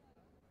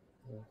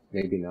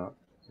 Maybe not.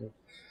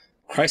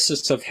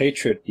 Crisis of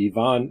Hatred,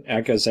 Ivan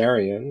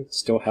Agazarian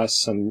still has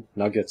some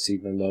nuggets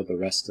even though the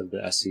rest of the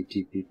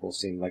SCT people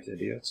seem like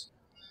idiots.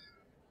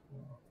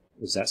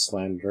 Is that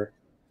slander?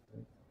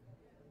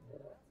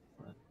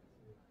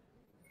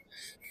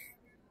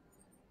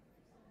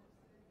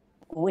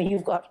 When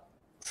you've got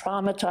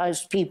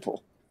traumatized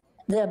people,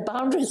 their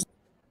boundaries.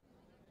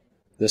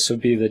 This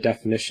would be the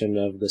definition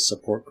of the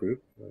support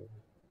group,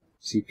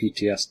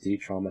 CPTSD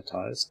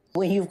traumatized.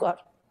 When you've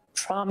got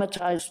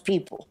traumatized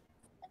people,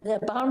 their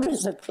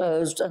boundaries are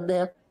closed and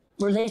they're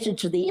related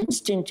to the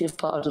instinctive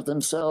part of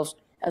themselves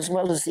as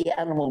well as the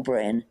animal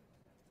brain.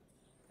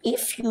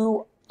 If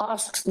you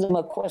ask them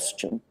a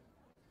question,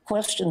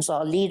 questions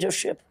are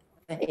leadership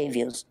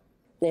behaviors,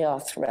 they are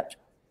threat.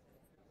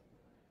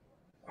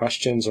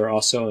 Questions are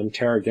also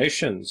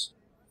interrogations.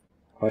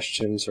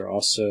 Questions are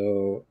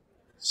also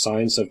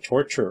signs of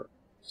torture.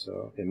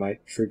 So it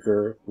might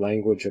trigger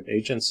language of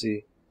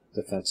agency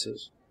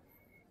defenses.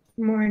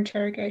 More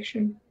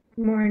interrogation.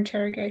 More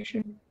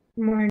interrogation.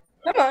 More.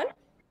 Come on.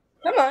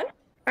 Come on.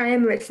 I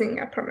am listening,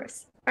 I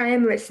promise. I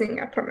am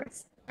listening, I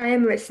promise. I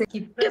am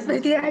listening. Give me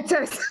the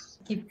answers.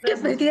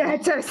 Give me the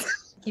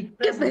answers.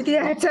 Give me the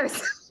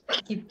answers.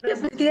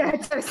 Give me the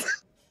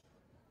answers.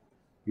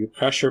 You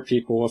pressure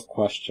people with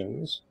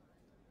questions.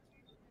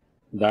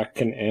 That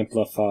can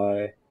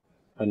amplify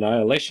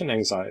annihilation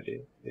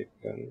anxiety. It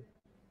can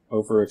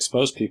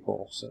overexpose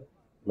people. So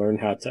learn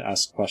how to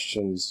ask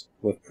questions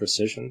with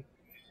precision.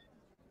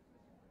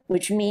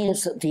 Which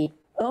means that the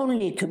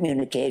only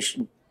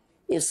communication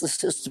is the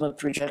system of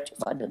projective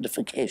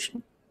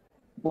identification.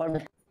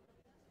 One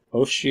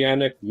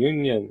Oceanic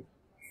Union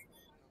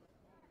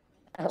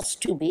has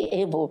to be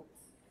able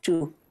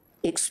to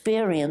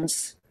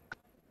experience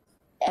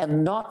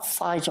and not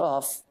fight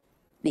off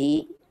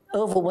the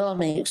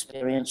overwhelming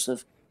experience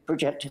of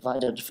projective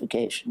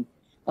identification,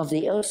 of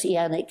the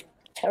oceanic,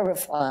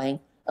 terrifying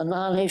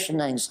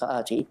annihilation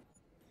anxiety.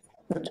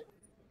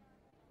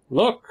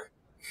 Look!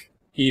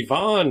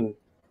 Yvonne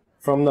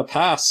from the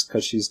past,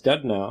 because she's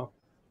dead now,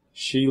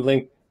 she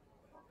linked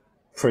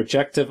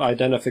projective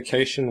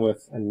identification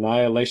with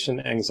annihilation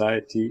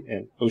anxiety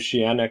and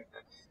oceanic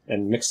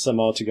and mixed them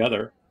all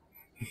together.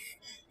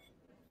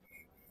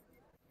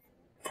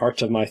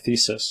 Part of my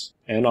thesis,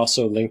 and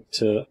also linked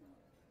to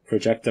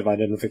projective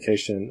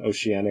identification and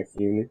oceanic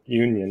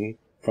union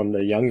from the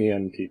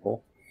Jungian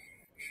people.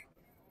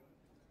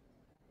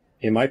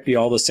 It might be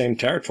all the same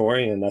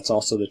territory, and that's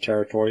also the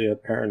territory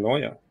of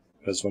paranoia.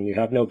 Because when you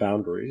have no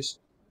boundaries,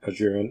 because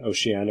you're in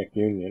oceanic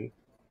union,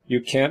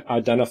 you can't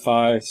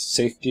identify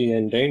safety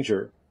and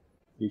danger.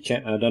 You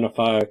can't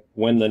identify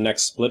when the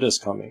next split is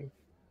coming.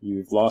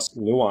 You've lost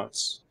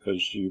nuance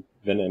because you've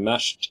been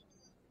enmeshed,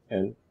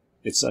 and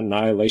it's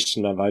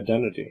annihilation of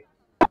identity.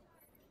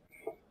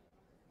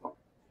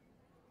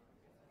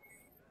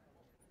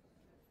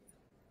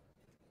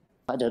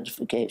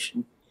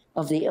 Identification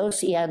of the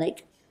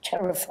oceanic,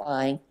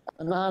 terrifying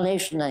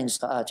annihilation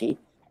anxiety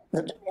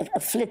that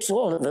afflicts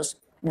all of us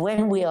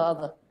when we are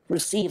the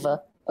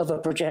receiver of a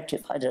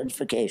projective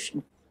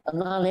identification.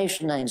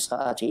 Annihilation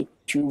anxiety,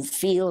 to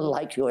feel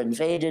like you're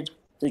invaded,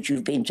 that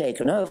you've been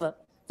taken over,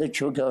 that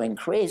you're going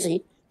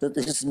crazy, that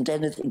this isn't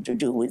anything to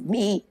do with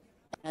me.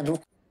 And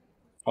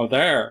oh,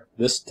 there,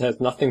 this has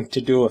nothing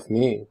to do with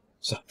me.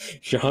 So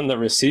if you're on the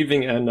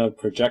receiving end of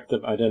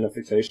projective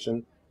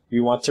identification,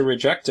 you want to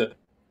reject it.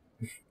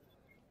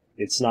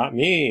 It's not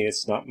me,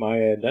 it's not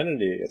my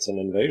identity, it's an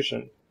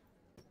invasion.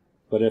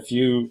 But if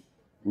you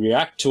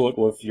react to it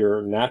with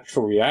your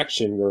natural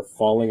reaction, you're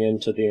falling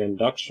into the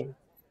induction.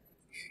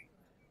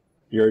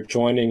 You're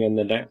joining in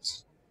the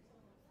dance.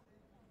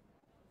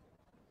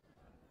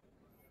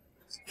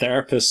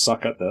 Therapists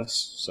suck at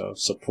this, so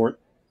support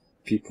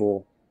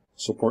people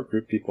support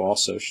group people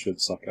also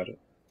should suck at it.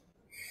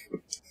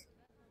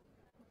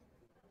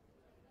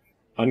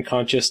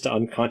 Unconscious to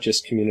unconscious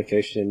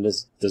communication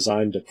is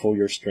designed to pull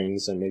your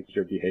strings and make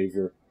your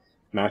behavior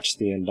match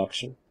the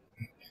induction.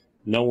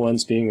 No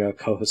one's being a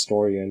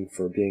co-historian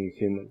for being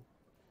human.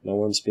 No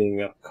one's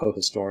being a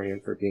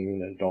co-historian for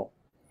being an adult.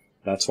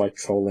 That's why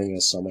trolling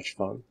is so much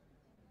fun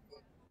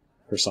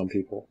for some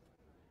people.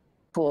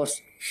 Of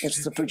course,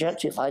 it's the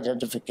projective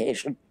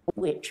identification,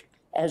 which,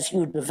 as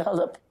you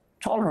develop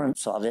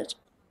tolerance of it,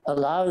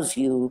 allows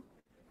you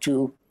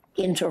to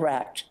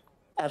interact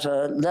at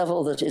a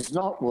level that is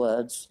not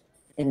words,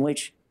 in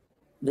which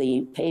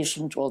the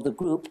patient or the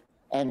group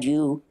and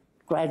you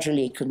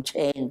gradually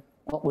contain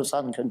what was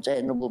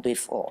uncontainable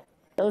before.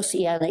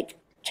 Oceanic,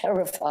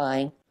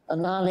 terrifying,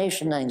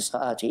 annihilation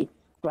anxiety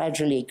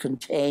gradually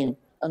contain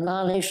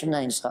annihilation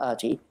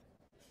anxiety.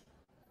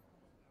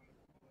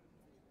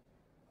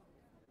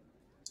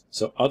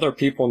 So other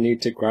people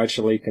need to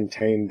gradually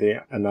contain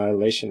the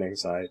annihilation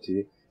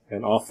anxiety,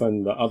 and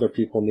often the other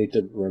people need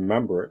to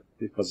remember it,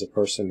 because a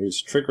person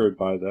who's triggered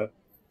by the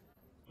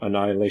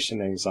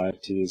annihilation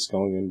anxiety is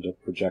going into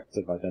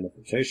projective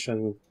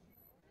identification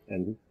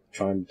and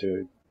trying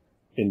to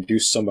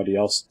induce somebody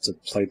else to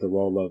play the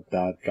role of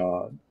bad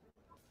god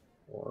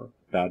or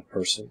bad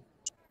person.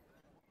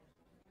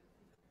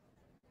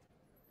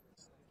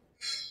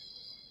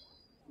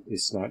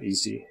 It's not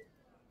easy.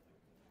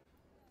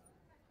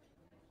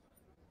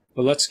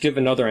 But let's give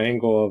another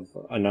angle of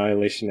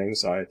annihilation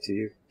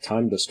anxiety,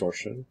 time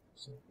distortion.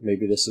 So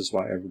maybe this is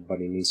why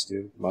everybody needs to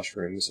do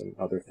mushrooms and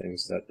other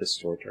things that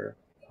distort our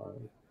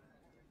time.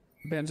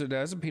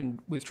 Benzodiazepine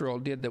withdrawal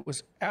did that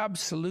was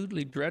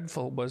absolutely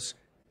dreadful was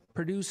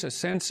produce a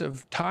sense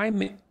of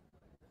time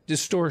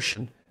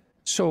distortion.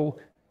 So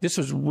this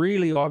was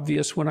really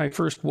obvious when I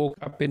first woke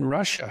up in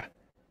Russia.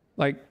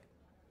 Like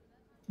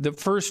the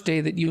first day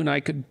that you and I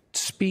could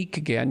speak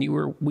again, you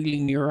were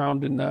wheeling me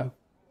around in the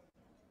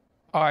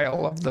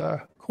aisle of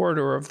the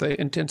corridor of the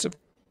intensive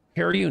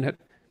care unit.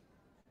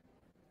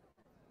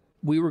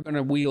 I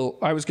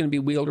was going to be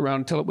wheeled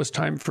around until it was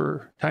time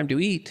to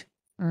eat.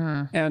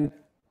 And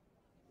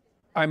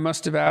I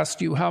must have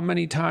asked you how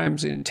many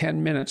times in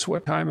 10 minutes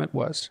what time it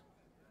was.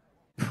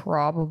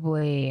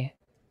 Probably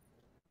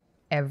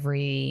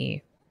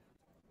every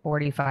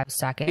 45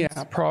 seconds.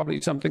 Yeah,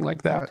 probably something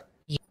like that.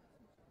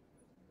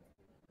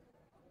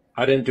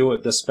 I didn't do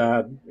it this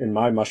bad in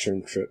my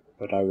mushroom trip,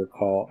 but I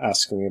recall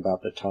asking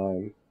about the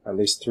time at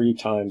least 3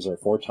 times or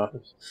 4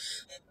 times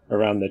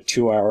around the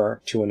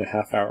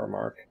 2.5 hour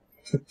mark.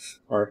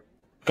 Or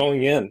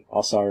going in,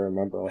 also I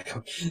remember, like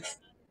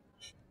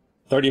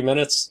 30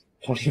 minutes,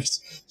 20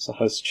 minutes. So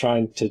I was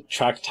trying to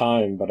track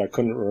time, but I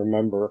couldn't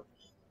remember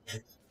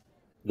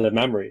the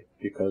memory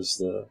because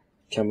the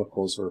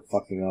chemicals were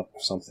fucking up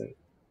something.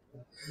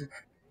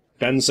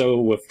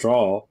 Benzo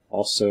withdrawal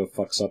also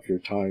fucks up your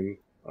time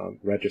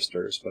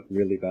registers, but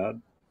really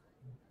bad.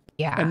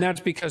 Yeah. And that's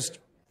because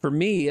for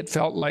me, it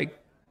felt like,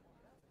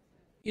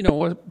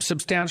 a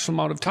substantial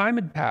amount of time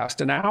had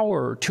passed, an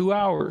hour or 2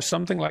 hours,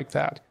 something like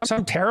that,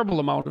 some terrible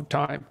amount of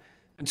time.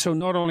 And so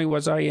not only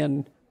was I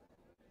in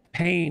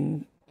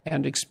pain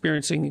and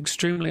experiencing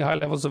extremely high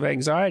levels of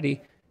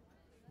anxiety,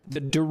 the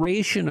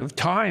duration of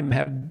time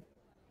had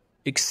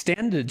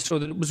extended so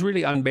that it was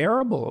really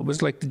unbearable. It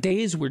was like the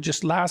days were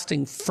just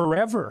lasting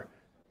forever.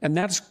 And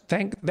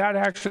that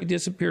actually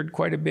disappeared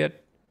quite a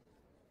bit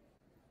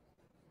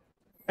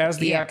as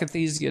the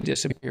akathisia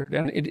disappeared.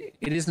 And it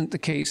isn't the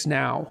case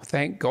now,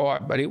 thank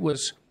God, but it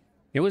was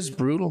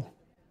brutal.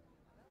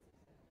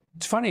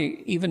 It's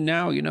funny, even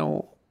now,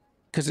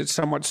 because it's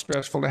somewhat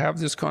stressful to have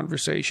this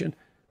conversation,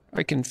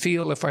 I can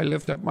feel if I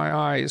lift up my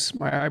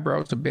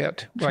eyebrows a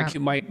bit, like you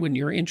might when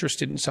you're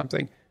interested in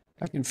something.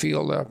 I can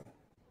feel the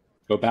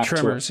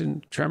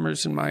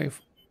tremors in my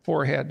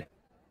forehead,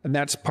 and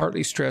that's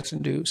partly stress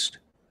induced.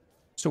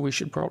 So we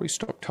should probably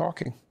stop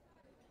talking.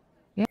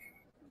 Yeah.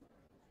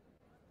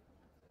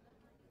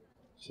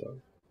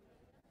 So,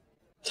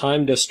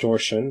 time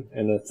distortion,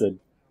 and if the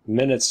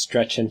minutes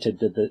stretch into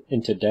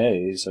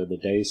days, or the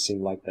days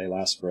seem like they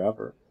last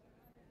forever,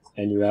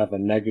 and you have a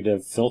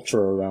negative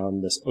filter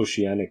around this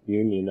oceanic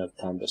union of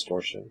time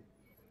distortion,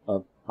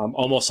 of I'm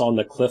almost on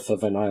the cliff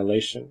of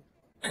annihilation,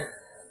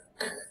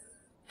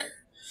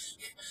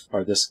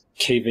 or this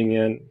caving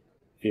in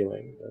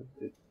feeling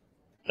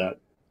that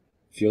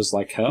feels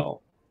like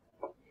hell.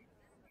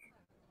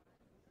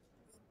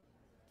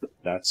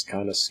 That's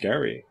kind of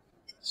scary.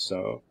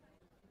 So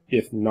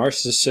if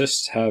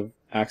narcissists have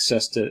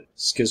access to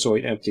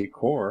schizoid empty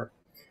core,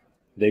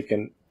 they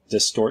can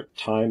distort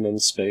time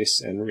and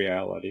space and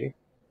reality.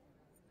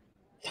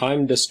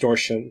 Time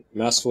distortion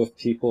mess with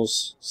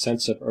people's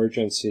sense of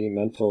urgency,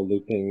 mental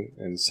looping,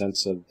 and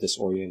sense of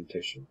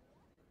disorientation.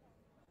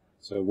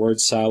 So word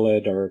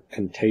salad or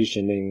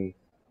contagioning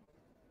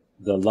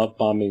the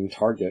love-bombing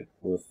target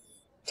with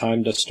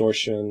time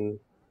distortion,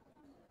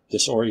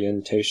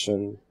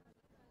 disorientation,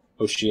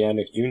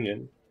 oceanic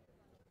union,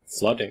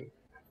 flooding.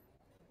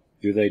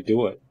 Do they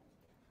do it?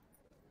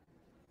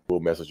 Will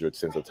mess with your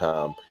sense of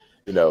time.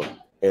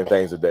 and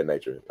things of that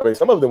nature. I mean,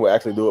 some of them will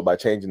actually do it by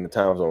changing the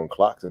time zone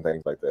clocks and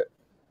things like that.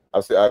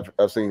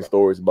 I've seen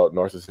stories about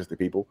narcissistic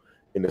people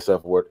in the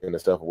self-aware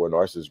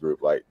narcissist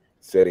group, like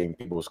setting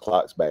people's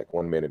clocks back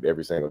 1 minute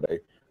every single day.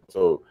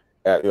 So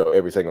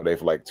every single day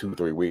for like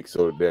 2-3 weeks.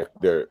 So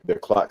their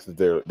clocks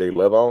that they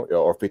live on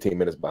are 15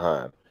 minutes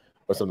behind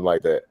or something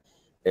like that.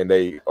 And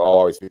they are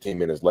always 15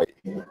 minutes late,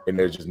 and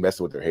they're just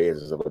messing with their heads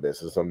and stuff like that.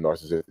 So some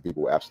narcissistic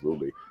people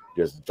absolutely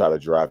just try to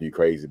drive you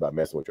crazy by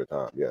messing with your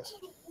time. Yes.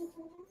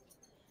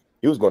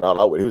 He was going all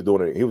out with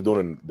it. He was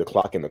doing the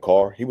clock in the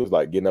car. He was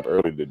like getting up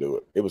early to do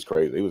it. It was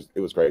crazy. It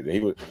was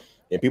crazy.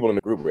 And people in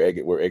the group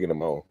were egging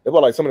him on. It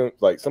was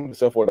like some of the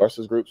self-aware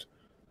narcissist groups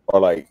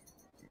are like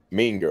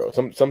mean girls.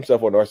 Some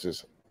self-aware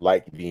narcissists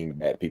like being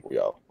bad people,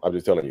 y'all. I'm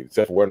just telling you,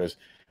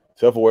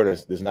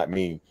 self-awareness does not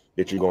mean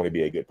that you're going to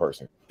be a good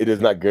person. It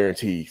does not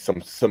guarantee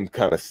some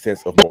kind of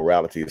sense of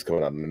morality is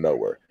coming out of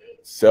nowhere.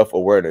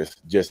 Self-awareness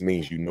just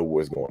means you know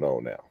what's going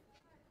on now.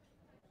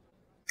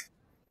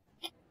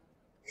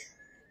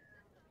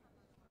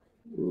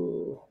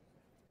 Ooh.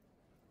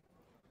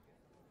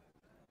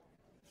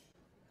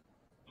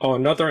 Oh,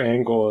 another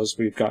angle is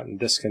we've gotten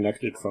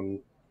disconnected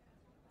from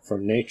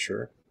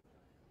nature.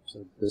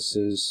 So this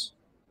is,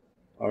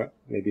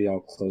 maybe I'll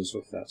close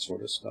with that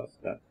sort of stuff,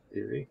 that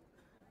theory.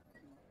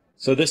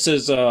 So this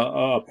is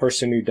a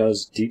person who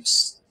does deep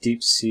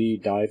sea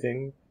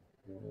diving.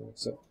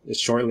 So it's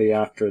shortly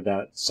after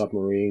that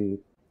submarine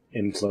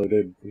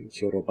imploded and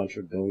killed a bunch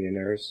of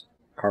billionaires,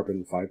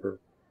 carbon fiber.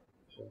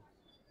 So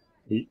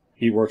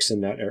he works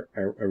in that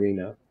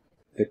arena.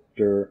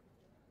 Victor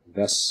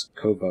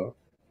Vescovo.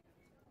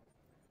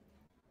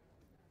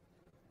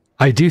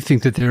 I do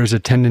think that there is a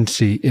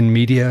tendency in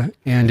media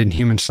and in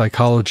human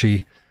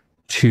psychology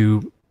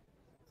to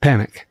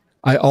panic.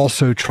 I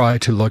also try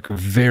to look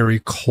very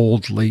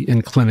coldly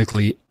and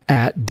clinically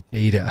at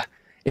data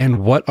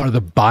and what are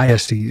the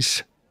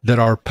biases that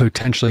are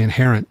potentially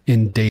inherent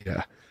in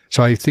data.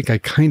 So I think I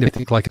kind of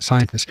think like a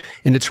scientist,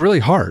 and it's really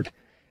hard.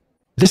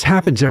 This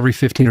happens every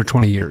 15 or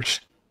 20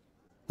 years.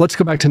 Let's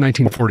go back to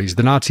 1940s.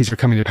 The Nazis are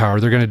coming to power.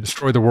 They're going to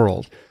destroy the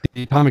world.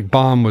 The atomic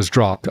bomb was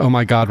dropped. Oh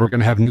my God, we're going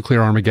to have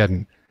nuclear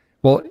Armageddon.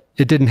 Well,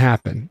 it didn't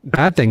happen.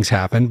 Bad things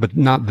happened, but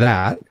not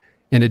that,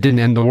 and it didn't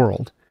end the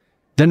world.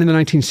 Then in the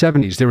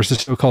 1970s, there was the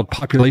so-called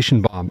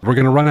population bomb. We're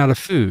going to run out of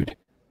food.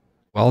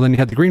 Well, then you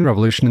had the Green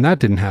Revolution, and that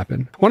didn't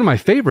happen. One of my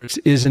favorites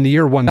is in the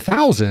year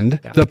 1000,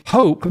 the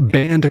Pope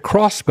banned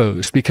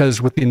crossbows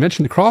because with the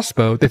invention of the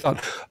crossbow, they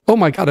thought, oh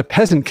my God, a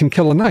peasant can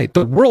kill a knight.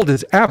 The world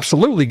is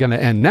absolutely going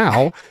to end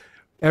now.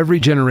 Every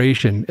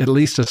generation, at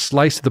least a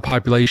slice of the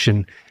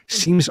population,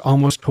 seems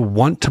almost to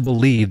want to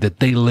believe that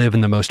they live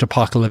in the most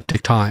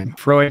apocalyptic time.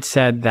 Freud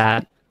said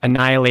that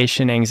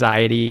annihilation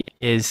anxiety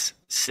is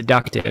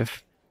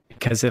seductive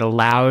because it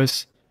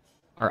allows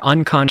our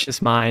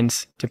unconscious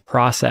minds to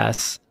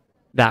process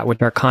that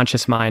which our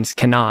conscious minds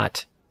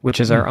cannot, which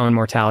is our own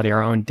mortality,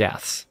 our own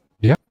deaths.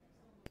 Yeah.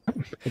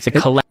 It's a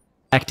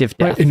collective death.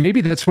 Right, and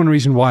maybe that's one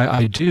reason why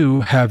I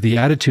do have the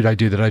attitude I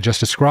do that I just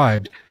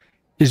described,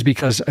 is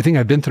because I think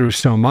I've been through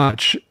so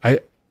much.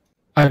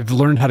 I've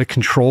learned how to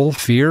control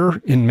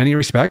fear in many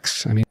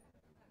respects. I mean,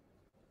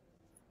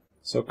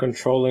 so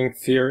controlling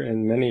fear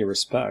in many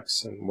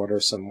respects, and what are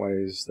some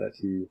ways that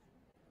he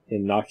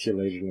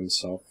inoculated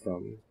himself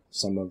from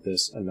some of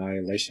this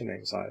annihilation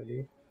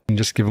anxiety? And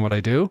just given what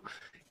I do,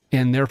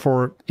 and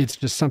therefore it's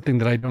just something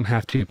that I don't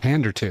have to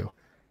pander to.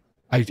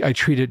 I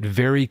treat it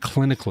very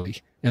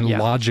clinically and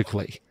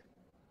logically.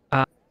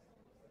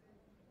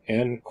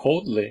 And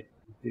coldly,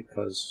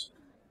 because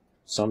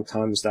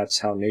sometimes that's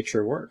how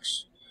nature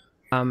works.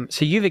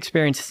 So you've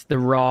experienced the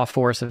raw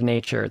force of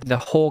nature. The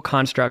whole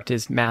construct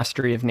is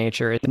mastery of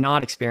nature. It's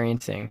not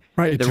experiencing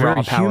right. It's the raw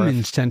very power.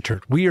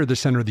 Human-centered. We are the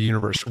center of the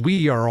universe.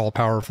 We are all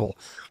powerful.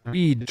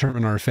 We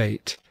determine our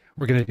fate.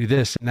 We're going to do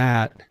this and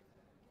that.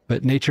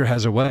 But nature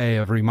has a way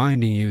of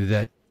reminding you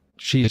that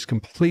she is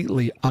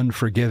completely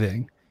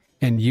unforgiving,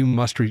 and you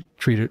must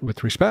treat it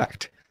with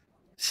respect.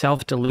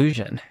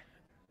 Self-delusion.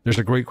 There's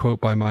a great quote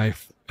by my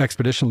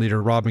expedition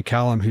leader, Rob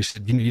McCallum, who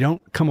said, you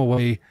don't come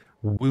away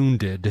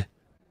wounded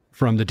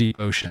from the deep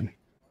ocean.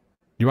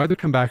 You either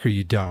come back or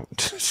you don't.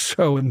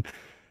 So, and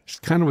it's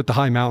kind of with the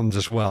high mountains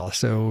as well.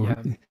 So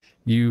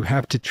you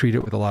have to treat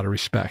it with a lot of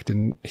respect.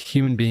 And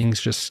human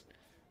beings just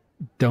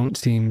don't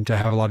seem to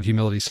have a lot of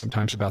humility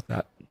sometimes about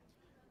that.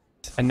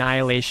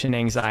 Annihilation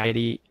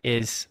anxiety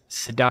is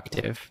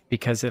seductive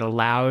because it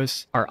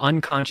allows our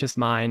unconscious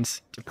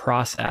minds to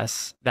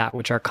process that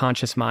which our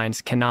conscious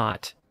minds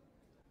cannot.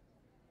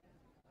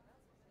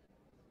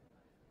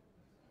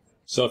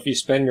 So if you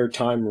spend your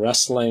time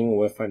wrestling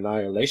with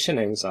annihilation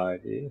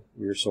anxiety,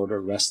 you're sort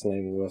of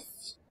wrestling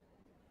with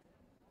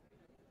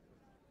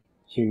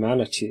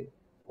humanity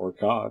or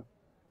God.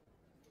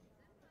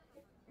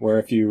 Where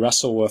if you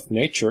wrestle with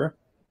nature,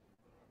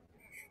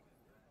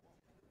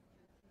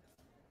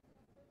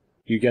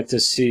 you get to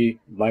see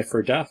life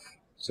or death.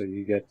 So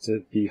you get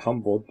to be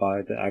humbled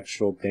by the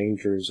actual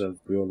dangers of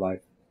real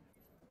life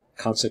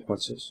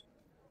consequences.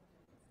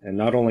 And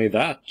not only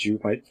that, you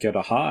might get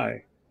a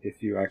high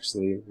if you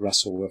actually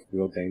wrestle with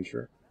real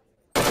danger.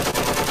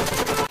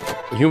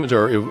 Humans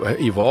are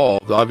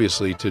evolved,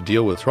 obviously, to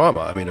deal with trauma.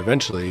 I mean,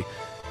 eventually,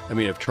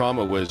 if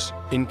trauma was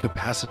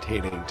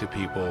incapacitating to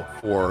people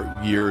for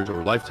years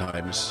or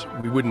lifetimes,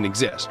 we wouldn't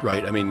exist,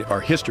 right? Our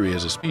history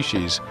as a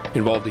species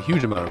involved a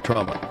huge amount of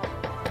trauma.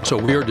 So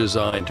we are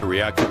designed to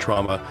react to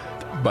trauma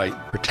by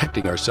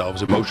protecting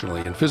ourselves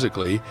emotionally and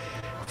physically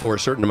for a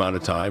certain amount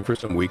of time, for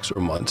some weeks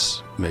or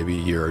months, maybe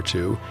a year or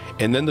two,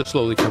 and then to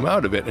slowly come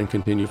out of it and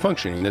continue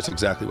functioning. That's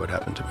exactly what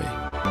happened to me.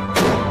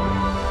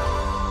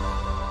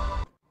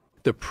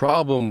 The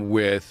problem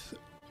with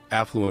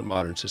affluent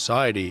modern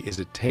society is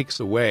it takes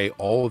away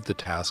all of the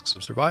tasks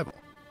of survival,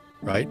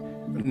 right?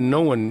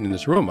 No one in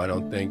this room, I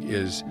don't think,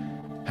 is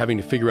having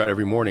to figure out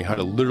every morning how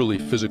to literally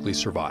physically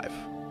survive.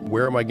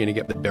 Where am I going to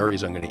get the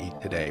berries I'm going to eat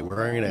today?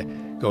 Where am I going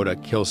to go to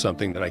kill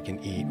something that I can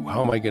eat?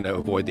 How am I going to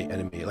avoid the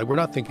enemy? We're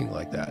not thinking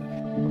like that.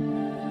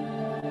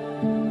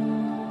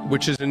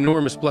 Which is an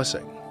enormous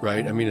blessing,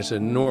 right? It's an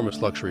enormous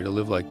luxury to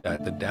live like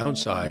that. The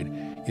downside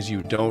is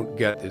you don't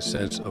get this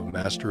sense of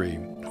mastery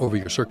over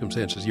your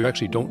circumstances. You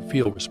actually don't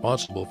feel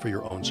responsible for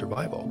your own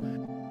survival.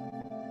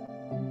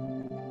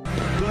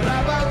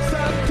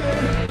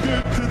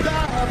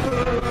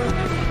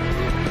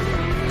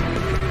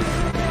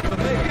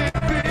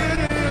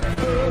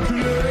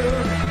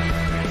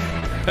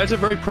 That's a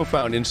very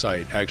profound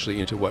insight, actually,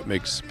 into what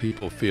makes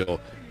people feel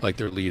like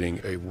they're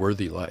leading a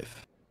worthy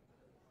life.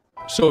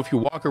 So if you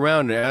walk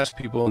around and ask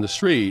people on the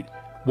street,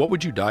 what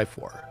would you die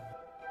for?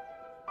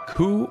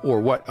 Who or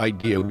what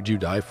idea would you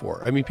die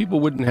for? People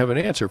wouldn't have an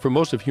answer. For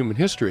most of human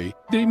history,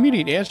 the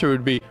immediate answer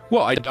would be,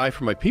 well, I'd die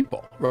for my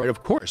people, right?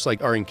 Of course,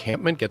 our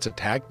encampment gets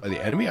attacked by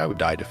the enemy, I would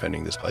die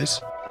defending this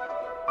place.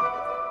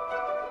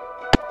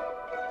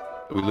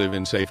 We live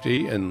in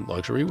safety and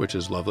luxury, which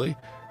is lovely,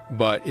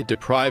 but it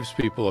deprives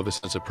people of a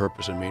sense of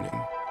purpose and meaning.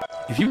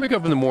 If you wake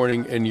up in the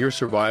morning and your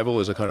survival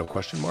is a kind of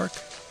question mark,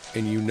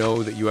 and you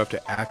know that you have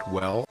to act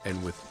well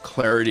and with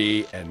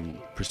clarity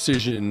and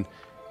precision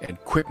and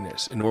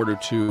quickness in order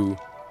to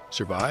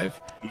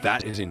survive,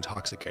 that is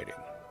intoxicating,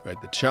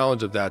 right? The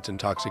challenge of that's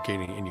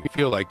intoxicating, and you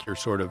feel like you're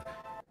sort of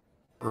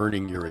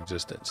earning your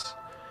existence.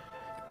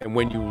 And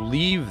when you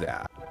leave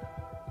that,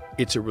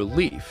 it's a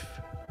relief,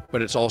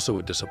 but it's also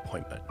a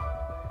disappointment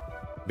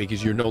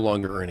because you're no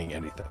longer earning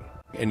anything.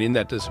 And in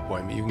that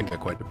disappointment, you can get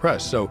quite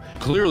depressed. So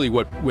clearly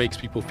what makes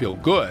people feel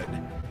good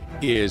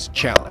is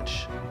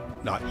challenge,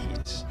 not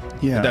ease.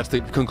 Yeah. And that's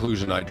the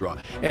conclusion I draw.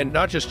 And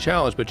not just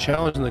challenge, but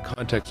challenge in the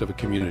context of a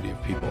community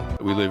of people.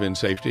 We live in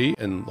safety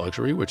and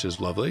luxury, which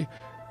is lovely,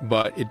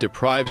 but it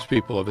deprives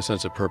people of a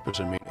sense of purpose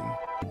and meaning.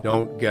 You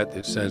don't get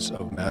this sense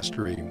of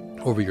mastery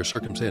over your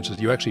circumstances.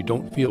 You actually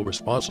don't feel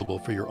responsible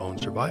for your own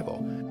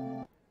survival.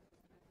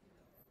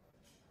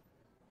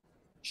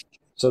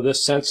 So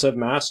this sense of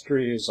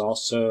mastery is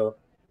also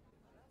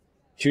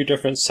two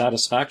different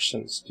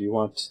satisfactions. Do you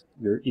want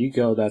your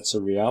ego that's a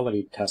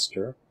reality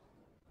tester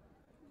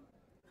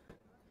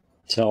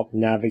to help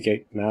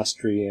navigate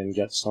mastery and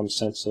get some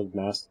sense of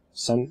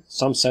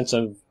some sense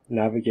of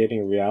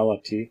navigating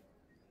reality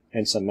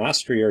and some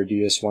mastery, or do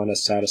you just want to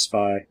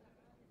satisfy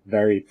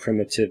very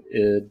primitive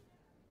id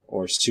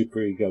or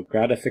superego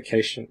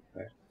gratification?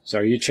 Right? So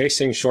are you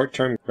chasing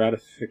short-term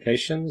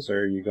gratifications,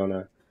 or are you going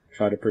to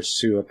try to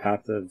pursue a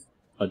path of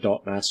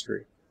adult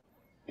mastery?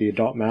 The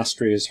adult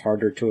mastery is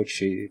harder to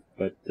achieve,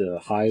 but the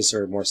highs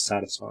are more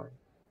satisfying.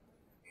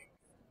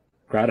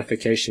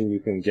 Gratification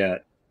you can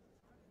get,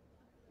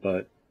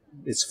 but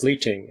it's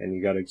fleeting, and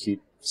you got to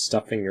keep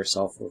stuffing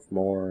yourself with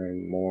more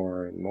and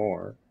more and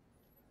more,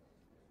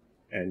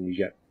 and you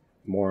get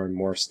more and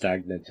more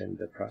stagnant and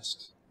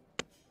depressed.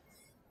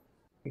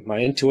 My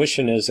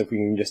intuition is if we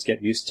can just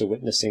get used to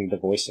witnessing the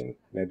voicing,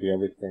 maybe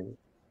everything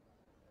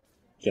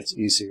gets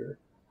easier.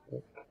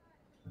 But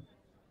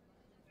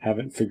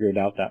haven't figured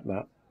out that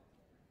map.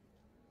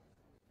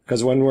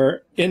 Because when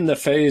we're in the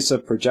phase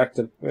of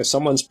projective, if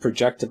someone's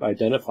projective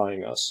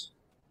identifying us,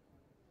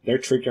 they're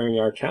triggering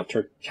our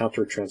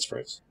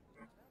counter-transference.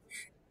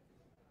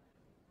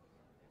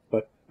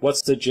 But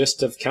what's the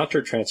gist of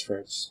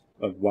counter-transference,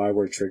 of why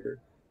we're triggered?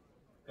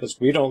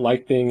 Because we don't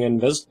like being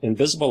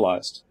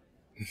invisibilized.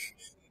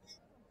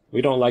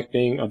 We don't like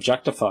being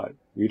objectified.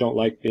 We don't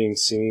like being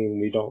seen.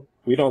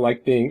 We don't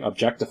like being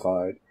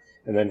objectified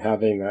and then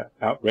having an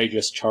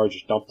outrageous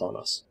charge dumped on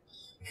us.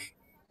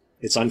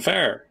 It's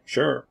unfair,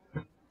 sure,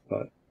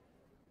 but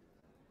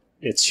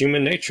it's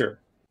human nature.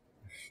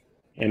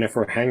 And if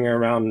we're hanging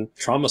around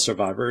trauma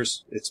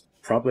survivors, it's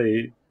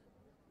probably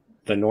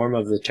the norm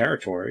of the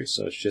territory,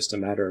 so it's just a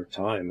matter of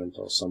time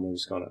until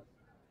someone's going to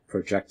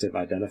projective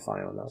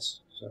identify on us.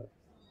 So,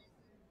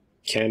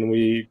 can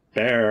we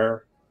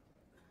bear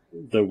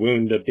the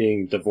wound of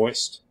being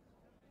devoiced?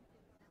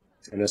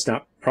 And it's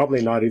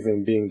probably not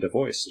even being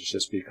devoiced, it's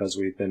just because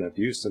we've been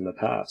abused in the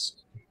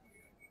past.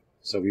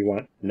 So we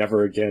want,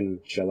 never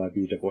again shall I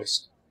be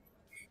devoiced.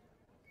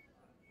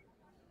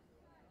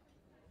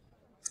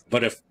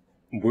 But if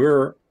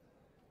we're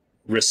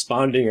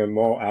responding in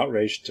moral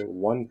outrage to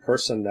one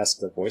person that's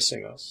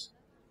devoicing us,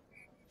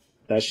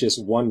 That's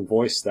just one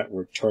voice that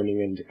we're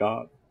turning into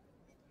God.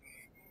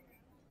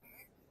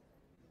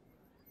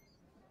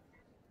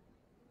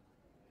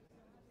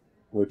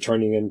 We're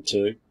turning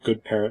into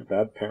good parent,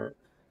 bad parent.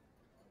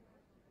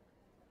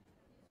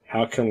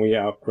 How can we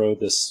outgrow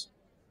this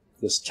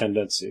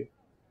tendency?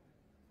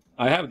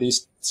 I have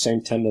these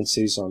same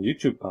tendencies on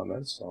YouTube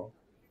comments. I'll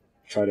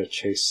try to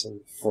chase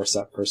and force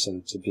that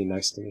person to be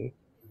nice to me.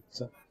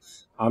 So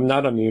I'm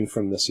not immune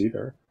from this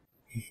either.